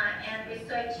and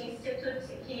research institutes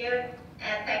here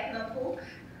at Technocook.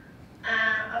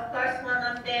 Of course, one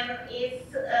of them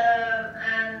is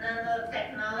a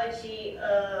nanotechnology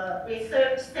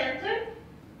research center.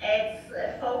 It's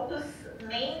focused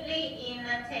mainly in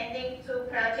attending to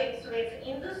projects with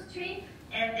industry,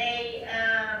 and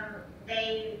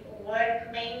they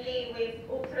work mainly with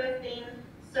ultra-thin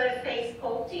surface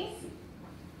coatings.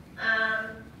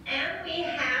 And we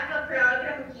have a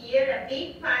program here, a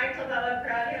big part of our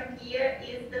program here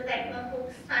is the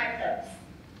Technocook startups.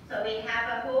 So we have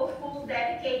a whole full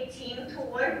dedicated team to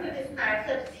work with the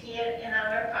startups here in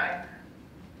our park.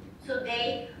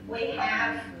 Today we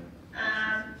have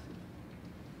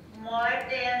more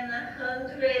than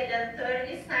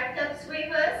 130 startups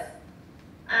with us,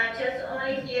 just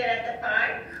only here at the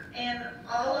park, and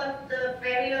all of the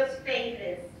various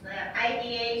phases,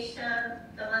 ideation,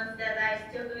 the ones that are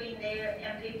still doing their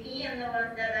MVP, and the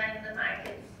ones that are in the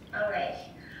market already.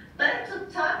 But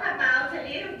to talk about a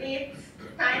little bit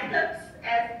startups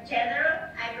as general,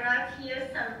 I brought here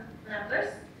some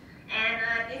numbers, and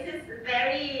this is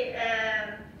very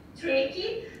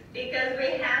tricky because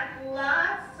we have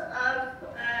lots of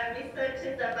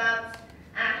researches about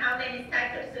how many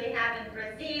startups we have in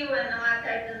Brazil and what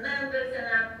are the numbers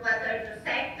and what are the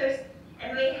sectors,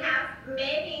 and we have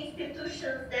many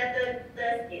institutions that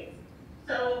does this.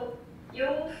 So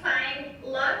you'll find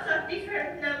lots of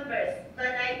different numbers, but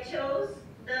I chose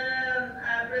the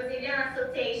Brazilian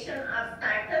Association of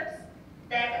Startups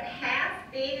that has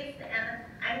this, and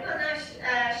I'm gonna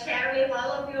share with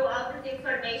all of you all this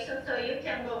information so you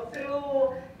can go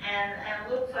through and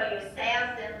look for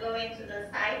yourselves and go into the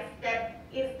sites that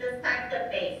is the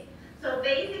startup base. So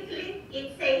basically,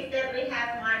 it says that we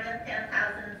have more than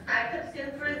 10,000 startups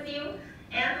in Brazil,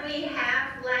 and we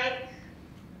have like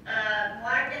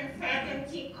more than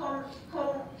 70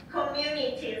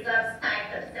 communities of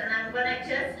startups, and I'm going to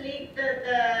just leave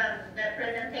the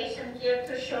presentation here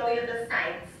to show you the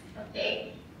sites,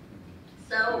 okay?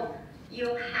 So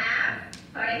you have,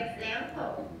 for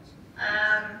example,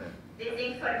 this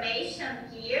information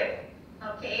here,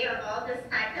 okay, of all the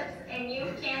startups, and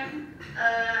you can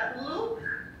look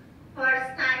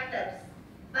for startups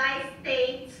by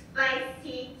state, by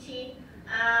city,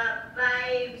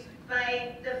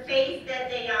 by the phase that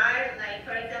they are, like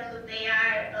for example, they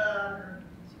are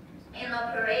in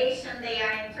operation, they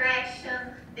are in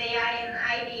traction, they are in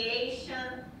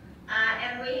ideation,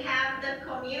 and we have the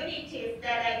communities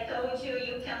that I told you,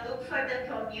 you can look for the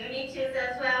communities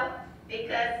as well,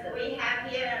 because we have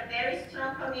here a very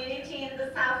strong community in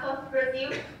the south of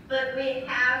Brazil, but we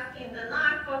have in the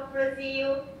north of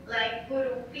Brazil, like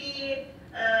Gurupi,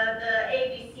 the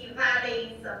ABC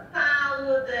Valley in São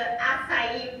Paulo, the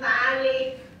Açaí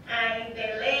Valley in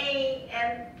Belém,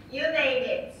 and you name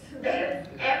it. There's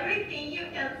everything you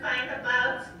can find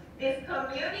about these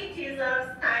communities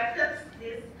of startups,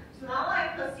 these small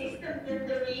ecosystems in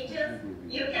the region,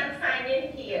 you can find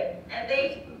it here. And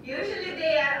usually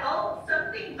they are all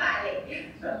something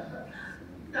valley.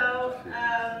 So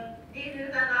this is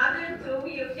another tool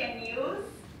you can use.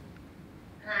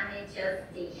 Let me just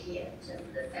see here, just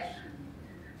a second.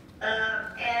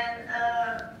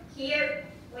 Here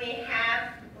we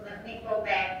have, let me go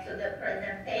back to the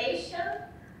presentation.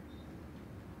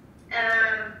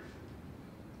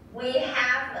 We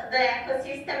have the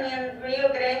ecosystem in Rio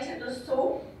Grande do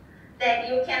Sul that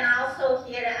you can also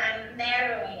hear, I'm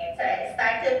narrowing it. I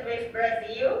started with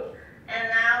Brazil, and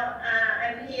now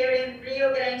I'm here in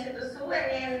Rio Grande do Sul,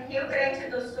 and in Rio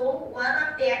Grande do Sul, one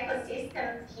of the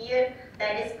ecosystems here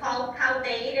that is called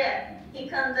Caldeira, he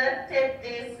conducted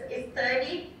this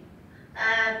study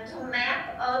to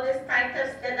map all the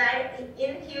startups that are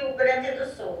in Rio Grande do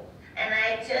Sul. and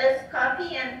I just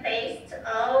copy and paste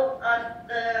all of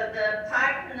the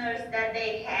partners that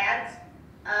they had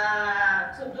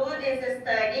to do this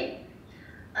study.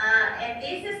 And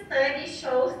this study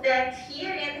shows that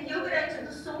here in Rio Grande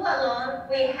do Sul alone,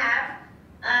 we have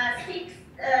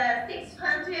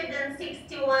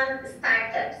 661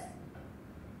 startups.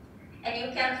 And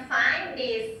you can find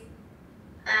this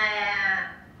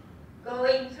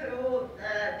going through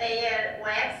their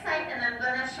website, and I'm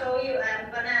gonna show you,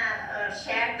 I'm gonna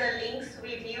share the links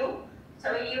with you,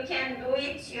 so you can do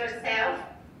it yourself,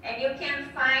 and you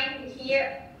can find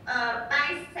here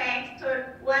by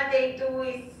sector what they do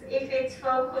is, if it's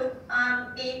focused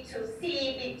on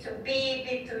B2C, B2B,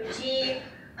 B2G,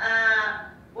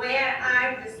 where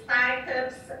are the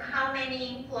startups, how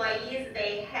many employees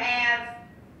they have.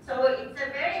 So it's a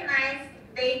very nice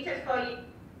data for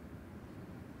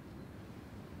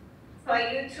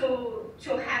you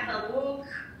to have a look.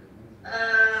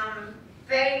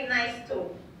 Very nice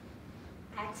tool.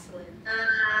 Excellent.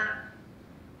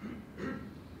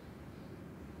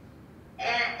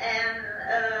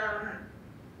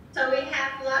 So we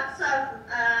have lots of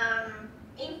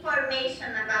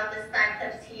information about the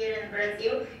startups here in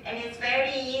Brazil, and it's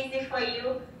very easy for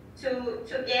you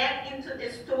to get into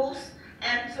these tools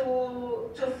and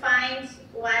to find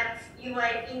what you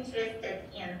are interested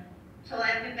in. So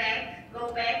let me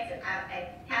go back. I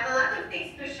have a lot of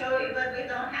things to show you, but we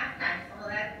don't have time. So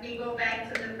let me go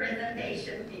back to the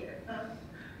presentation here.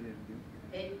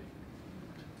 Okay.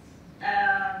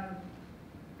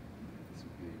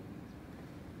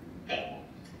 Okay.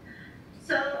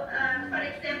 So, for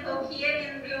example, here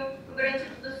in Rio Grande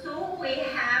do Sul, we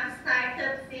have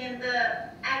startups in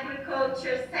the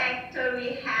agriculture sector,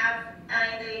 we have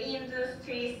in the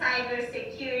industry,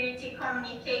 cybersecurity,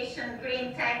 communication,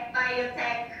 green tech,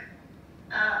 biotech,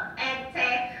 ed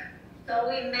tech. So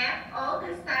we map all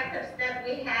the startups that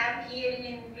we have here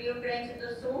in Rio Grande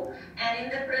do Sul, and in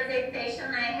the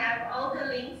presentation I have all the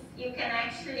links. You can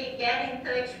actually get in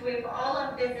touch with all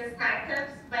of these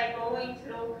startups by going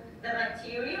through the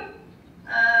material.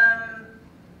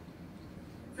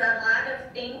 It's a lot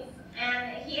of things.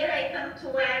 And here I come to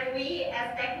where we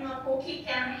as Technopuc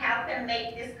can help and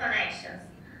make these connections.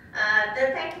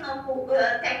 The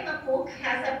Technopuc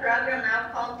has a program now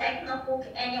called Technopuc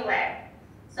Anywhere.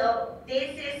 So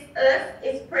this is us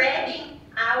spreading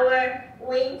our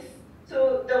wings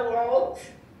to the world,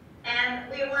 and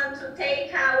we want to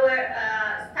take our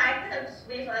startups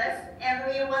with us, and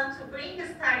we want to bring the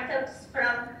startups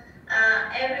from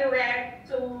everywhere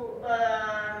to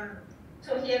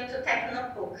here to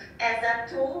Technopuc as a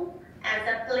tool, as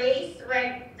a place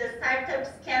where the startups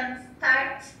can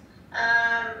start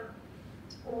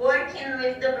working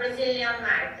with the Brazilian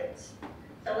market.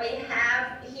 So we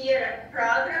have here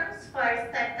programs for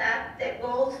startup that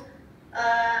goes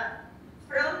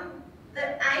from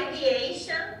the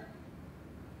ideation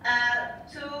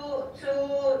to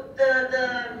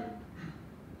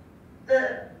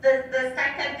the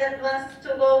startup that wants to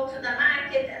go to the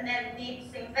market and then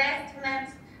needs investment.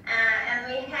 And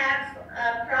we have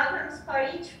programs for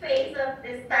each phase of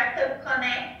the startup,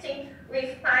 connecting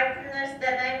with partners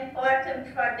that are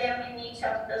important for them in each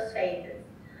of those phases.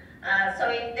 So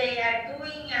if they are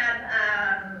doing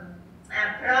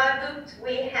a product,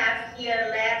 we have here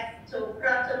labs to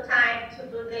prototype, to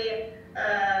do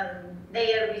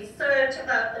their research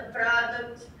about the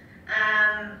product.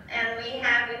 And we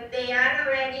have, if they are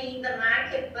already in the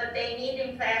market but they need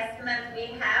investment, we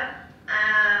have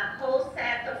a whole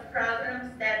set of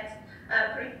programs that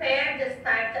prepare the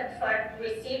startup for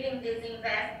receiving this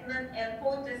investment and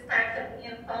put the startup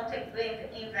in contact with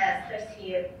investors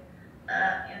here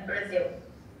in Brazil.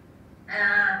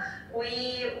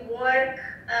 We work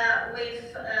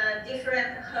with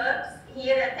different hubs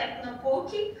here at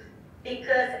Technopuc,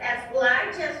 because as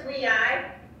large as we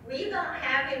are, we don't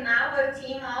have in our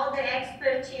team all the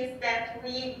expertise that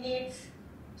we need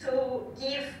to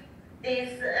give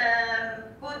this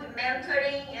good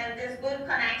mentoring and these good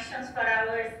connections for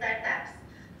our startups.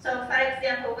 So for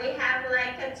example, we have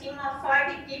like a team of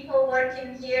 40 people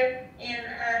working here in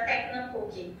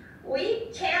Technopuc. We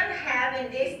can have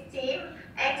in this team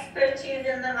expertise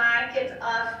in the market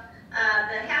of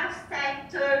the health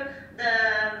sector, the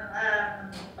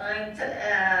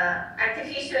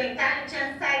artificial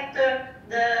intelligence sector,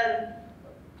 the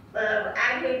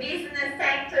agribusiness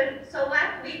sector. So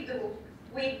what we do,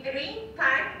 we bring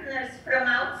partners from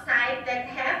outside that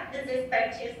have this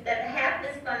expertise, that have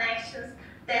these connections,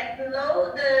 that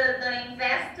know the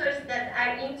investors that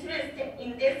are interested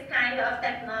in this kind of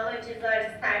technologies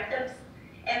or startups,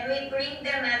 and we bring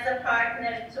them as a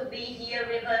partner to be here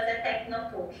with us at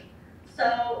Technopuc.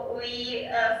 So we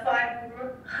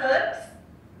form hubs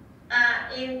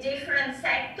in different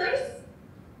sectors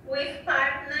with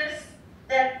partners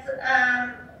that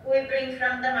we bring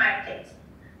from the market.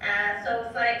 So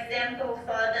for example,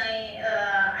 for the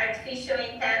Artificial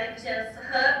Intelligence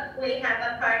Hub, we have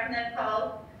a partner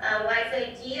called Wise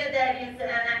Idea that is an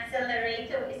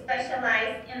accelerator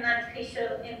specialized in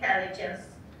artificial intelligence.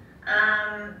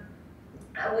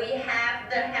 We have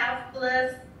the Health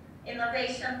Plus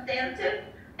Innovation Center,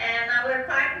 and our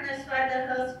partners for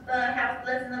the Health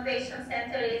Plus Innovation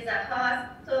Center is a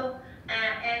hospital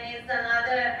and is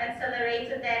another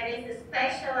accelerator that is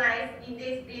specialized in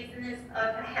this business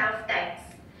of health techs.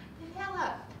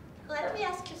 Daniela, let me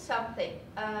ask you something.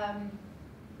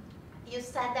 You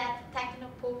said that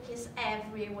Technopuc is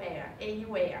everywhere,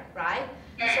 anywhere, right?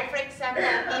 Yes. So, for example,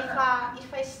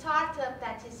 if a startup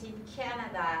that is in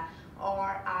Canada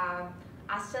or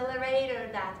accelerator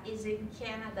that is in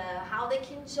Canada, how they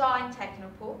can join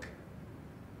Technopuc?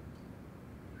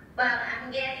 Well,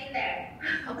 I'm getting there.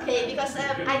 Okay, because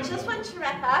I just want to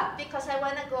wrap up because I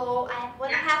want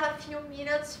to have a few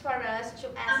minutes for us to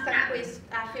ask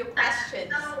a few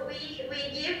questions. So we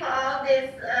give all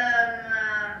this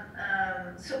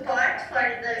support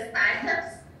for the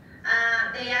startups.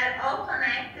 They are all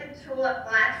connected through a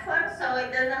platform, so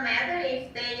it doesn't matter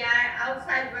if they are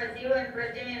outside Brazil,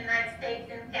 United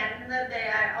States, and Canada, they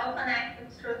are all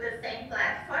connected through the same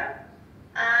platform.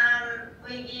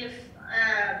 We give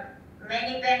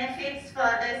many benefits for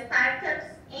the startups,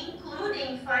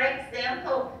 including, for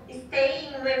example,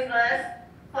 staying with us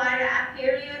for a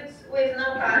period with no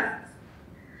costs.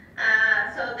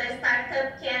 So the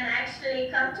startup can actually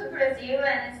come to Brazil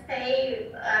and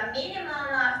stay a minimum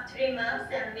of 3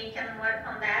 months, and we can work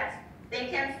on that. They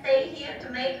can stay here to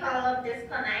make all of these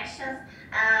connections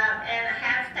and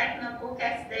have Technopuc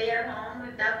as their home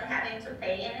without having to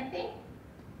pay anything.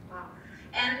 Wow.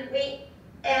 And we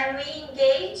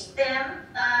engage them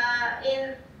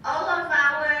in all of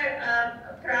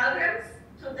our programs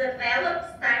to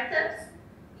develop startups,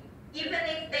 even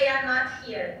if they are not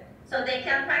here. So they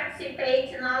can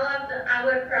participate in all of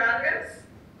our programs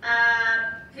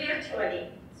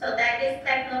virtually. So that is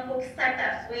Technopuc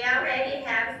Startups. We already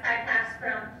have startups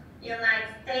from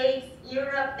United States,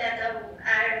 Europe that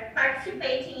are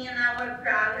participating in our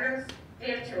programs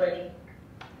virtually.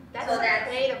 That's so a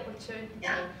great opportunity.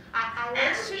 Yeah. I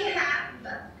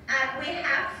we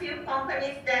have few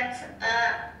companies that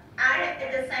are at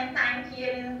the same time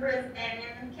here in Brazil and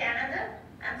in Canada,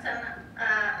 and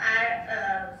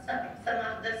some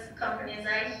of these companies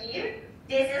are here.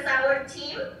 This is our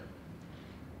team,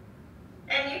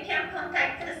 and you can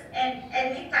contact us at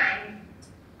any time.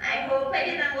 I hope I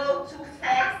didn't go too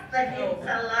fast, but it's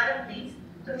a lot of things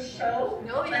to show.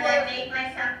 But I make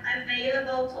myself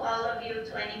available to all of you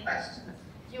to any questions.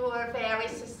 You were very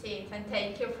succinct, and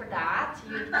thank you for that.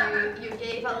 You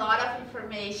gave a lot of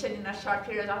information in a short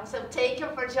period of time, so thank you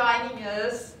for joining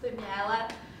us,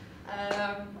 Daniela.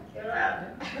 You're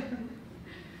welcome.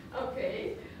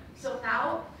 Okay, so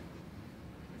now,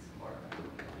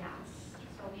 yes,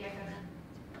 so we are gonna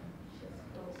just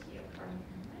close here for a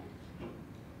moment.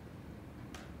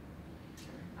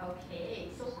 Okay,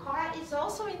 so Cora is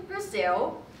also in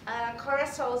Brazil. Cora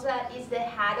Souza is the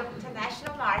head of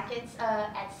international markets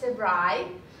at Sebrae.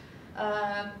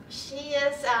 She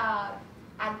is a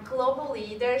global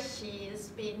leader. She's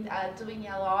been doing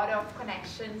a lot of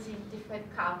connections in different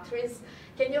countries.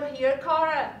 Can you hear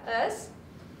Cora, us?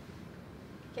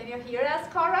 Can you hear us,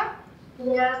 Cora?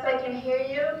 Yes, I can hear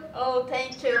you. Oh,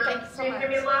 thank you. Thank you so much. Can you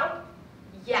hear me well?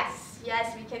 Yes,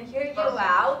 yes, we can hear you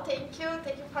well. Thank you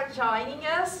for joining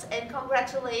us, and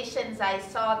congratulations. I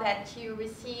saw that you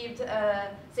received,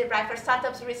 Sebrae for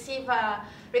Startups received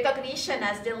recognition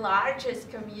as the largest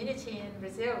community in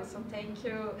Brazil. So thank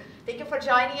you for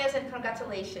joining us, and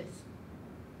congratulations.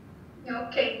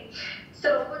 Okay,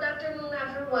 so good afternoon,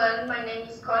 everyone. My name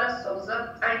is Cora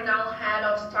Souza. I'm now head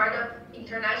of Startup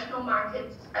International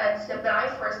Markets at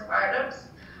Sebrae for Startups.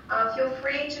 Feel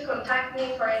free to contact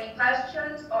me for any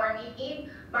questions or need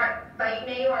by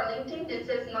email or LinkedIn. This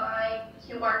is my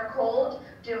QR code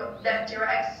that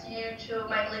directs you to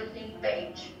my LinkedIn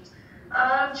page.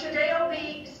 Today I'll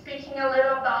be speaking a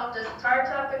little about the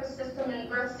startup ecosystem in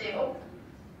Brazil.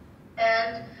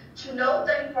 And to note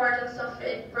the importance of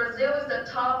it, Brazil is the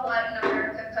top Latin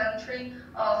America country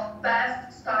of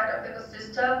best startup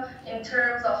ecosystem in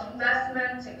terms of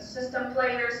investments, ecosystem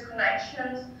players,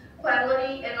 connections,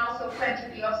 quality, and also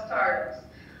quantity of startups.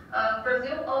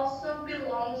 Brazil also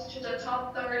belongs to the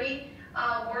top 30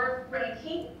 world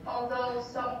ranking, although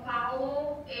São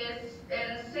Paulo is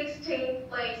in 16th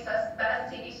place as best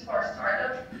cities for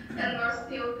startups, and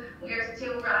we're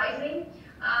still rising.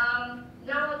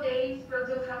 Nowadays,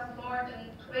 Brazil has more than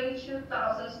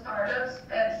 22,000 startups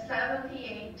and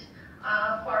 78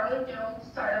 family-owned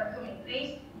startup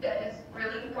communities. That is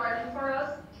really important for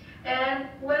us. And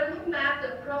when we mapped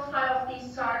the profile of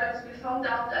these startups, we found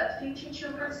out that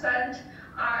 52%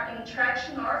 are in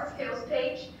traction or scale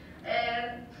stage,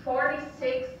 and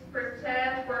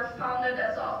 46% were founded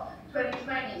as of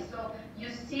 2020. So you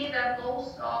see that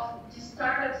most of the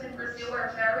startups in Brazil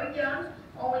are very young.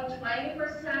 Only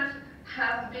 20%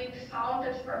 have been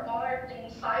founded for more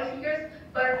than 5 years,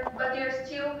 but they're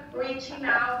still reaching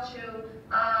out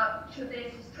to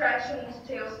this traction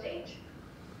scale stage.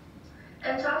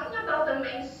 And talking about the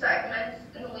main segments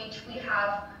in which we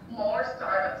have more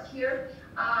startups here,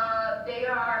 they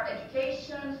are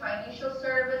education, financial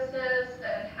services,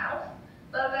 and health.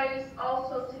 But there is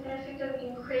also a significant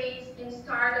increase in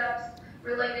startups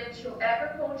related to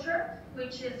agriculture,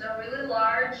 which is a really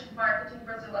large market in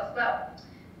Brazil as well.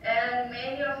 And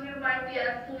many of you might be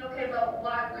asking, okay, but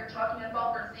why we're talking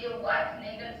about Brazil, why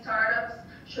Canadian startups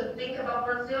should think about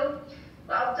Brazil?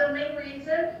 Well, the main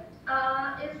reason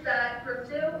is that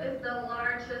Brazil is the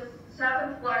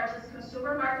seventh largest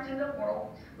consumer market in the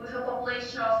world, with a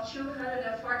population of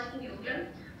 214 million,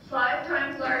 5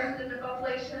 times larger than the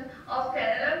population of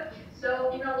Canada. So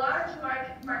in a large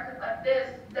market like this,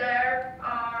 there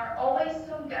are always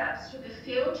some gaps to be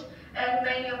filled and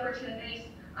many opportunities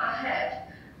ahead.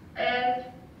 And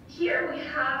here we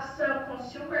have some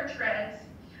consumer trends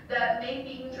that may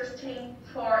be interesting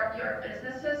for your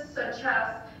businesses, such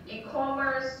as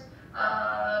e-commerce,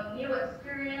 new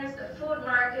experience, the food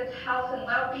market, health and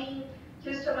well-being,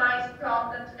 customized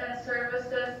products and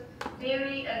services,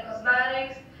 beauty and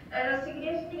cosmetics, and a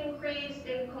significant increase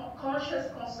in conscious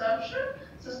consumption,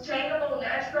 sustainable,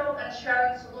 natural, and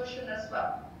sharing solution as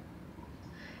well.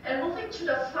 And moving to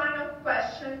the final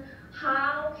question,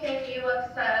 how can you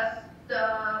access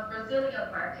the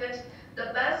Brazilian market?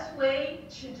 The best way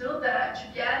to do that, to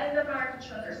get in the market,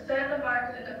 to understand the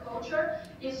market and the culture,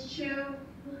 is to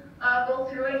go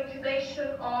through an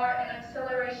incubation or an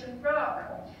acceleration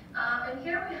program. And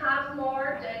here we have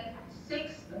more than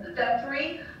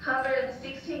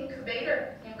 360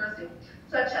 incubators in Brazil,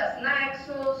 such as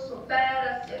Nexus,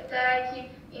 Supera, Cietec,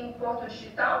 in Porto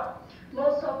Digital.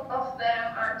 Most of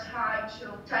them are tied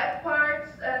to tech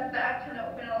parks, and that can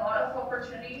open a lot of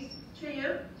opportunities to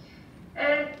you.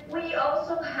 And we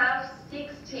also have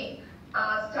 60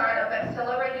 startup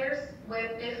accelerators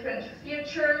with different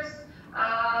features,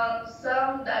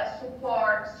 some that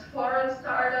support foreign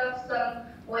startups, some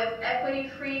with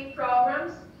equity-free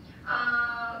programs.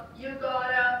 You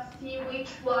gotta see which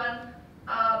one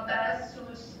best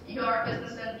suits your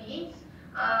business and needs.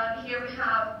 Here we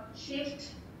have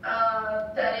Shift.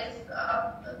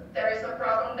 There is a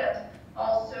program that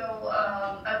also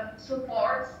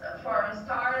supports foreign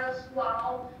startups.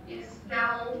 Wow is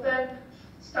now open.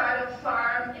 Startup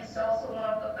Farm is also one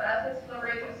of the best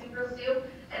accelerators in Brazil,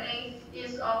 and it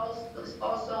is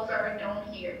also very known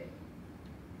here.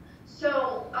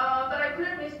 So, but I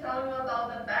couldn't miss telling you about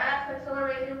the best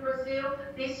accelerator in Brazil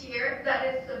this year. That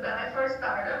is the Bilateral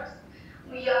startups.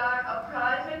 We are a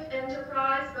private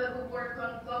enterprise, but we work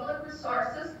on public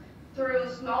resources through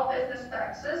small business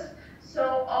taxes.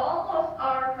 So all of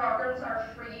our programs are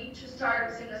free to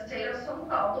startups in the state of São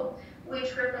Paulo,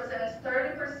 which represents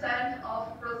 30%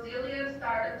 of Brazilian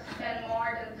startups and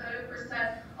more than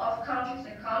 30% of country's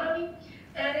economy.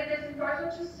 And it is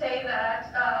important to say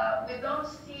that we don't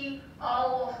see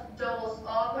all of those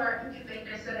other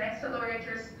incubators and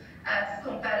accelerators as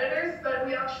competitors, but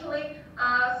we actually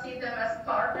see them as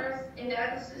partners in the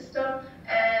ecosystem,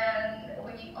 and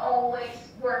we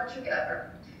always work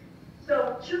together.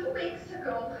 So 2 weeks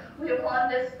ago, we won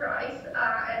this prize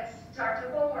at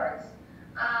Startup Awards.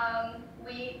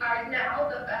 We are now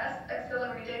the best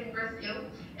accelerator in Brazil,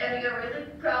 and we are really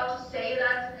proud to say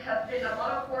that it has been a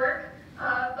lot of work,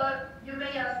 but you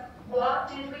may ask, what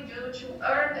did we do to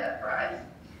earn that prize?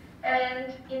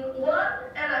 And in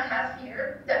 1.5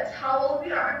 years, that's how old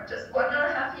we are, just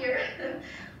 1.5 years,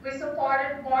 we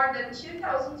supported more than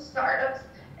 2,000 startups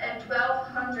and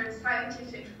 1,200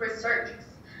 scientific researchers.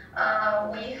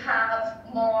 We have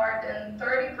more than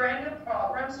 30 brand new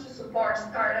programs to support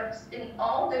startups in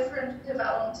all different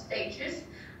development stages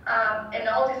and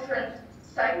all different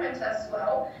segments as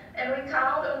well. And we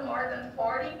count on more than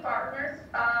 40 partners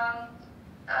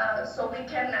so we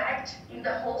can act in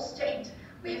the whole state.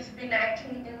 We've been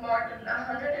acting in more than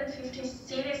 150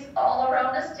 cities all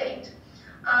around the state.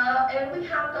 And we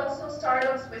have also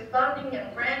startups with funding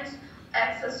and grants,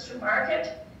 access to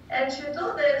market, And to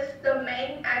do this, the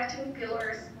main acting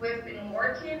pillars we've been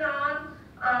working on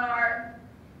are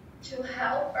to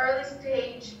help early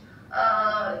stage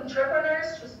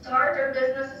entrepreneurs to start their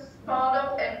business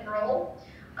model and grow,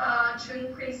 to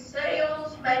increase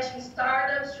sales, matching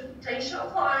startups to potential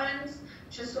clients,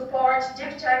 to support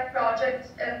deep tech projects,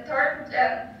 and third,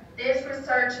 these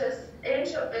researches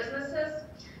into businesses,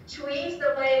 to ease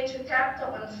the way to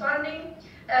capital and funding,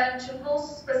 and to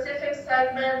boost specific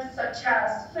segments such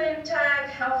as fintech,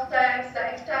 health tech,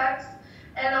 ag techs,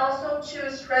 and also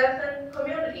to strengthen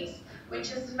communities,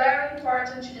 which is very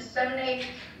important to disseminate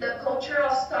the culture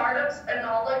of startups and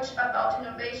knowledge about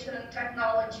innovation and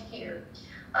technology here.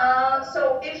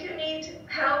 So if you need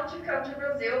help to come to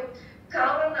Brazil,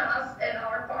 count on us and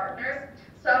our partners.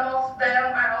 Some of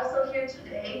them are also here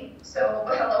today, so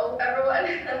hello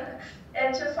everyone.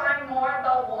 And to find more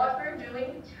about what we're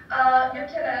doing, you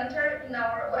can enter in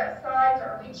our website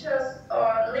or reach us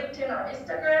on LinkedIn or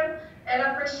Instagram, and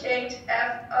appreciate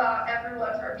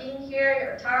everyone for being here,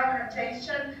 your time, your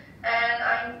attention, and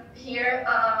I'm here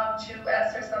to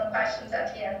answer some questions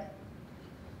at the end.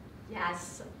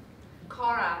 Yes.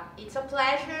 Cora, it's a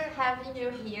pleasure having you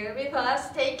here with us.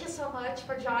 Thank you so much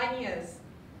for joining us.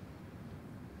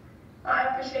 I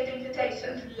appreciate the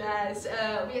invitation. Yes,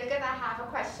 we are going to have a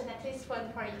question, at least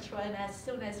one for each one, as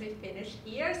soon as we finish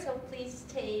here, so please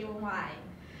stay online.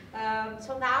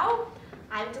 So now,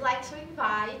 I would like to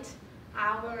invite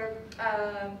our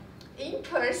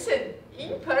in-person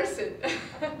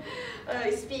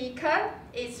speaker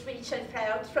is Richard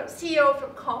Feld, CEO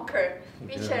from Conquer.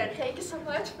 Richard, thank you so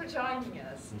much for joining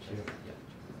us. Thank you.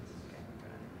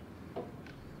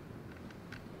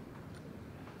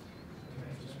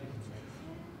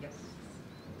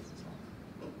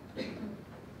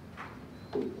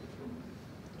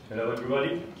 Hello,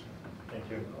 everybody. Thank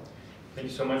you. Thank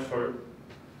you so much for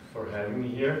having me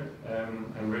here.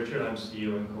 I'm Richard. I'm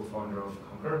CEO and co-founder of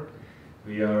Conquer.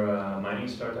 We are a mining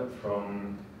startup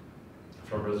from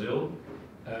Brazil.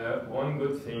 One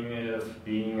good thing of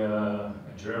being a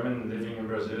German living in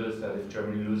Brazil is that if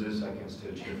Germany loses, I can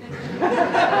still cheer.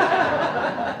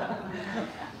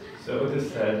 So this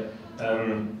said,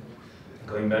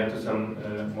 going back to some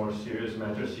more serious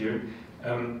matters here,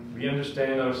 we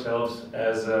understand ourselves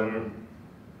as a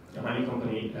mining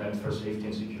company for safety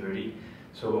and security.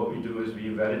 So what we do is we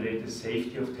validate the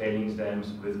safety of tailings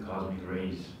dams with cosmic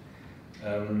rays.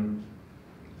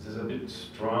 This is a bit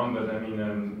strong, but I mean,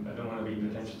 I don't want to be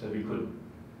pretentious that we could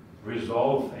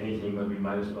resolve anything, but we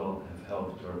might as well have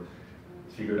helped or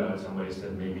figured out some ways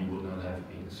that maybe would not have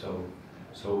been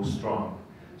so strong.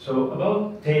 So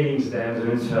about tailings dams in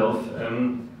itself,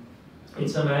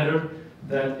 it's a matter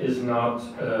that is not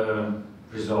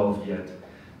resolved yet.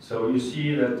 So you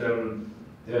see that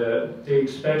the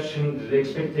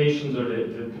expectations or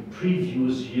the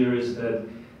previews here is that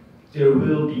there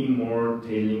will be more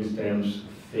tailings dams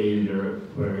failure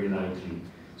very likely.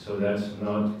 So that's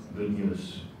not good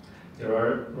news. There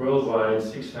are worldwide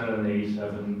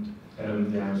 687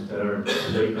 dams that are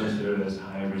today considered as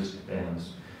high-risk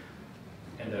dams.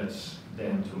 And that's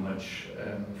then too much, if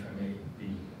I may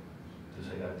be to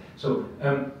say that. So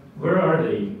where are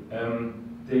they?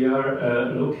 They are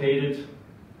located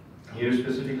here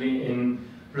specifically in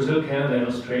Brazil, Canada, and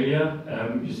Australia.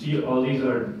 You see all these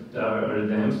are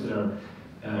dams that are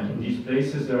in these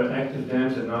places. There are active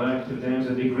dams and non-active dams,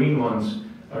 and the green ones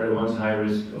are the ones high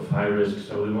risk.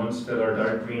 So the ones that are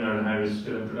dark green are high risk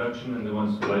still in production, and the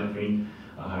ones light green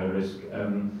are high risk.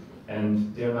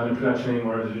 And they're not in production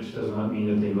anymore, which does not mean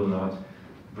that they will not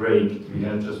break. We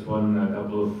had just one a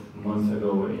couple of months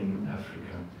ago in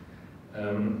Africa.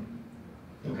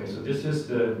 Okay, so this is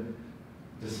the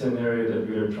scenario that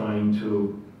we are trying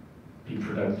to be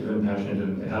productive and passionate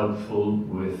and helpful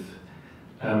with.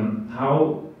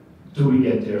 How do we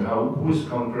get there? Who is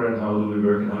Conquer and how do we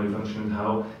work and how do we function and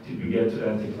how did we get to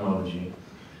that technology?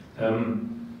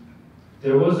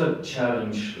 There was a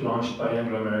challenge launched by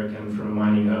Anglo American from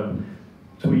Mining Hub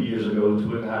 2 years ago,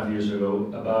 2.5 years ago,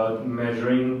 about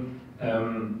measuring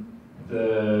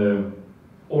the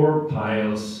ore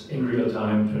piles in real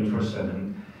time,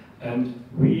 24/7. And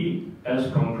we,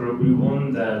 as Conquer, we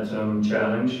won that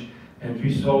challenge, and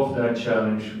we solved that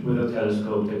challenge with a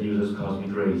telescope that uses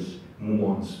cosmic rays,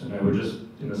 muons, and I will just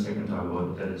in a second talk about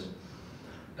what that is.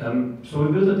 So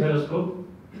we built a telescope.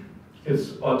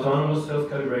 It's autonomous,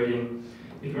 self-calibrating.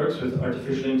 It works with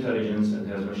artificial intelligence and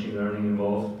has machine learning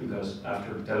involved, because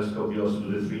after the telescope we also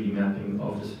do the 3D mapping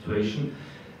of the situation.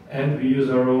 And we use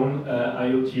our own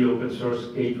IoT open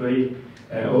source gateway,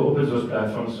 open source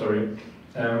platform, sorry,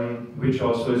 which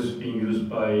also is being used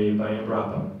by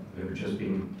Embrapa, which has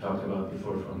been talked about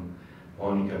before from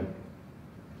Monica.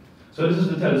 So this is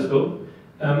the telescope.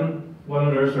 What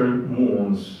on Earth are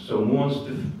muons? So muons,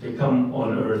 they come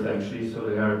on Earth actually. So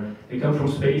they come from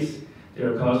space. They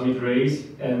are cosmic rays,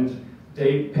 and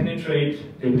they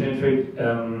penetrate pretty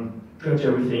much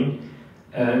everything.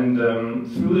 And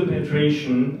through the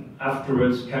penetration,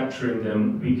 afterwards capturing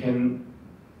them, we can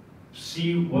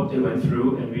see what they went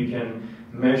through, and we can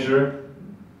measure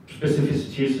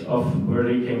specificities of where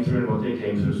they came through and what they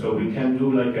came through. So we can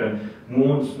do like a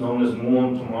muons, known as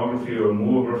muon tomography or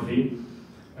muography,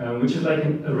 which is like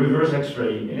a reverse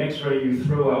X-ray. In X-ray, you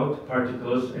throw out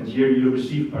particles, and here you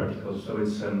receive particles. So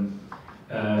it's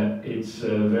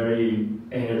very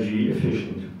energy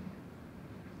efficient,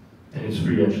 and it's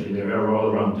free actually. They are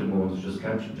all around the muons. Just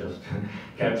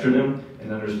capture them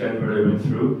and understand where they went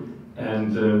through,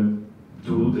 and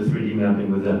do the 3D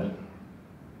mapping with that.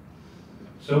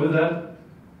 So with that,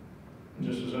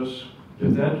 just as us,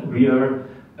 with that, we are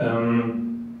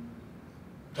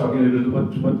talking a little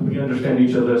bit what we understand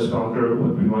each other as Conquer,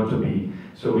 what we want to be.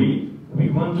 So we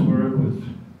want to work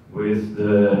with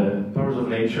the powers of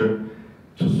nature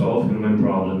to solve human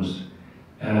problems.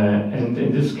 And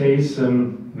in this case,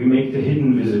 we make the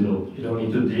hidden visible. You don't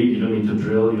need to dig, you don't need to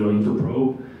drill, you don't need to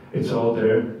probe. It's all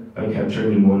there by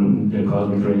capturing the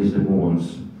cosmic rays, the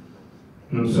muons.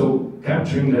 And so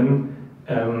capturing them,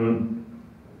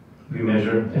 we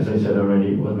measure, as I said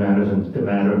already, what matters and the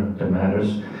matter that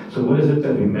matters. So what is it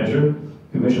that we measure?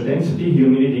 We measure density,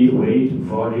 humidity, weight,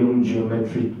 volume,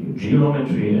 geometry,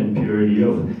 and purity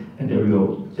of, and there we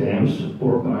go, dams,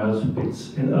 ore piles,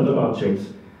 pits, and other objects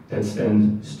that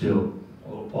stand still,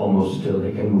 or almost still.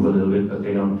 They can move a little bit, but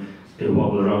they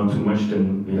wobble around too much,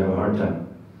 then we have a hard time.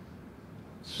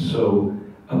 So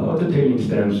about the tailings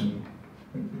dams,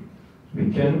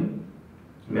 we can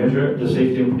measure the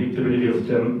safety and predictability of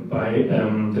them by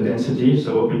the density.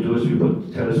 So what we do is we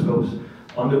put telescopes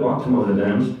on the bottom of the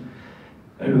dams,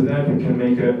 and with that we can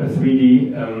make a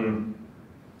 3D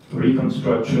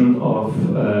reconstruction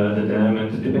of the dam,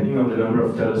 and depending on the number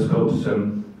of telescopes,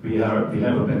 we have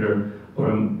a better or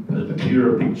a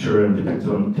clearer picture, and depends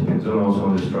on also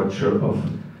on the structure of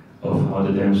how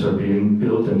the dams are being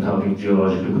built and how the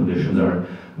geological conditions are.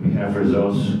 We have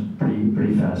results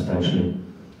pretty fast actually.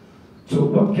 So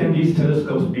what can these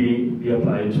telescopes be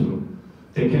applied to?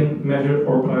 They can measure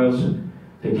ore piles,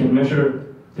 they can measure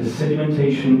the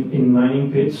sedimentation in mining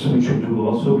pits, which we do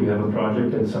also. We have a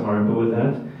project at Samarco with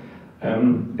that.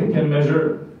 They can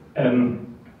measure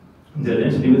the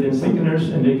density within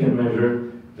thickeners, and they can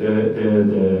measure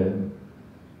the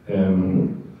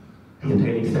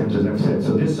tailings dams, as I've said.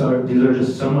 So these are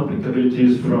just some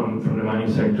applicabilities from the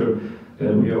mining sector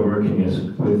that we are working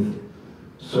with.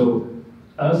 So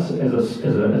us as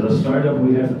a startup,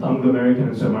 we have Anglo American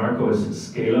and Samarco as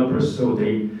scale-uppers, so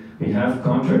we have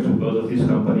contracts with both of these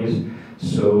companies.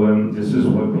 So this is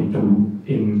what we do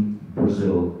in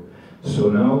Brazil. So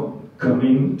now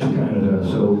coming to Canada.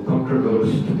 So Conquer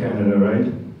goes to Canada,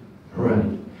 right?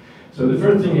 Right. So the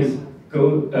first thing is I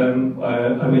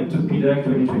went to PDAC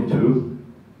 2022.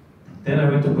 Then I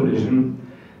went to Collision.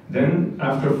 Then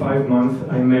after 5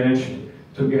 months, I managed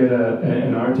to get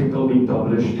an article being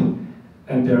published.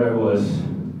 And there I was,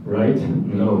 right?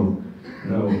 No.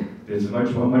 It's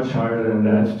much harder than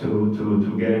that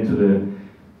to get into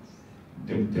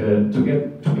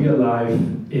to be alive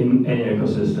in any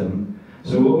ecosystem.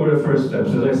 So what were the first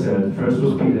steps? As I said, first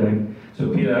was PDAC. So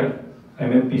PDAC, I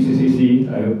met BCCC,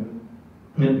 I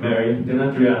met Mary, then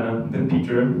Adriana, then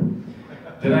Peter.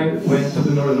 Then I went to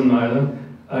the Northern Ireland.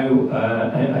 I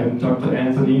talked to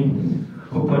Anthony,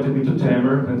 who pointed me to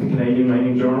Tamer at the Canadian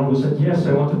Mining Journal, who said, yes,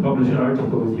 I want to publish an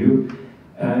article with you.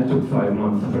 And it took 5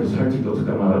 months for this article to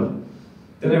come out.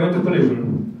 Then I went to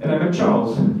Collision, and I met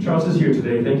Charles. Charles is here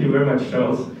today. Thank you very much,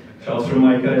 Charles. Charles from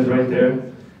MICA is right there.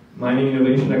 Mining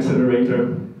Innovation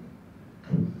Accelerator.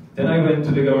 Then I went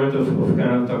to the government of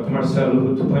Canada, talked to Marcelo,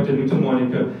 who pointed me to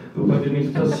Monica, who pointed me to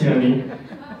Tassiani.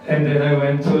 And then I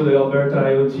went to the Alberta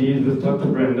IoT with Dr.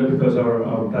 Brenda, because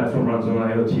our platform runs on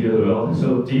IoT as well.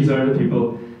 So these are the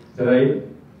people that I,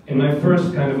 in my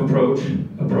first kind of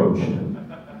approached.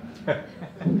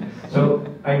 So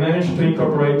I managed to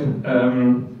incorporate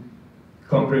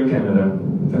Conquering Canada.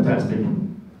 Fantastic.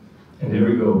 And here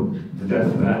we go, the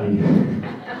Death Valley.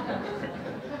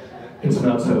 It's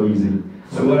not so easy.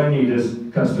 So what I need is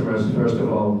customers, first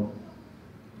of all.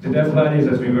 The Death Valleys,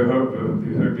 as we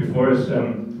heard before, is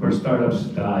where startups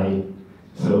die.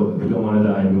 So we don't want to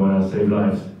die, we want to save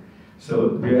lives.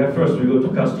 So first we go to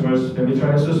customers, then we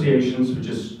try associations, which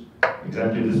is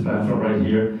exactly this platform right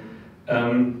here,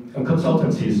 and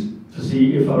consultancies. to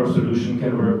see if our solution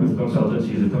can work with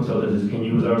consultancies, if consultancies can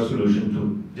use our solution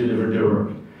to deliver their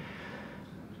work.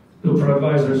 Look for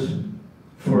advisors,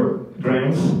 for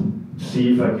grants,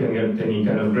 see if I can get any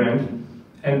kind of grant,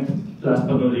 and last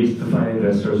but not least, to find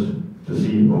investors to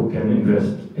see who can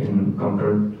invest in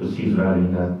Concur, who sees value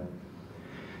in that.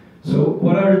 So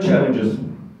what are the challenges?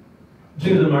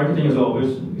 Digital marketing is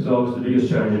always the biggest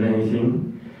challenge in anything.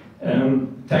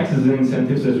 Taxes and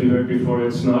incentives, as we heard before,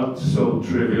 it's not so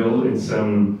trivial. It's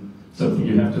something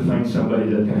you have to find somebody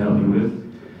that can help you with.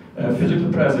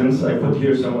 Physical presence, I put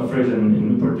here a phrase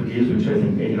in Portuguese, which I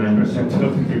think 89%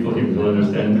 of the people here will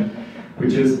understand,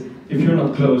 which is, if you're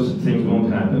not close, things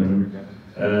won't happen.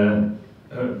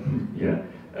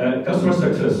 Customer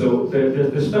success, so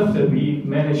the stuff that we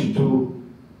manage to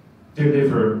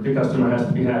deliver, the customer has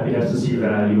to be happy, has to see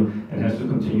value, and has to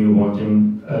continue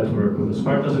wanting to work with us.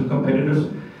 Partners and competitors.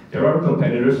 There are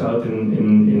competitors out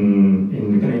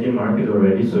in the Canadian market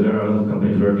already, so there are a lot of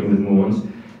companies working with Moons.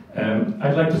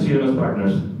 I'd like to see them as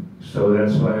partners, so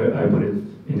that's why I put it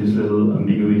in this little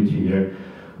ambiguity here.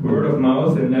 Word of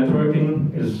mouth and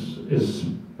networking is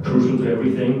crucial to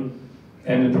everything.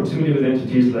 And the proximity with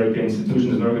entities like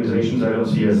institutions and organizations, I don't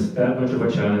see as that much of a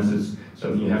challenge. It's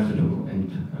something you have to do, and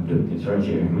I'm doing it right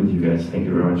here with you guys. Thank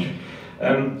you very much.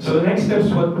 So the next steps,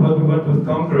 what we want with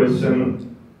Concur is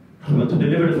we want to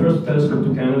deliver the first telescope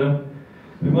to Canada.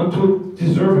 We want to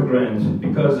deserve a grant,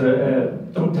 because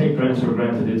don't take grants for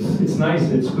granted. It's nice,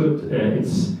 it's good,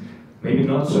 it's maybe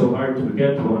not so hard to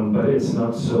get one, but it's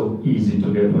not so easy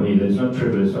to get one either. It's not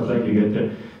trivial. It's not like you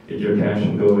get your cash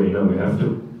and go. You know, we have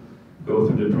to go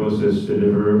through the process,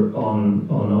 deliver on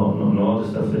all the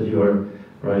stuff that you are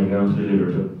writing down to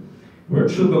deliver to.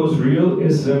 Virtual goes real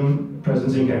is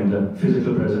presence in Canada,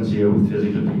 physical presence here with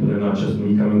physical people, and not just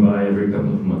me coming by every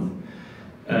couple of months.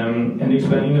 And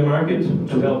expanding the market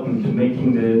to help in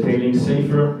making the tailings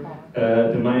safer,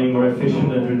 the mining more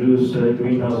efficient, and reduce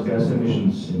greenhouse gas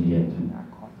emissions in the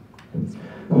end.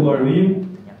 Who are we?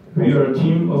 We are a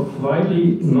team of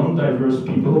widely non-diverse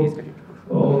people,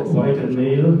 all white and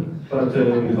male, but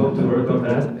we hope to work on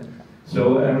that.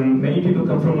 So many people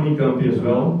come from Unicampi as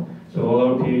well. So all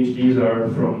our PhDs are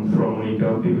from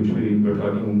Unicampi, which we were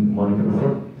talking Monica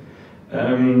before.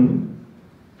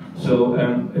 So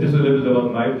it is a little bit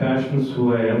about my passions,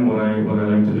 who I am, what I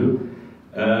like to do.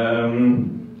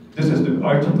 This is the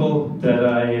article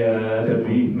that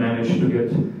we managed to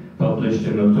get published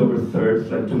in October 3rd,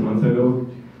 like 2 months ago.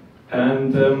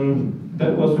 And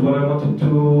that was what I wanted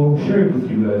to share with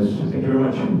you guys. Thank you very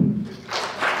much.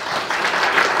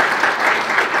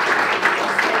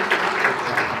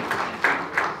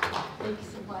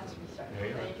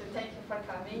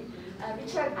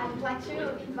 Richard, I'd like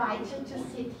to invite you to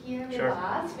sit here with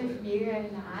us, with Miriam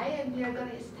and I, and we are going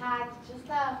to start just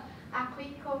a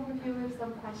quick overview with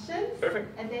some questions.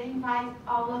 Perfect. And then invite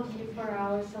all of you for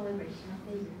our celebration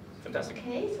of the year. Fantastic.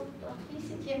 Okay, so please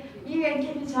sit here. Miriam,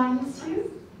 can you join us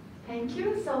too? Thank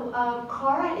you. So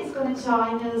Cora is going to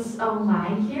join us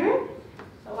online here.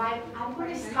 So I'm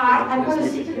going to start. I'm going to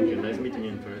sit here. Nice meeting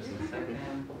you in person.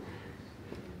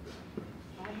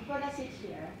 I'm going to sit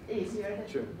here. Easier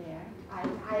than there.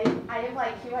 I am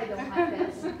like you, I don't like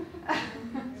this. So,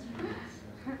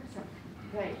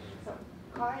 great. So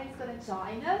Cora is going to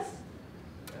join us.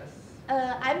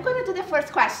 I'm going to do the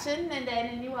first question, and then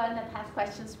anyone that has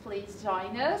questions, please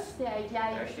join us. The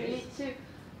idea is really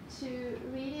to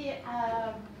really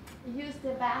use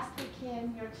the best we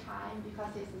can your time,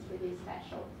 because this is really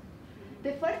special.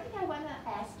 The first thing I want to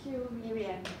ask you,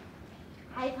 Miriam,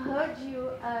 I've heard you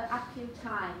a few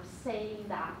times saying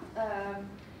that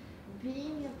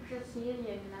being a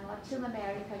Brazilian and a Latin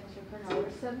American entrepreneur,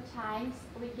 sometimes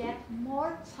we get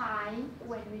more time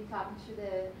when we come to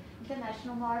the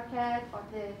international market or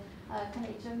the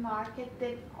Canadian market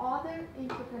than other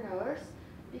entrepreneurs,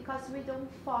 because we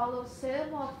don't follow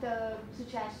some of the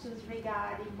suggestions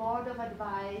regarding board of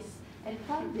advice and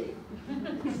funding.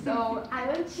 So I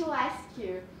want to ask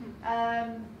you,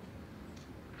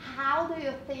 how do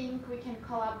you think we can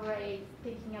collaborate,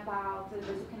 thinking about the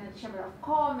Canadian Chamber of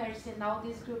Commerce and all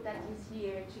this group that is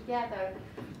here together,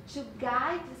 to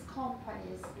guide these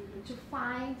companies to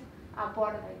find a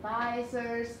board of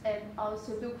advisors and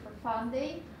also look for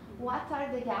funding? What are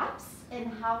the gaps,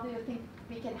 and how do you think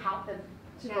we can help them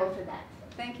to go through that?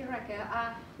 Thank you, Raquel.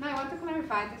 No, I want to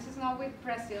clarify, this is not with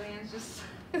Brazilians, just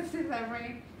this is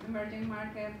every emerging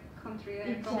market country that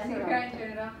in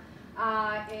general.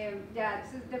 Yeah,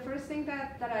 this is the first thing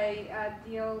that I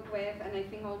deal with, and I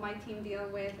think all my team deal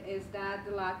with, is that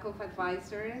the lack of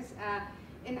advisors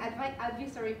and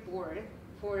advisory board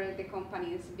for the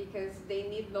companies, because they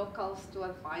need locals to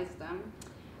advise them.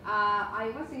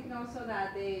 I was thinking also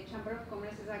that the Chamber of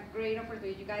Commerce is a great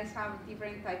opportunity. You guys have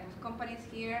different type of companies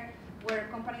here, where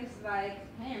companies like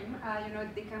him, you know,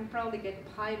 they can probably get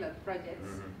pilot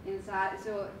projects inside.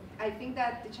 So I think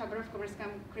that the Chamber of Commerce can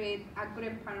create a good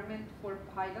environment for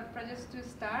pilot projects to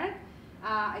start.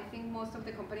 I think most of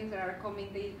the companies that are coming,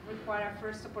 they require a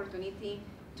first opportunity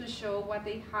to show what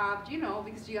they have, you know,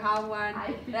 because you have one.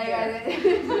 And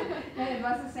it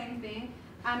was the same thing.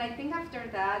 And I think after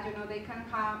that, you know, they can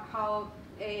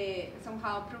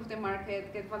somehow prove the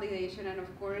market, get validation, and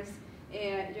of course,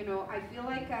 you know, I feel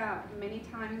like many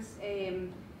times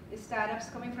startups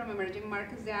coming from emerging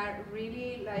markets, they are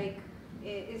really like,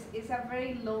 it's a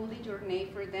very lonely journey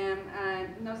for them.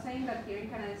 And not saying that here in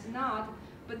Canada is not,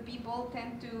 but people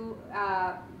tend to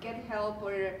get help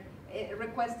or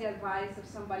request the advice of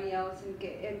somebody else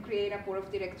and create a board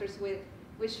of directors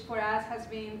which for us has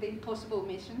been the impossible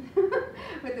mission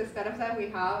with the startups that we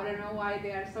have. I don't know why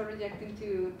they are so rejecting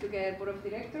to get board of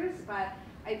directors, but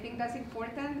I think that's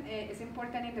important. It's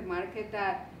important in the market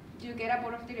that you get a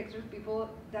board of directors, people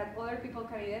that other people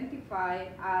can identify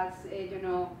as, you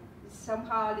know,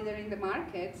 somehow a leader in the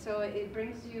market. So it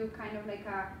brings you kind of like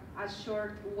a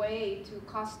short way to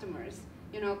customers.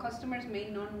 You know, customers may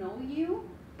not know you,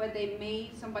 but they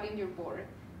may somebody in your board.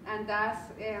 And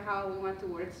that's how we want to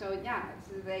work. So yeah,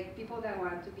 it's like people that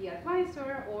want to be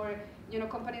advisor, or, you know,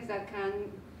 companies that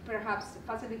can perhaps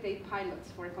facilitate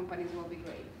pilots for companies will be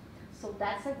great. So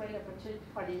that's a great opportunity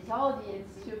for this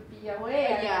audience to be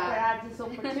aware that there are these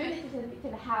opportunities and we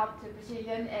can help the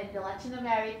Brazilian and the Latin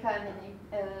American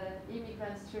and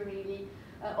immigrants to really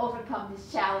overcome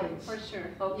this challenge. For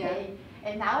sure. Okay. Yeah.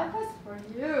 And now a question for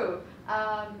you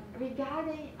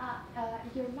regarding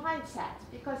your mindset,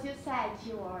 because you said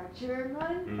you are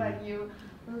German, but you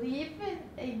live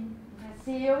in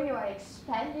Brazil, you are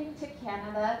expanding to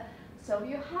Canada. So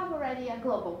you have already a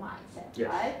global mindset,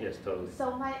 right? Yes, totally.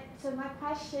 So my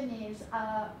question is,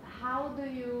 how do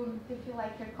you feel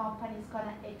like your company is going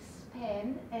to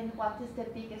expand, and what is the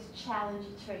biggest challenge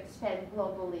to expand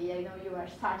globally? I know you are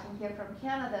starting here from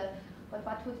Canada, but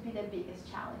what would be the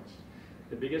biggest challenge?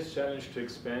 The biggest challenge to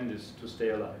expand is to stay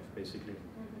alive, basically.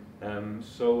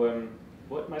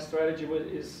 What my strategy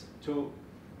is to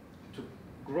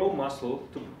grow muscle,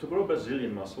 to grow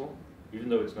Brazilian muscle, even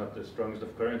though it's not the strongest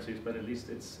of currencies, but at least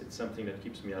it's something that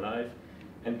keeps me alive.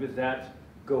 And with that,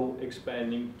 go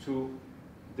expanding to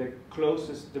the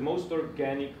closest, the most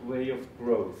organic way of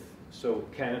growth. So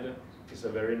Canada is a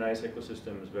very nice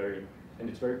ecosystem, and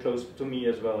it's very close to me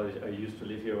as well. I used to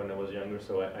live here when I was younger,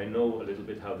 so I know a little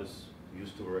bit how this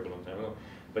used to work a long time ago,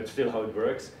 but still how it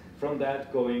works. From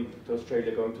that, going to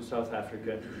Australia, going to South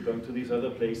Africa, going to these other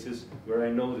places where I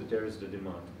know that there is the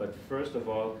demand. But first of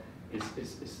all, it's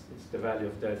the valley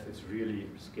of death. It's really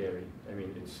scary. I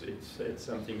mean, it's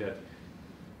something that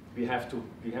we have to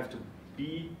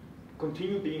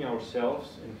continue being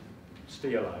ourselves and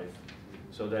stay alive.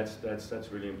 So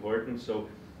that's really important. So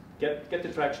get the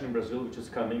traction in Brazil, which is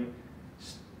coming.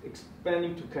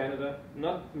 Expanding to Canada,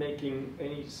 not making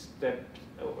any step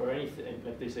or anything,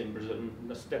 like they say in Brazil,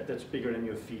 a step that's bigger than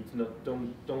your feet.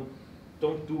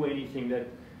 Don't do anything that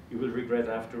you will regret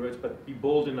afterwards, but be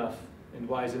bold enough and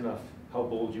wise enough how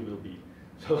bold you will be.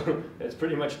 So that's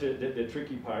pretty much the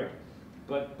tricky part.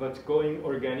 But going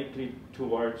organically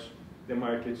towards the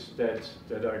markets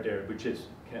that are there, which is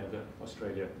Canada,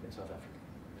 Australia, and South Africa.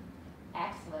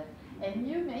 Excellent. And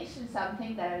you mentioned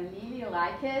something that I really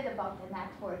like it about the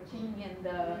networking and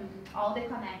all the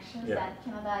connections that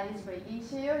Canada is bringing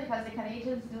to you, because the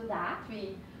Canadians do that.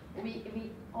 We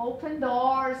open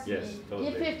doors, we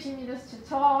give 15 minutes to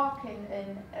talk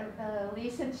and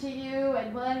listen to you,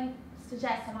 and one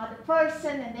suggests another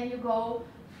person, and then you go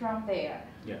from there.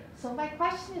 Yeah. So my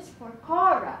question is for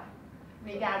Cora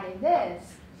regarding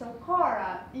this. So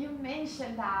Cora, you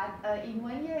mentioned that in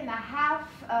 1.5 years,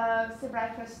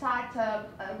 Sebrae for Startup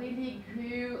really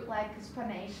grew like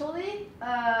exponentially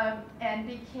and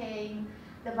became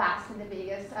the best and the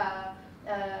biggest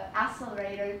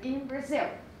accelerator in Brazil.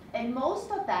 And most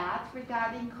of that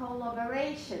regarding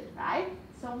collaboration, right?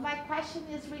 So my question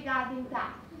is regarding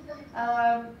that.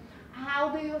 How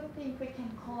do you think we can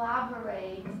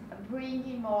collaborate,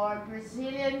 bringing more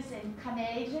Brazilians and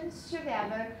Canadians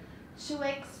together to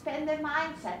expand their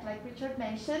mindset, like Richard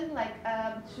mentioned, like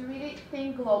to really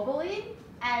think globally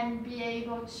and be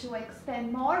able to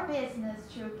expand more business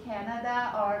to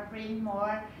Canada or bring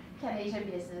more Canadian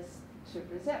business to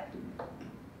Brazil?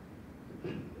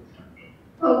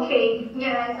 Okay,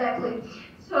 yeah, exactly.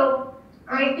 So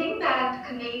I think that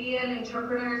Canadian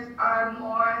entrepreneurs are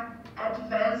more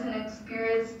advanced and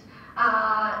experienced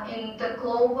in the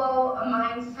global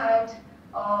mindset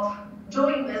of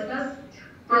doing business.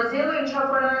 Brazilian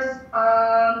entrepreneurs,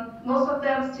 most of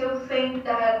them still think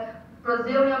that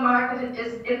Brazilian market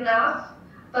is enough,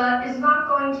 but it's not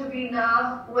going to be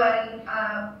enough when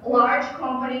a large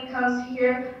company comes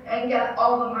here and get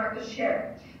all the market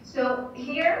share. So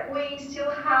here we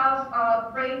still have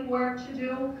great work to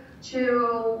do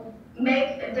to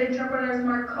make the entrepreneurs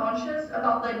more conscious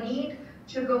about the need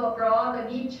to go abroad, the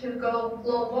need to go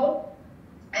global,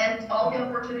 and all the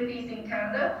opportunities in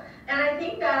Canada. And I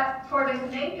think that for the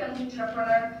Canadian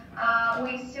entrepreneur,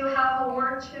 we still have a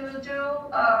work to do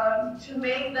to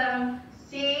make them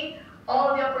see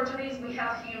all the opportunities we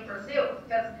have here in Brazil.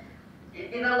 Because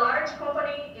in a large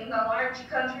company, in a large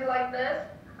country like this,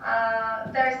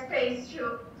 there's space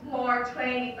to more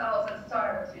 20,000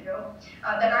 startups, you know.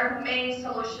 There are many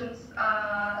solutions,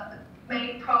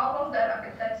 many problems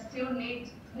that still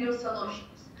need new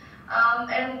solutions.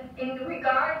 And in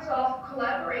regards of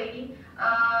collaborating,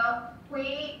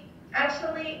 we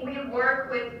work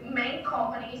with main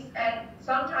companies, and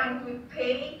sometimes we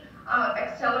pay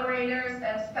accelerators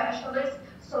and specialists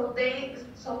so they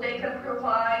can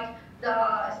provide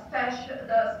the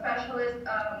specialist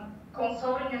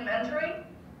consulting and mentoring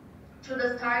to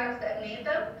the startups that need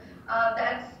them.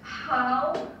 That's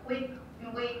how we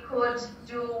could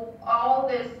do all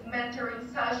these mentoring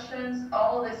sessions,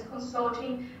 all this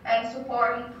consulting, and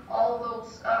supporting all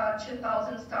those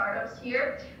 2,000 startups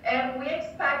here. And we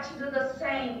expect to do the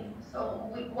same. So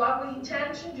what we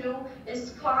intend to do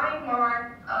is find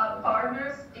more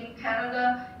partners in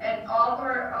Canada and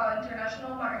other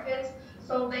international markets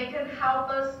so they can help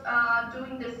us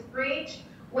doing this bridge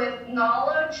with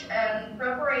knowledge and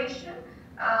preparation.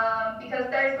 Because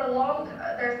there's a long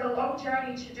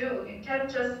journey to do. You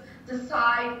can't just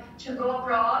decide to go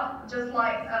abroad, just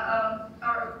like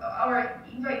our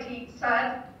invitee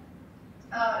said.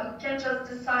 You can't just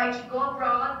decide to go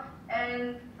abroad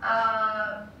and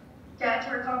get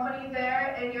your company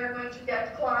there, and you're going to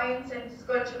get clients, and it's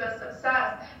going to be a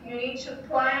success. You need to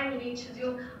plan. You need to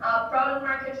do a product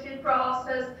market fit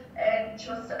process and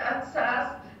to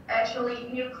access actually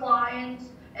new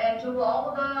clients, and do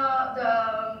all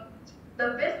the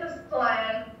business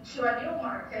plan to a new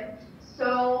market.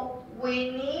 So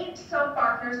we need some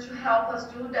partners to help us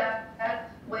do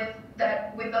that with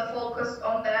the focus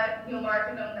on that new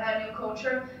market, on that new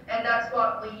culture, and that's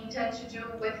what we intend to do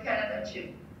with Canada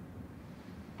too.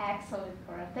 Excellent,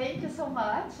 Cora. Thank you so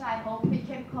much. I hope we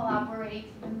can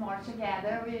collaborate even more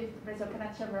together with Brazil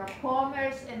Canada Chamber of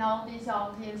Commerce and all this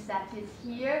audience that is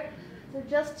here. So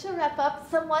just to wrap up,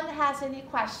 someone has any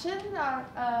question or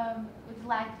would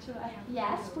like to?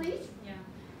 Yes, please. Yeah.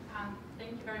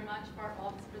 Thank you very much for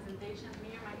all this presentation.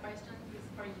 Mir, my question is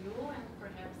for you and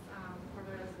perhaps for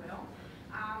her as well.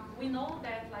 We know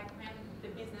that like when the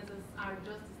businesses are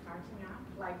just starting up,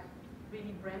 like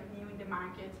really brand new in the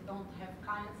market, don't have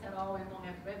clients at all and don't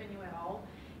have revenue at all,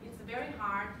 it's very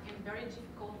hard and very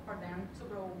difficult for them to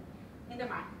grow in the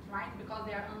market, right? Because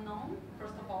they are unknown,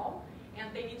 first of all,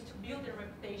 and they need to build their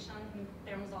reputation in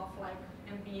terms of like,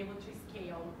 and be able to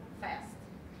scale fast.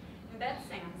 In that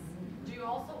sense, do you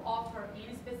also offer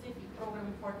any specific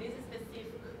program for these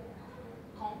specific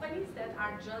companies that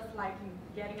are just like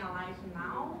getting alive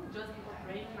now, just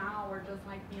operating now, or just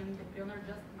like being an entrepreneur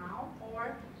just now,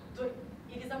 or it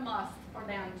is a must for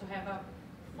them to have a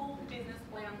full business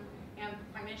plan and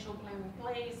financial plan in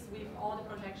place with all the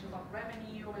projections of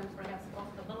revenue and perhaps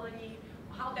profitability,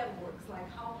 how that works, like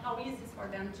how easy it is for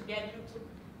them to get into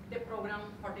the program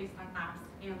for these startups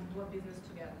and do a business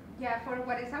together? Yeah, for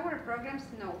what is our programs,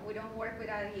 no, we don't work with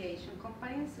aviation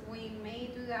companies. We may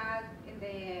do that in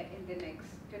the next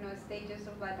stages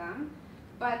of LATAM.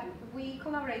 But we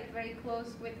collaborate very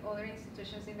close with other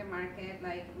institutions in the market.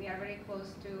 Like we are very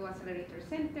close to Accelerator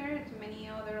Center, to many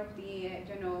other of the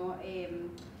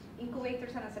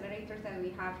incubators and accelerators that we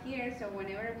have here. So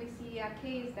whenever we see a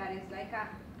case that is like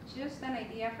just an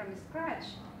idea from scratch,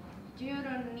 you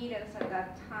don't need us at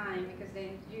that time because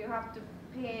then you have to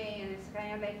pay, and it's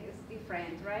kind of like it's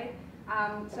different, right?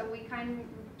 So we can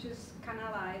just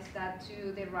canalize that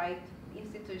to the right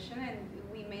institution, and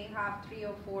we may have 3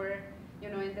 or 4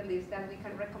 in the list that we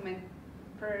can recommend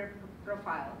per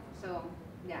profile. So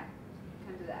yeah, we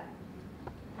can do that.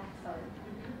 Excellent.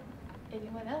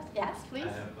 Anyone else? Yes, please.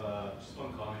 I have just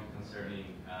one comment concerning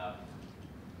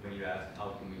when you asked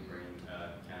how can we bring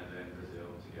Canada and Brazil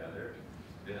together.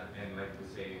 And like we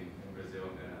say in Brazil,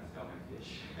 I'm gonna sell my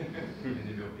fish,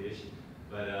 individual fish.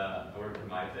 But I work for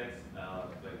MyTex,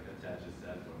 like Ted just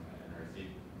said from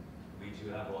NRC. We do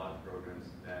have a lot of programs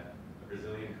that a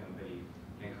Brazilian company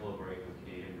can collaborate with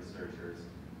Canadian researchers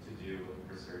to do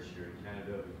research here in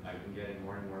Canada. I've been getting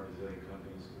more and more Brazilian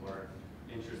companies who are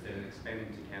interested in expanding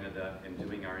to Canada and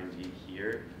doing R&D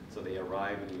here. So they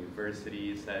arrive in a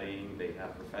university setting, they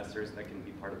have professors that can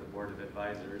be part of the board of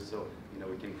advisors. So, you know,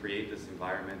 we can create this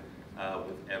environment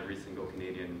with every single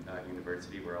Canadian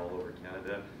university. We're all over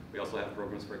Canada. We also have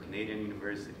programs for Canadian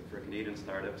university, for Canadian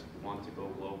startups who want to go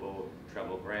global,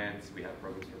 travel grants. We have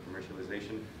programs for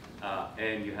commercialization.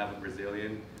 And you have a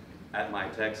Brazilian at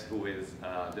MyTex who is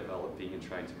developing and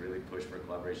trying to really push for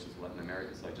collaborations with Latin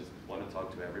America. So I just want to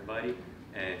talk to everybody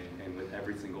and with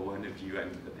every single one of you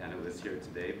and the panelists here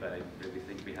today. But I really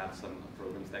think we have some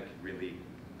programs that could really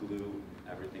glue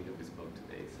everything that we spoke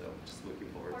today. So just looking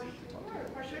forward to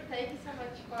talking. For sure, thank you so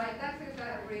much. MyTex is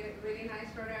a really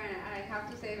nice program, and I have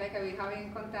to say, like, I've been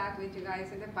having contact with you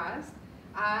guys in the past.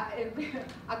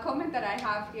 A comment that I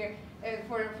have here,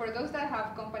 for those that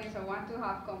have companies or want to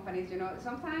have companies, you know,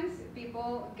 sometimes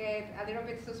people get a little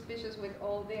bit suspicious with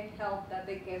all the help that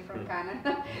they get from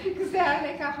Canada. Because they're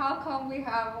like, how come we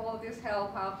have all this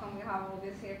help? How come we have all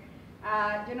this here?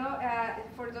 You know,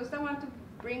 for those that want to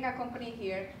bring a company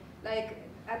here, like,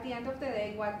 at the end of the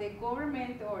day, what the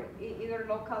government or either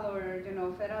local or, you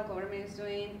know, federal government is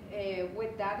doing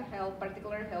with that help,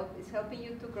 particular help, is helping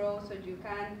you to grow so you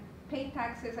can pay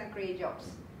taxes and create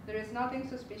jobs. There is nothing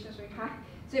suspicious behind.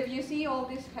 So if you see all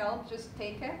this help, just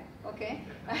take it, okay?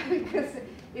 Because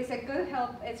it's a good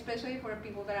help, especially for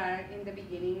people that are in the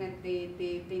beginning and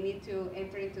they need to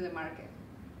enter into the market.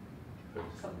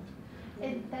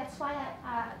 And that's why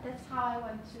that's how I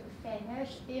want to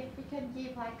finish. If we can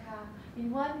give like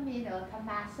in 1 minute a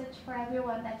message for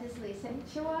everyone that is listening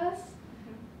to us,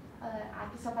 a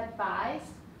piece of advice.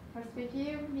 First with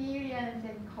you, Miriam, and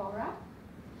then Cora.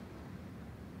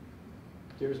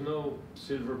 There's no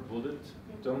silver bullet.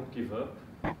 Don't give up,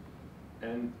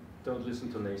 and don't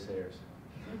listen to naysayers.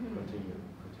 Continue.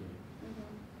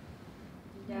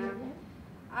 Yeah.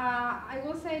 I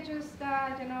will say just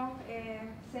you know,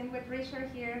 same with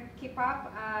Richard here. Keep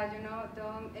up. You know,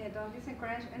 don't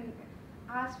discourage and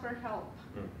ask for help.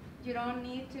 You don't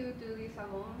need to do this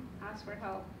alone. Ask for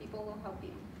help. People will help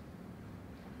you.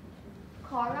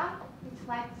 Cora, would you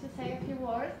like to say a few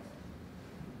words?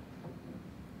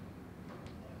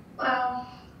 Well,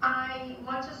 I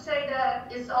want to say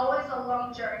that it's always a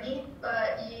long journey,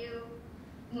 but you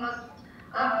must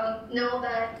know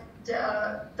that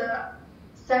the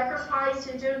sacrifice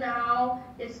you do now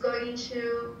is going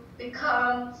to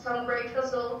become some great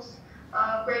results,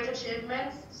 great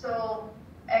achievements. So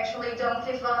actually don't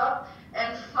give up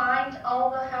and find all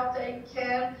the help that you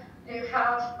can. You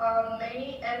have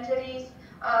many entities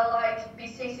like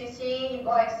BCCC,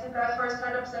 like Bilateral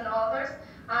startups and others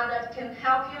that can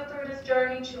help you through this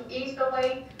journey to ease the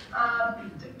way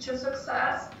to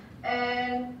success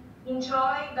and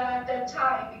enjoy that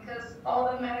time, because all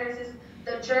that matters is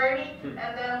the journey, and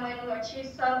then when you achieve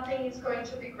something, it's going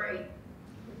to be great.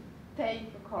 Thank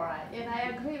you, Cora. And I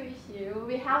agree with you.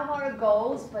 We have our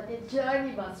goals, but the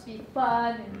journey must be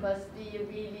fun. It must be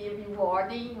really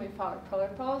rewarding with our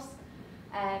purpose.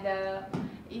 And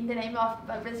in the name of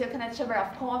Brazil-Canada Chamber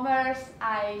of Commerce,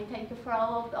 I thank you for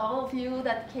all of you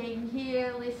that came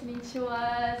here listening to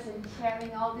us and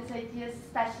sharing all these ideas,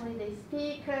 especially the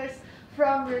speakers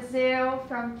from Brazil,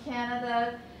 from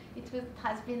Canada. It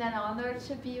has been an honor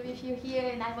to be with you here,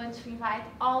 and I want to invite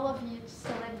all of you to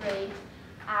celebrate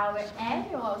our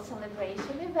annual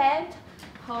celebration event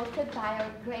hosted by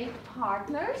our great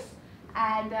partners.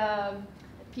 And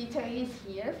Peter is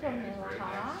here from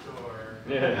Milan.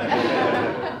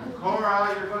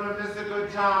 Cora, you're going to miss a good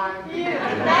time.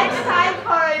 Next time,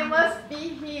 Cora, you must be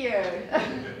here.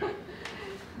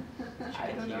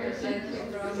 I don't know.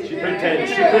 She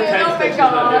pretends that she's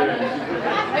not here.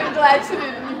 I'm glad to be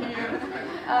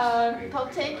here. So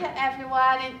thank you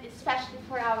everyone, and especially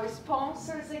for our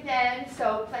sponsors again.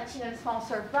 So Platinum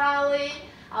sponsor Valley,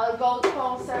 our gold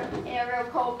sponsor Ariel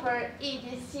Cooper,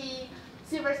 EDC,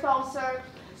 silver sponsor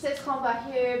Sescom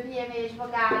Barrier, BMA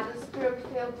Advogados,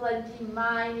 Brookfield Blending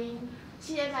Mining,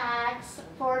 TMX,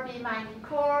 4B Mining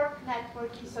Corp,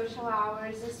 Networking Social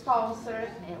Hours sponsor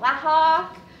La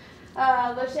Rock,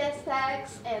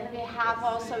 Logistics, and we have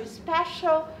also a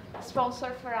special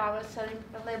sponsor for our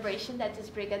celebration, that is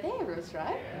Brigadeiros,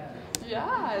 right?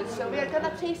 Yeah, so we are going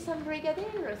to taste some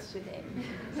Brigadeiros today.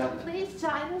 So please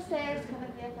join us there. It's going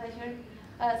to be a pleasure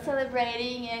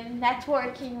celebrating and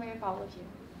networking with all of you.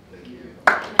 Thank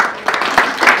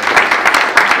you.